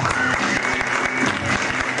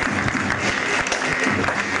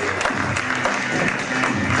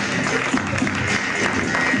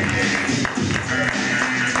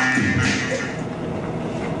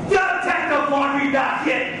 Detective Laundry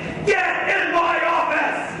Basket, get in my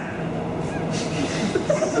office!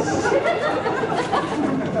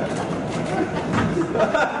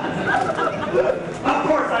 Of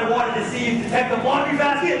course I wanted to see you, Detective Laundry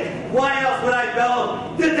Basket. Why else would I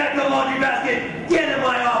bellow, Detective Laundry Basket, get in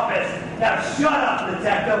my office? Now shut up,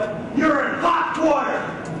 Detective. You're in hot water.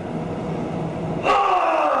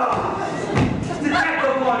 Oh!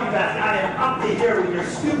 Detective Laundry Basket, I am up to here with your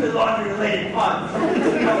stupid laundry-related puns.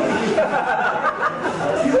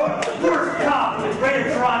 You are the worst cop in the greater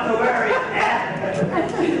Toronto area,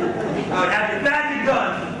 I would have your badge and gun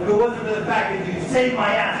if it wasn't for the fact that you saved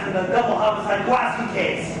my ass from the double homicide Gwaski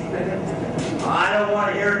case. I don't want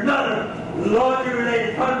to hear another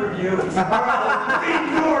laundry-related pun from you, or I'll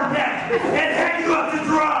beat your neck and hang you up to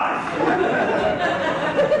dry.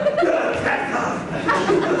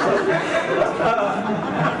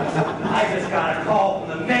 I just got a call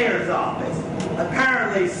from the mayor's office.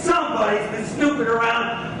 Apparently somebody's been snooping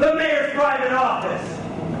around the mayor's private office.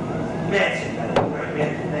 Mention that I'm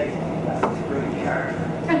recommending that's a great character.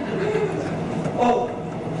 Oh,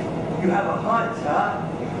 you have a hunt, huh?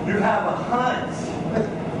 You have a hunt.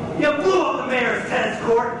 You blew up the mayor's tennis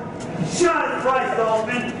court, shot his rice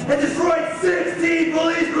dolphin, and destroyed 16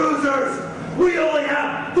 police cruisers. We only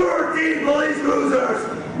have 13 police cruisers.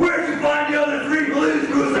 Where'd you find the other 3 police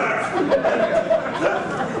cruisers?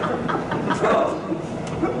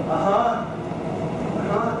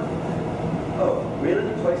 Oh, really?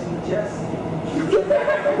 Twice in the chest?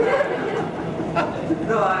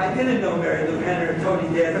 No, I didn't know Mary Lou Henner and Tony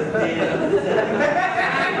Danza.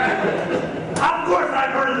 Of course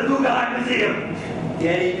I've heard of the Guggenheim Museum.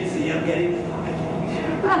 Getty Museum, Getty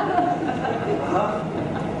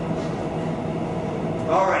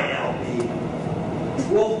All right, LP.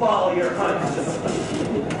 We'll follow your hunches.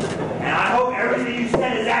 And I hope everything you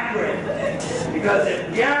said is accurate. Because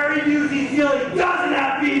if Gary Busey's ceiling doesn't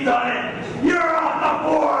have beads on it, you're off the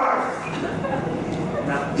force!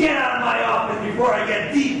 Now get out of my office before I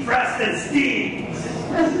get deep pressed and steamed!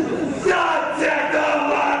 Detective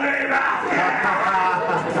Laundry Basket!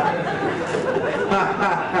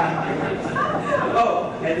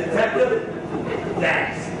 Oh, and Detective,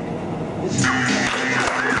 thanks.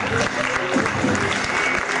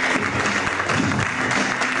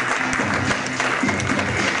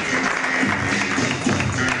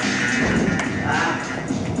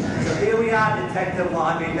 Here we are, Detective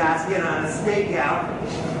Laundry Basket, on a stakeout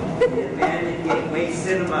in the abandoned Gateway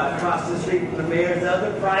Cinema across the street from the mayor's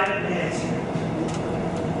other private mansion.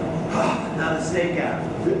 Oh, another stakeout.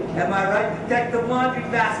 Am I right, Detective Laundry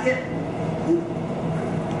Basket?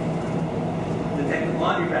 Detective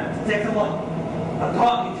Laundry Basket. Detective Laundry. I'm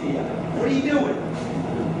talking to you. What are you doing?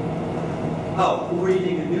 Oh,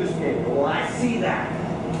 reading a newspaper. Well, I see that.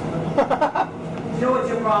 You know what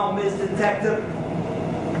your problem is, Detective?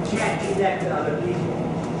 You can't connect to other people.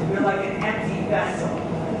 You're like an empty vessel.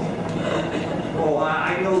 Oh,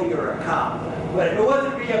 I know you're a cop. But if it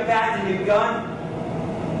wasn't for your badge and your gun,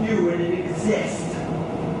 you wouldn't exist.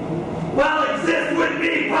 Well, exist with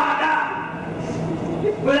me, partner!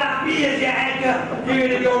 Without me as your anchor, you're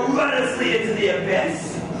gonna go rudderlessly into the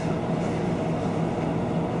abyss.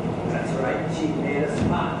 That's right, Chief made us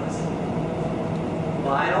partners.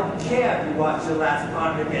 Well, I don't care if you watch your last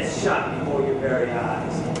partner get shot before your very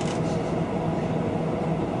eyes.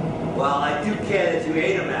 Well, I do care that you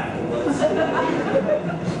ate him afterwards.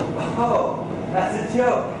 Oh, that's a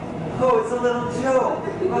joke. Oh, it's a little joke.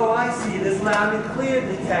 Oh, I see this loud and clear,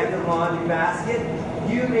 Detective Laundry Basket.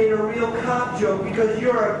 You made a real cop joke because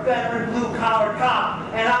you're a veteran blue-collar cop,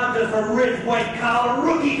 and I'm just a rich white-collar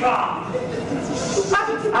rookie cop.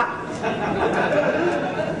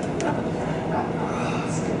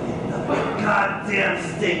 Goddamn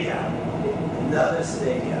stakeout. Another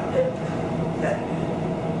stakeout.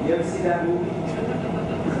 You ever see that movie?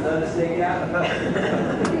 Another stakeout?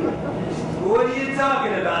 What are you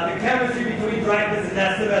talking about? The chemistry between Dreyfus and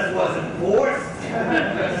Estevez wasn't forced?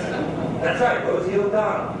 That's right, Rosie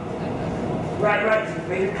O'Donnell. Right, she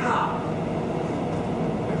played a cop.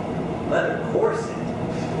 Leather corset.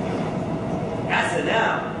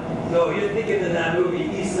 S&M. No, you're thinking of that movie,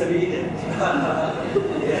 East of Eden.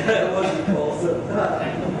 Yeah, it wasn't Folsom.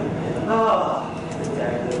 Oh,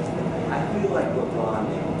 Detective, I feel like we're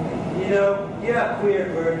bonding. You know, you're a queer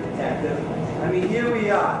bird, Detective. I mean, here we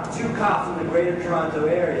are, 2 cops in the greater Toronto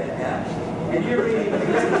area, and you're reading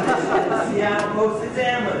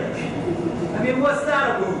post-examining. I mean, what's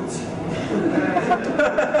that about?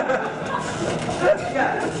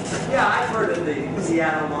 Yeah, I've heard of the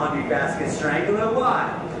Seattle laundry basket strangler. Why?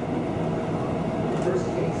 First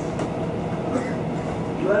case.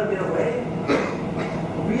 You let him get away?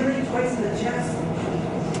 Really? Twice in the chest?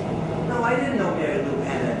 No, I didn't know Mary Lou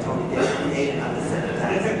Penn and Tony Dick created on the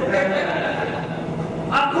sanitizer.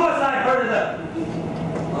 Of course I heard of them.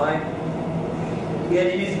 Why? Get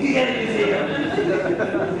a museum.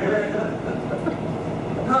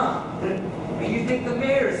 Huh? And you think the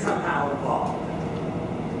mayor is somehow involved?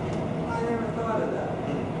 I never thought of that.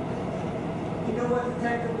 You know what,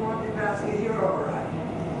 Detective Laundry Basket? You're all right.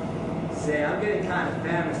 Say, I'm getting kind of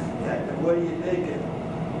famished, Detective. What are you thinking?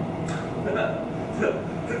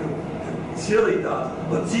 Chili dogs.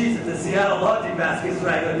 Well, Jesus, the Seattle Laundry Basket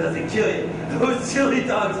strangler doesn't kill you. Those chili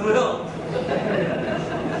dogs will.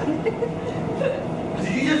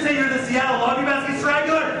 Did you just say you're the Seattle Laundry Basket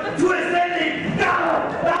strangler? Twist ending!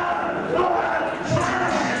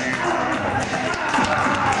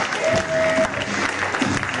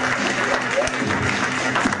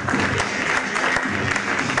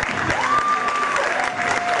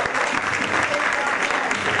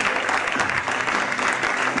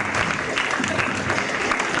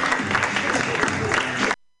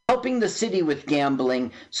 Helping the city with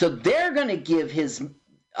gambling, so they're going to give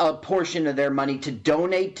a portion of their money to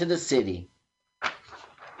donate to the city.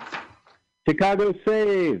 Chicago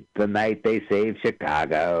saved the night they saved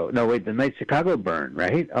Chicago. No, wait, the night Chicago burned,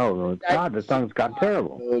 right? Oh, God, the song's got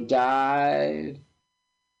terrible. Who died?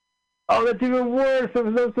 Oh, that's even worse. There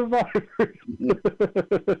was no survivors.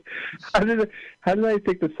 How did I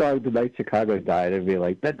think the song "The Night Chicago Died" and be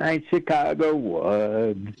like, "The night Chicago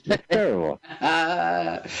won"? It's terrible.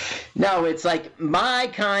 No, it's like my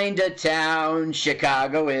kind of town.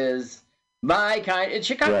 Chicago is my kind. And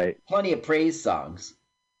Chicago has plenty of praise songs.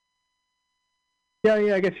 Yeah,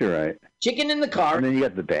 I guess you're right. Chicken in the Car. And then you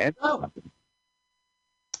got the band. Oh.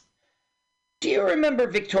 Do you remember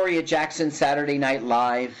Victoria Jackson's Saturday Night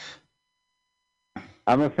Live?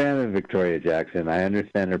 I'm a fan of Victoria Jackson. I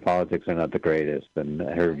understand her politics are not the greatest, and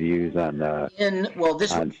her views on.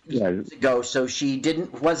 This was years ago, so she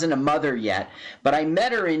wasn't a mother yet. But I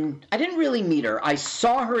met her I didn't really meet her. I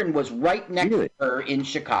saw her and was right next to her in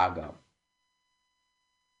Chicago.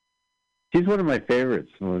 She's one of my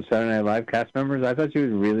favorites. Saturday Night Live cast members. I thought she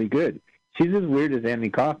was really good. She's as weird as Andy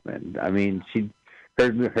Kaufman. I mean,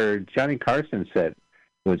 her Johnny Carson set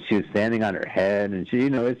when she was standing on her head, and she,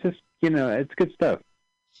 it's just, it's good stuff.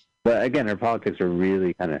 But again, her politics are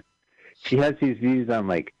really kind of. She has these views on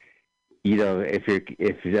if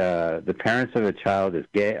the parents of a child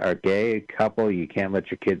are gay couple, you can't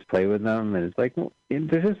let your kids play with them, and it's like, well,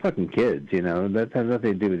 they're just fucking kids, that has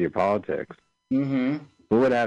nothing to do with your politics. Mm-hmm. But what